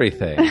my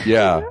everything.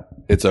 Yeah,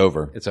 it's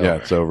over. It's over. Yeah,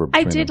 it's over.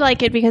 I did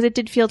like it because it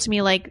did feel to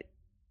me like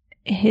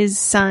his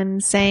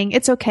son saying,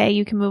 "It's okay,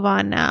 you can move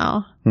on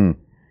now."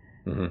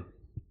 Mm-hmm.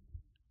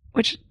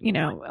 Which, you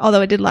know,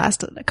 although it did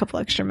last a couple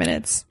extra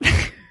minutes.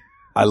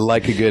 I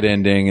like a good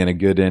ending, and a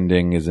good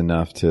ending is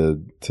enough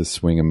to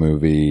swing a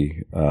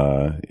movie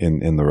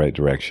in the right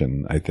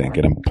direction, I think.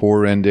 And a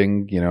poor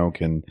ending, you know,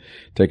 can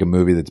take a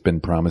movie that's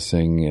been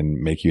promising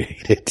and make you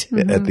hate it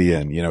at the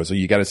end, you know. So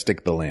you got to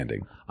stick the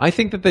landing. I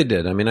think that they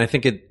did. I mean, I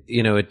think it,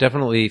 you know, it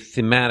definitely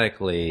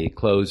thematically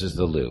closes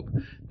the loop.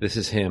 This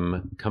is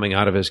him coming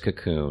out of his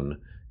cocoon,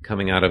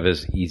 coming out of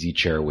his easy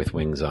chair with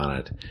wings on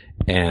it,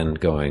 and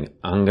going,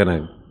 I'm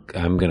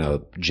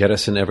gonna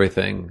jettison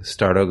everything,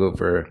 start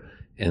over,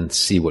 and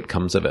see what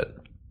comes of it.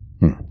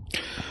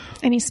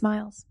 And he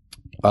smiles.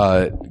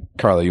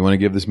 Carla, you want to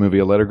give this movie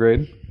a letter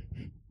grade?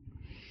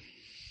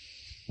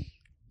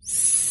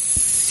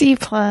 C+.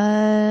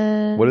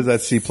 What does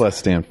that C+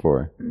 stand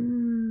for?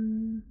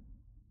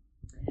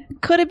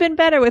 Could have been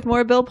better with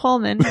more Bill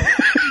Pullman.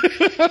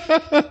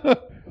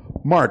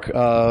 Mark,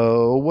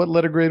 what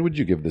letter grade would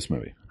you give this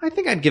movie? I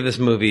think I'd give this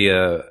movie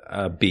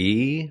a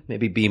B,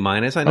 maybe B-. I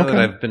know that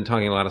I've been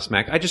talking a lot of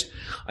smack. I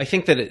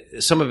think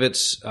that some of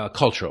it's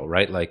cultural,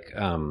 right? Like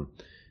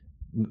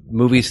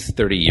movies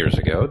 30 years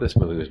ago. This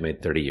movie was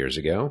made 30 years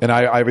ago. And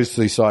I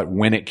obviously saw it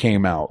when it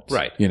came out.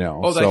 Right. You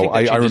know, Oh, so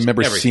I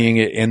remember everything. seeing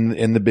it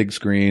in the big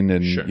screen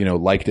and, Sure. you know,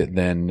 liked it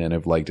then and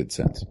have liked it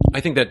since.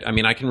 I think that, I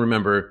mean, I can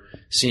remember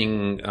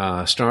seeing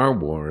Star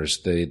Wars,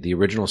 the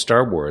original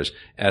Star Wars,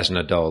 as an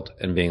adult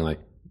and being like,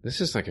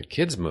 this is like a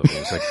kid's movie.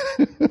 It's like,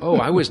 oh,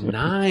 I was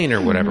 9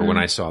 or whatever when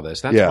I saw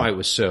this. That's why it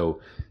was so,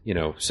 you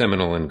know,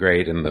 seminal and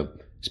great, and the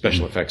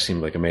special effects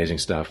seemed like amazing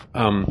stuff.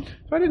 So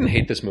I didn't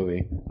hate this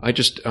movie. I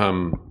just, I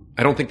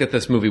don't think that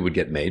this movie would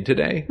get made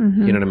today. You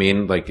know what I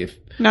mean? Like, if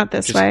Not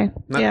this way.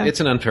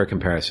 it's an unfair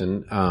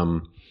comparison.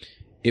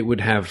 It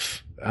would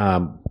have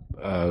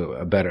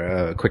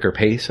a quicker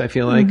pace, I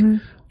feel like.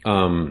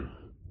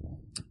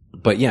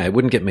 But yeah, it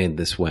wouldn't get made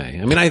this way.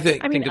 I mean, I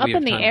think that Up we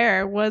have in the time.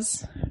 Air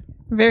was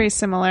very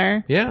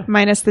similar. Yeah.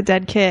 Minus the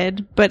dead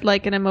kid, but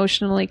like an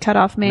emotionally cut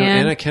off No, man.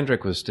 Anna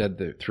Kendrick was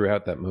dead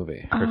throughout that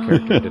movie. Her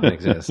character didn't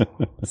exist.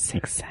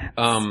 6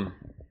 Sense.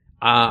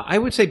 I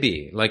would say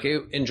B. Like,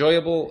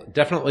 enjoyable,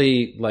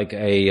 definitely like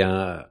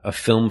a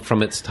film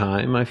from its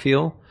time, I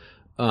feel.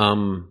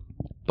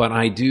 But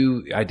I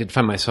did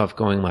find myself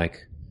going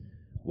like,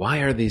 why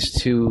are these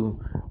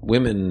two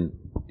women,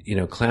 you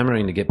know,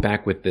 clamoring to get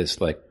back with this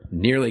like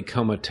nearly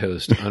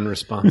comatose,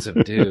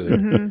 unresponsive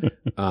dude,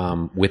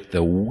 with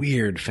the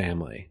weird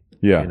family.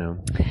 Yeah. You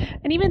know?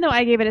 And even though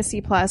I gave it a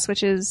C+,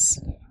 which is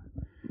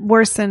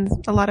worse than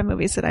a lot of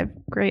movies that I've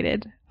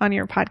graded on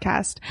your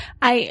podcast,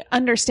 I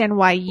understand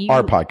why you...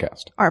 Our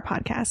podcast.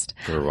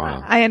 For a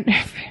while.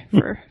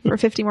 For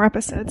 50 more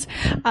episodes.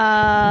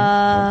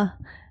 I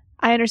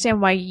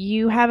understand why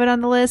you have it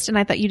on the list, and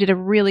I thought you did a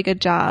really good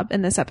job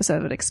in this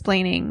episode of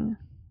explaining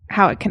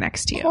how it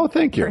connects to you. Oh,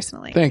 thank you.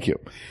 Personally. Thank you.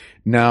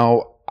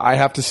 Now, I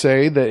have to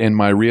say that in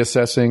my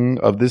reassessing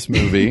of this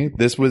movie,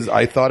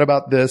 I thought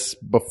about this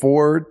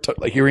before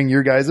hearing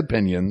your guys'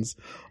 opinions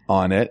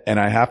on it. And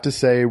I have to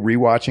say,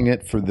 rewatching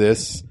it for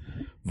this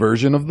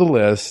version of the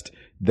list,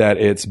 that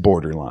it's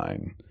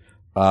borderline.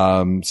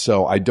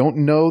 So I don't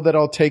know that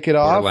I'll take it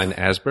off. Borderline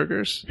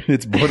Asperger's?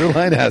 It's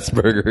borderline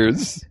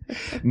Asperger's.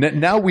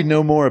 Now we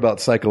know more about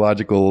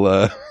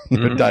psychological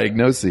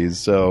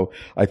diagnoses. So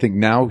I think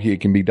now he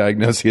can be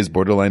diagnosed as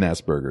borderline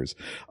Asperger's.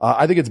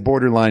 I think it's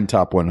borderline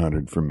top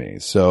 100 for me.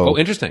 So, Oh,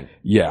 interesting.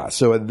 yeah.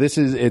 So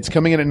it's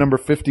coming in at number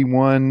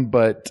 51,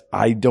 but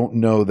I don't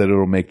know that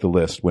it'll make the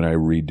list when I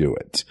redo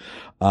it.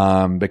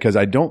 Because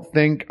I don't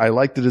think I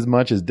liked it as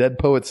much as Dead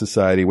Poets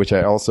Society, which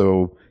I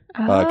also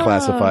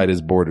classified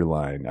as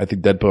borderline. I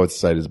think Dead Poets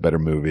Society is a better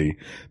movie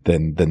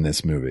than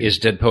this movie. Is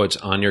Dead Poets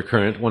on your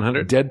current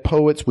 100? Dead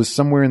Poets was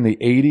somewhere in the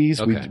 80s.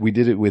 Okay. We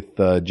did it with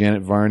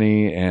Janet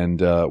Varney,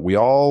 and we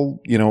all,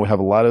 you know, have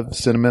a lot of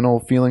sentimental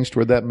feelings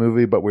toward that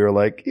movie, but we were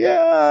like,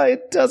 yeah,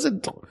 it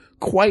doesn't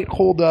quite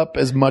hold up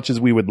as much as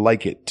we would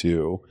like it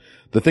to.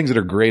 The things that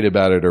are great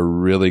about it are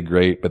really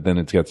great, but then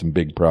it's got some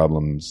big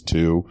problems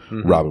too.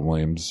 Robin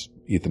Williams,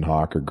 Ethan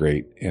Hawke are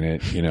great in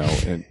it, you know,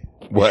 and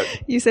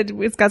What? You said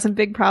it's got some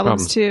big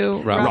problems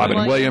too.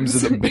 Robin Williams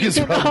is the biggest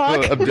Ethan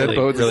problem Hawke. of Dead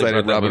Poets Really Society.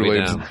 brought that Robin movie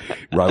Williams, down.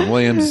 Robin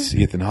Williams,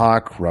 Ethan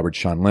Hawke, Robert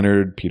Sean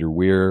Leonard, Peter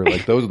Weir.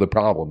 Like those are the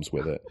problems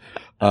with it.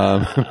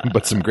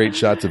 But some great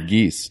shots of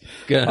geese.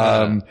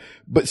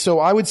 But so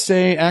I would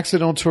say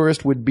Accidental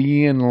Tourist would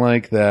be in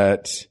like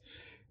that.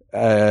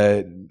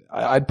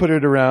 I'd put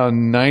it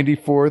around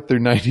 94th or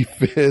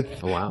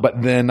 95th. Wow.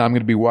 But then I'm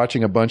going to be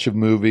watching a bunch of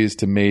movies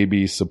to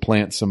maybe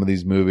supplant some of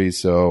these movies.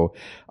 So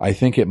I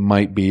think it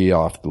might be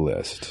off the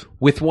list.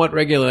 With what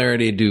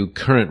regularity do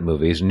current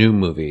movies, new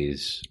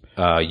movies,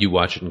 you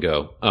watch it and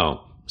go,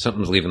 oh,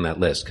 something's leaving that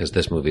list because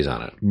this movie's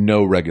on it?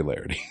 No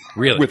regularity.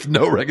 Really? With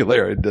no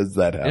regularity does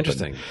that happen.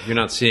 Interesting. You're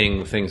not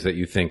seeing things that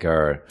you think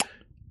are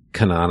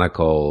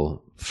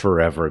canonical,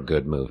 forever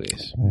good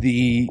movies.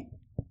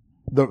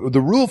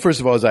 The rule, first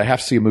of all, is I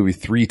have to see a movie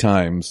 3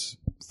 times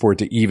for it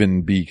to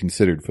even be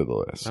considered for the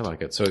list. I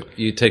like it. So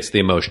it takes the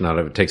emotion out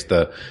of it, takes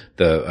the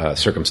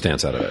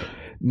circumstance out of it.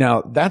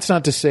 Now, that's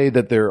not to say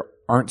that there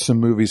aren't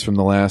some movies from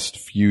the last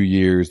few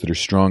years that are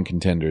strong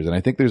contenders. And I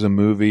think there's a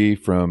movie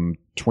from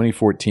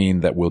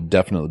 2014 that will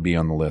definitely be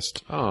on the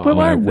list Oh, when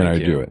I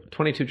thank do you. it.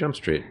 22 Jump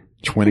Street.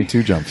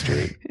 22 Jump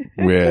Street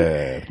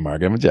with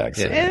Mark Emma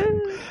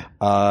Jackson.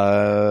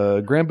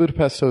 Grand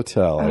Budapest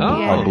Hotel,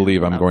 I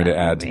believe I'm going to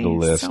add to the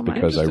list so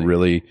because I much.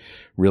 really,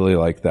 really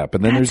like that.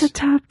 But then That's there's a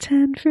top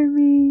 10 for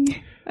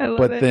me. I love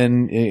But it.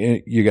 then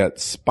you got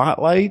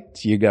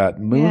Spotlight, you got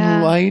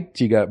Moonlight,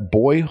 you got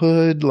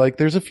Boyhood. Like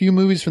there's a few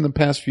movies from the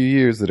past few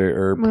years that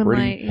are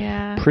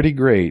Moonlight, pretty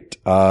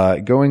great.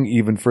 Going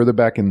even further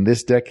back in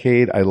this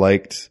decade, I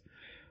liked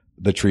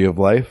The Tree of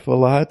Life a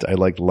lot. I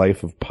liked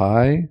Life of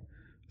Pi.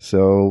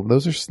 So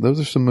those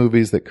are some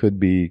movies that could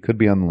be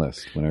on the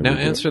list. When I Now redo it.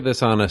 answer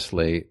this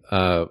honestly,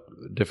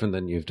 different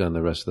than you've done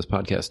the rest of this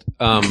podcast.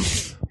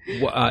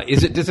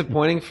 Is it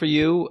disappointing for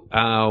you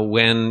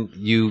when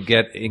you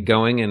get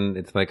going and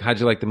it's like, how'd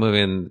you like the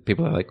movie? And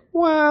people are like,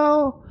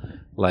 well,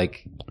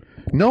 like,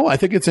 No, I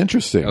think it's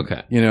interesting.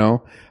 Okay. You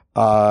know,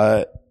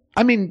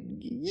 I mean,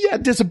 yeah,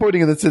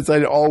 disappointing in the sense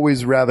I'd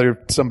always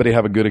rather somebody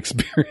have a good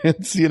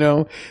experience, you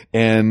know,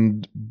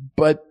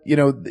 but you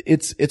know,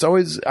 it's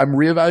always, I'm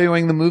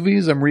reevaluating the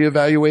movies. I'm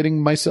reevaluating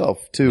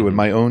myself too and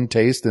my own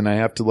taste. And I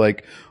have to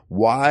like,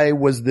 why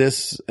was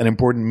this an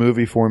important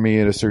movie for me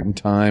at a certain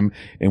time?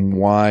 And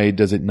why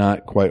does it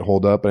not quite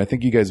hold up? And I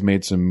think you guys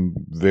made some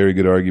very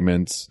good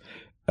arguments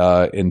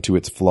into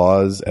its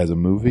flaws as a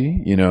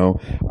movie. You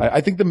know,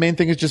 I think the main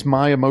thing is just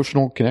my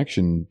emotional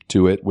connection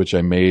to it, which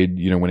I made,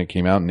 you know, when it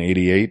came out in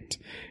 '88,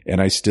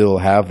 and I still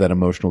have that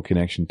emotional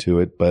connection to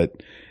it.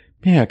 But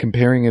yeah,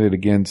 comparing it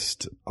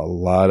against a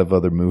lot of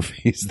other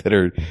movies that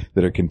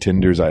are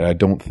contenders, I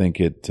don't think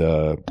it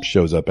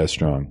shows up as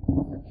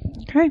strong.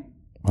 Okay.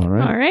 All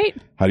right. All right.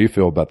 How do you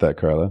feel about that,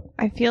 Carla?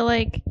 I feel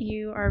like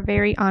you are a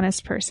very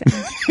honest person.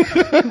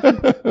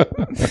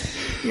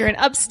 You're an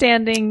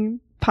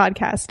upstanding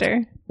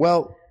podcaster.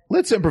 Well,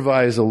 let's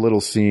improvise a little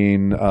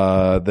scene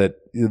that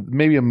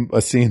maybe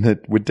a scene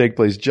that would take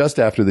place just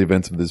after the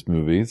events of this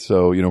movie.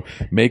 So, you know,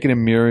 Macon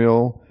and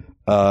Muriel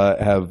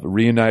have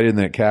reunited in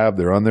that cab.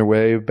 They're on their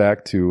way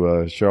back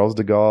to Charles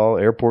de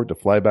Gaulle Airport to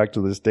fly back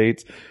to the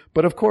States.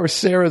 But of course,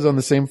 Sarah's on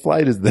the same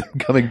flight as them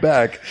coming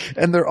back,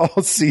 and they're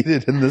all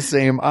seated in the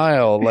same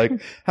aisle.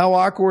 Like, how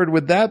awkward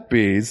would that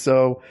be?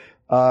 So,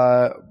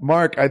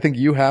 Mark, I think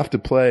you have to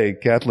play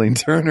Kathleen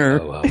Turner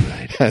oh, all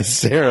right. as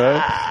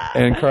Sarah.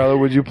 And Carla,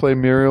 would you play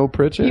Muriel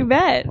Pritchett? You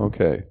bet.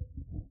 Okay.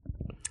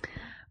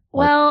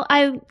 Well,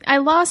 I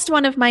lost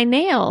one of my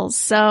nails,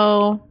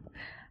 so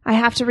I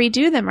have to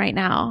redo them right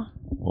now.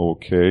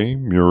 Okay,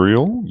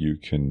 Muriel, you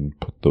can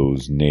put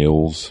those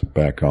nails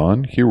back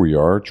on. Here we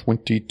are,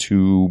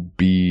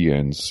 22B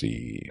and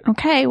C.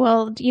 Okay,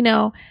 well, you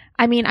know,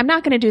 I mean, I'm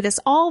not going to do this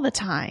all the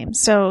time.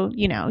 So,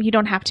 you know, you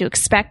don't have to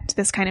expect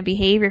this kind of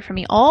behavior from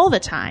me all the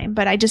time,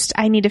 but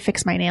I need to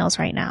fix my nails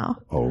right now.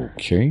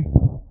 Okay.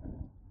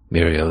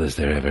 Muriel, is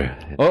there ever?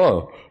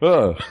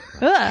 Ugh.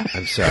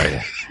 I'm sorry.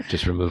 I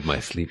just removed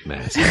my sleep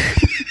mask.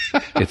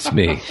 It's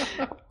me,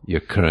 your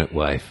current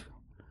wife.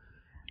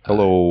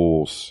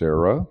 Hello,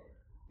 Sarah.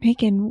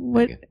 Megan,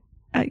 what?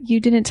 You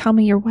didn't tell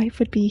me your wife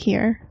would be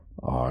here.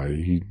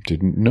 I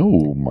didn't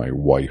know my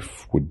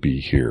wife would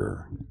be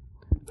here.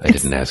 I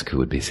didn't ask who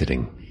would be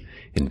sitting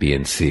in B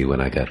and C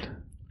when I got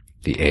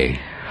the A.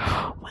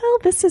 Well,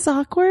 this is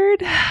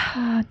awkward.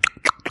 Oh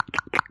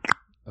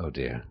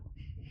dear.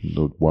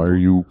 Why are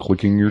you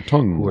clicking your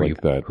tongue Who are like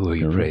that? Who are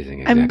you Sarah?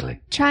 praising exactly?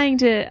 I'm trying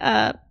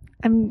to,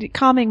 I'm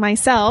calming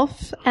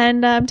myself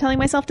and I'm telling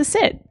myself to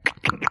sit.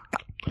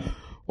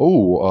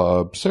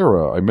 Oh,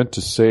 Sarah, I meant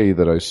to say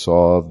that I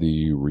saw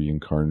the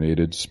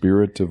reincarnated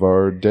spirit of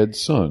our dead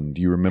son.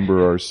 Do you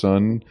remember our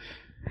son?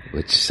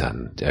 Which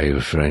son? Are you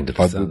referring to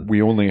the son?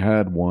 We only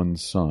had one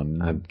son.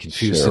 I'm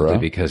confused Sarah.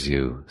 simply because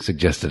you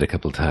suggested a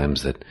couple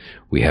times that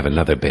we have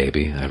another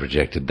baby. I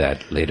rejected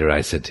that. Later I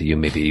said to you,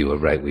 maybe you were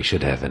right, we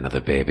should have another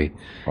baby.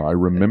 I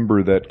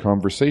remember that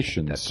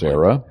conversation,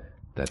 Sarah.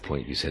 At that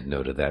point you said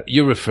no to that.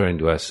 You're referring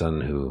to our son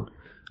who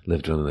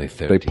Lived only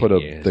 13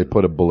 years. They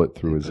put a bullet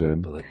through his Put a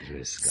head. bullet through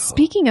his skull.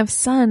 Speaking of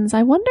sons,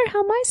 I wonder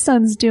how my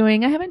son's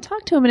doing. I haven't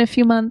talked to him in a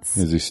few months.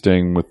 Is he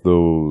staying with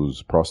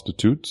those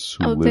prostitutes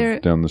who they're-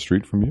 live down the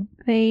street from you?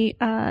 They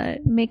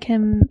make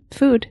him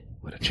food.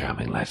 What a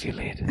charming life you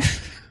lead.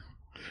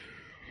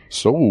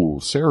 So,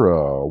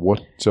 Sarah,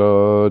 what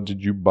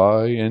did you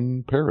buy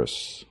in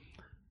Paris?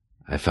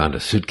 I found a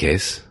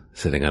suitcase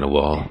sitting on a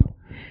wall,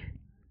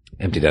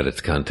 emptied out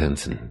its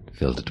contents and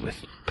filled it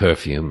with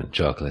perfume and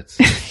chocolates,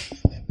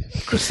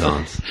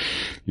 croissants.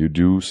 You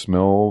do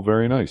smell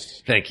very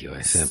nice. Thank you.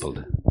 I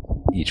sampled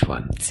each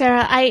one.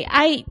 Sarah,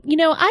 I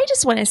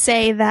just want to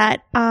say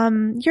that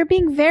you're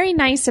being very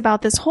nice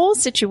about this whole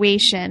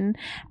situation,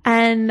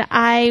 and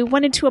I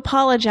wanted to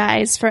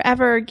apologize for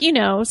ever,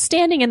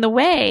 standing in the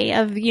way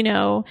of,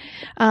 the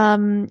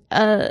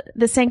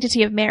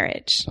sanctity of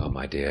marriage. Oh,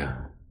 my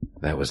dear,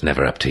 that was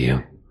never up to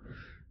you.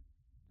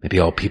 Maybe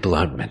all people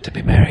aren't meant to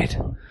be married.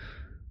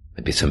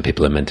 Maybe some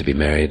people are meant to be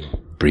married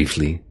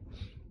briefly,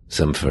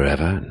 some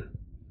forever, and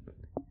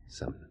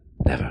some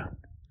never.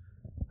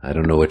 I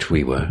don't know which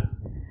we were.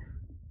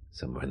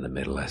 Somewhere in the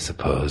middle, I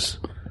suppose.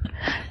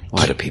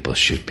 Why do people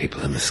shoot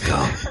people in the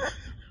skull?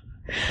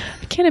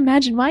 I can't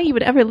imagine why you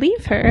would ever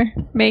leave her,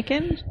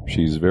 Macon.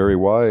 She's very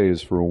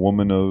wise for a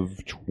woman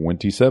of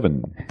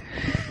 27.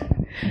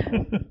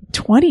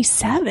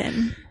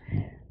 27?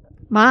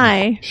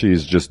 My.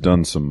 She's just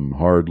done some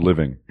hard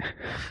living.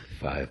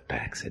 5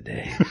 packs a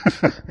day.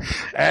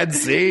 And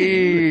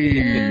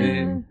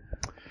scene!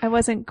 I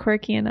wasn't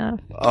quirky enough.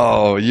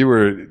 Oh, you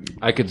were...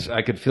 I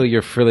could feel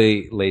your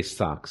frilly lace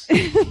socks.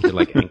 They're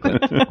like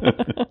anklet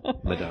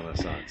Madonna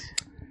socks.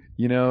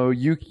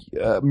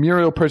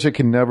 Muriel Pritchett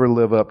can never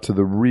live up to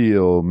the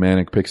real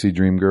manic pixie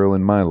dream girl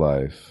in my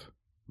life.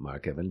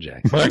 Mark Evan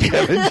Jackson. Mark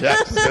Evan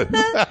Jackson.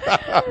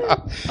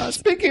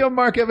 Speaking of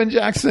Mark Evan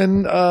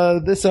Jackson,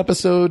 this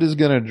episode is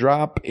going to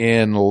drop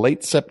in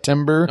late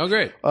September. Oh,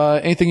 great.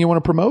 Anything you want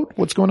to promote?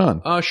 What's going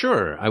on?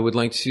 Sure. I would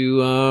like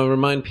to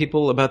remind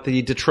people about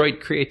the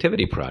Detroit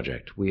Creativity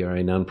Project. We are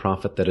a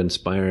nonprofit that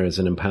inspires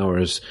and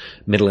empowers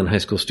middle and high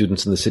school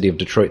students in the city of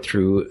Detroit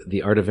through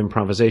the art of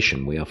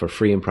improvisation. We offer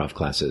free improv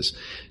classes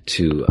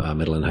to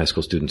middle and high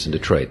school students in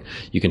Detroit.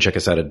 You can check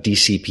us out at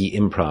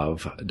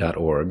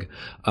dcpimprov.org.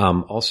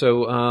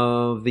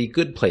 Also, The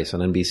Good Place on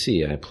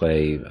NBC. I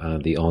play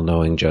the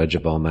all-knowing judge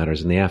of all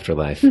matters in the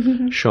afterlife,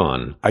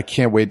 Sean. I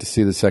can't wait to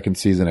see the second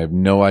season. I have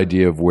no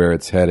idea of where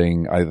it's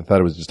heading. I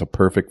thought it was just a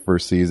perfect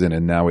first season,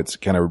 and now it's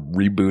kind of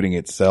rebooting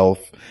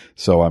itself.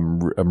 So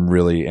I'm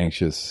really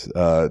anxious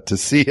to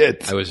see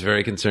it. I was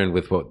very concerned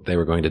with what they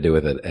were going to do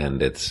with it,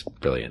 and it's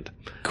brilliant.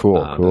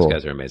 Cool. Those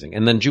guys are amazing.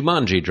 And then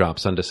Jumanji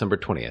drops on December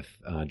 20th.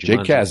 Jake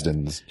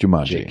Kasdan's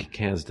Jumanji. Jake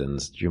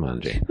Kasdan's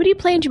Jumanji. Who do you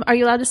play in Are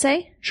you allowed to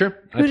say? Sure.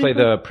 I play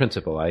the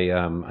principal. I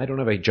don't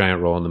have a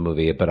giant role in the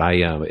movie, but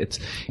it's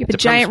You have a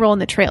giant role in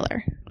the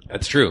trailer.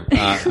 That's true.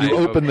 You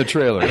opened the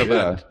trailer. I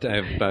have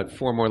about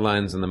 4 more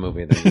lines in the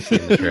movie than you see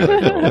in the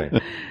trailer.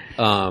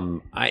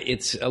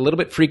 It's a little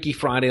bit Freaky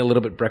Friday, a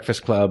little bit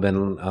Breakfast Club,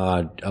 and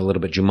a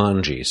little bit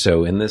Jumanji.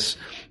 So in this,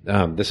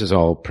 this is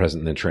all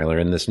present in the trailer.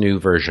 In this new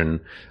version,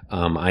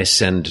 I'm a high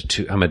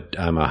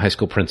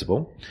school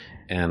principal,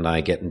 and I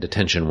get in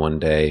detention one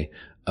day.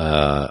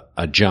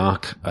 A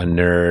jock, a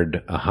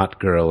nerd, a hot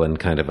girl, and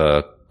kind of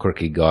a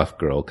quirky goth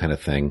girl kind of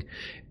thing.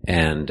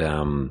 And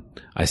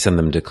I send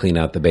them to clean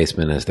out the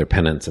basement as their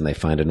penance, and they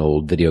find an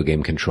old video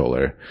game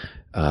controller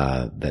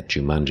that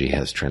Jumanji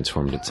has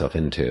transformed itself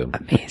into.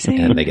 Amazing.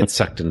 And they get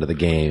sucked into the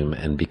game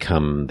and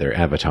become their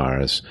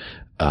avatars.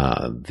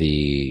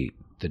 The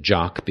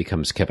jock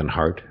becomes Kevin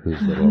Hart, who's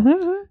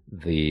little.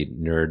 The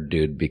nerd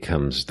dude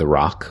becomes The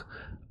Rock.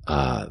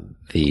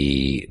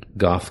 The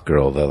goth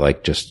girl, the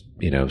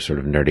sort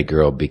of nerdy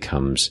girl,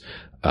 becomes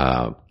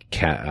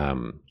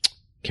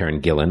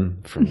Karen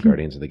Gillan from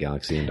Guardians of the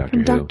Galaxy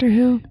and Doctor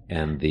Who.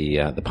 And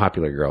the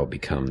popular girl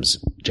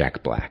becomes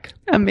Jack Black.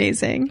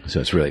 Amazing.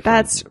 So it's really fun.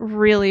 That's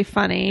really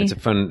funny.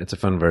 It's a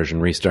fun version.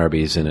 Rhys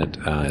Darby's in it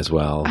as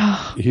well.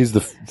 He's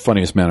the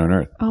funniest man on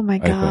earth. Oh my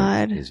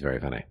God. He's very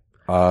funny.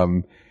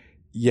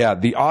 Yeah,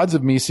 the odds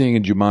of me seeing a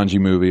Jumanji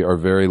movie are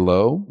very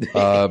low,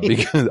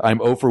 because I'm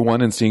 0 for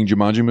 1 in seeing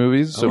Jumanji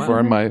movies so far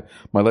in my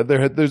life.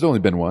 There's only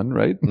been one,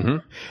 right?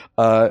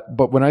 Mm-hmm.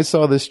 But when I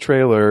saw this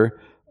trailer,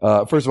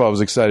 first of all, I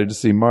was excited to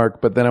see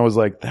Mark, but then I was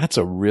like, that's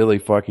a really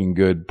fucking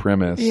good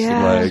premise.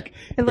 Yeah.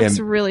 It looks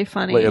really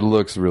funny. It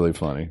looks really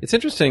funny. It's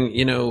interesting,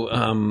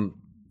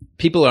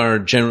 people are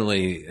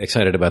generally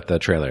excited about the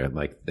trailer.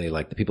 Like, they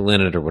like the people in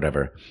it or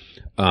whatever.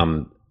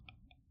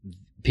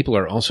 People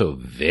are also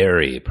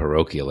very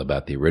parochial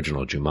about the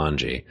original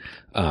Jumanji.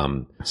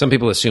 Some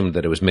people assumed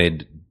that it was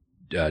made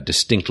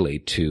distinctly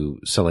to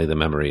sully the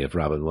memory of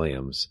Robin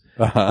Williams.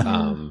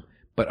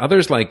 But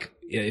others, like,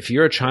 if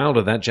you're a child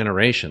of that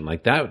generation,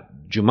 like that,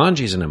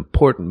 Jumanji is an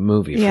important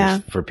movie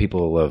for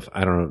people of,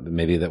 I don't know,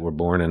 maybe that were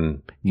born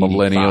in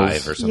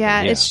millennials or something.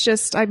 Yeah, it's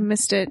just, I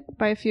missed it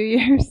by a few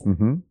years.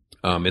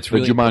 Mm-hmm. It's the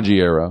really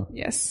Jumanji era.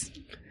 Yes.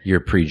 you're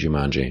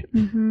pre-Jumanji.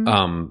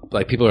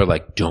 Like people are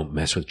like, don't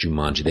mess with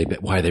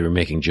Jumanji. Why they were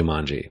making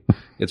Jumanji.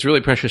 It's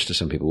really precious to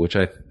some people, which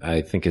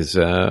I think is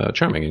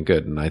charming and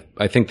good. And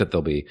I think that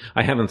they'll be.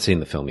 I haven't seen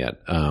the film yet,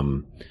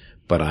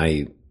 but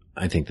I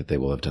think that they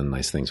will have done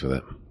nice things with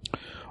it.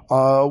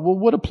 Well,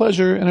 what a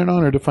pleasure and an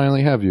honor to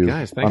finally have you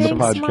Guys, on thanks the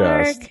Thanks,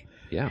 podcast. Mark.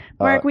 Yeah.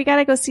 Mark, we got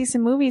to go see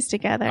some movies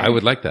together. I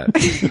would like that.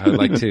 I would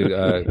like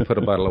to put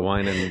a bottle of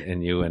wine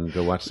in you and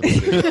go watch some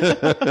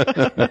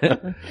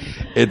movies.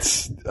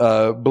 It's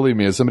believe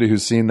me, as somebody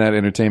who's seen that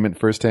entertainment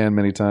firsthand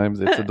many times,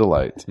 it's a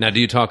delight. Now, do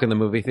you talk in the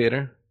movie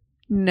theater?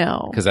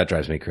 No. Because that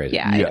drives me crazy.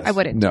 Yeah, Yes. I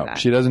wouldn't do No, that.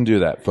 she doesn't do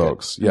that,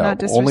 folks. I'm Yeah, not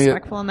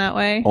disrespectful in that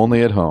way.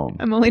 only at home.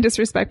 I'm only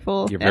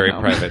disrespectful. You're at very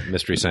home. private.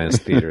 Mystery Science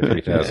Theater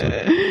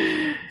 3000.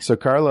 So,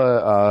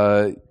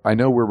 Carla, I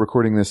know we're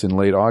recording this in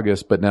late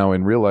August, but now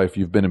in real life,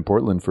 you've been in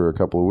Portland for a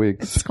couple of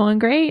weeks. It's going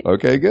great.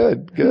 Okay,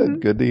 good.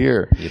 Good to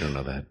hear. You don't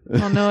know that. I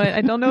don't know it.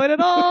 I don't know it at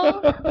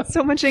all.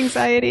 So much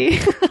anxiety.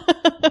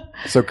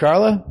 So,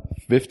 Carla,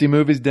 50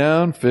 movies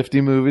down,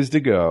 50 movies to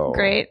go.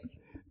 Great.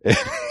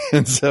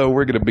 And so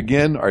we're going to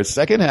begin our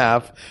second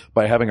half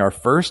by having our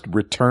first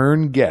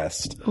return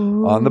guest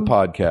on the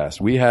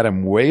podcast. We had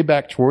him way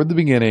back toward the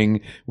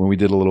beginning when we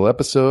did a little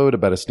episode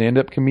about a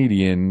stand-up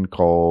comedian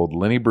called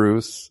Lenny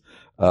Bruce,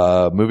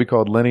 a movie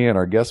called Lenny, and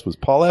our guest was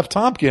Paul F.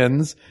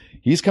 Tompkins.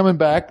 He's coming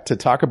back to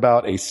talk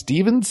about a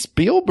Steven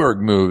Spielberg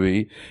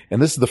movie,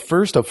 and this is the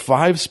first of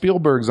 5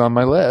 Spielbergs on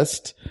my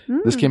list.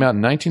 This came out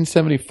in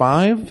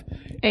 1975.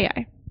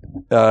 AI.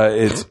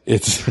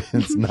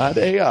 It's not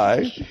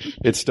AI.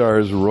 It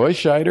stars Roy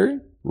Scheider,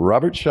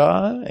 Robert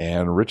Shaw,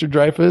 and Richard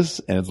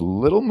Dreyfuss, and it's a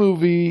little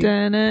movie.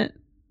 Dun it.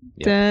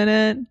 Dun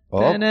it.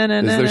 Oh,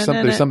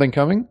 there's something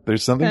coming?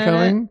 There's something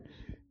coming?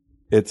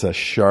 It's a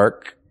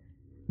shark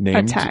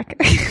named Attack.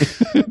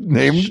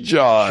 named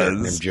Jaws.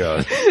 Named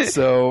Jaws.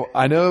 So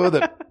I know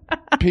that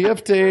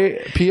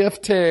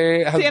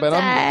PFT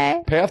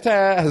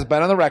has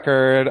been on the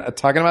record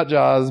talking about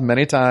Jaws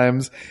many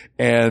times,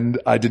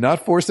 and I did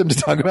not force him to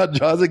talk about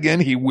Jaws again.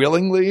 He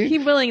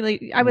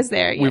willingly. I was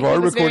there. We've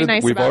already recorded.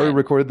 Nice we've already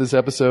recorded this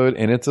episode,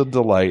 and it's a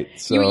delight.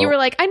 So you were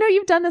like, I know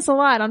you've done this a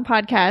lot on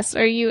podcasts.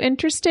 Are you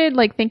interested?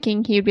 Like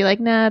thinking he'd be like,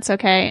 nah, it's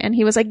okay. And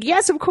he was like,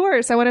 yes, of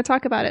course. I want to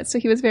talk about it. So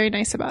he was very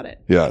nice about it.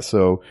 yeah.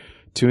 So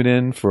tune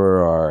in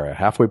for our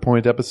halfway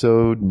point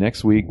episode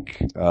next week.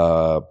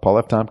 Paul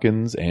F.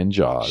 Tompkins and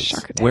Jaws.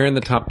 Shark attack. Where in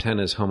the top 10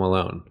 is Home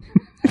Alone?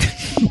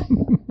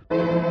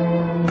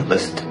 The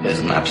list is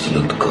an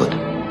absolute good.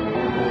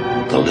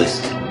 The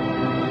list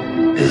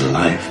is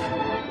life.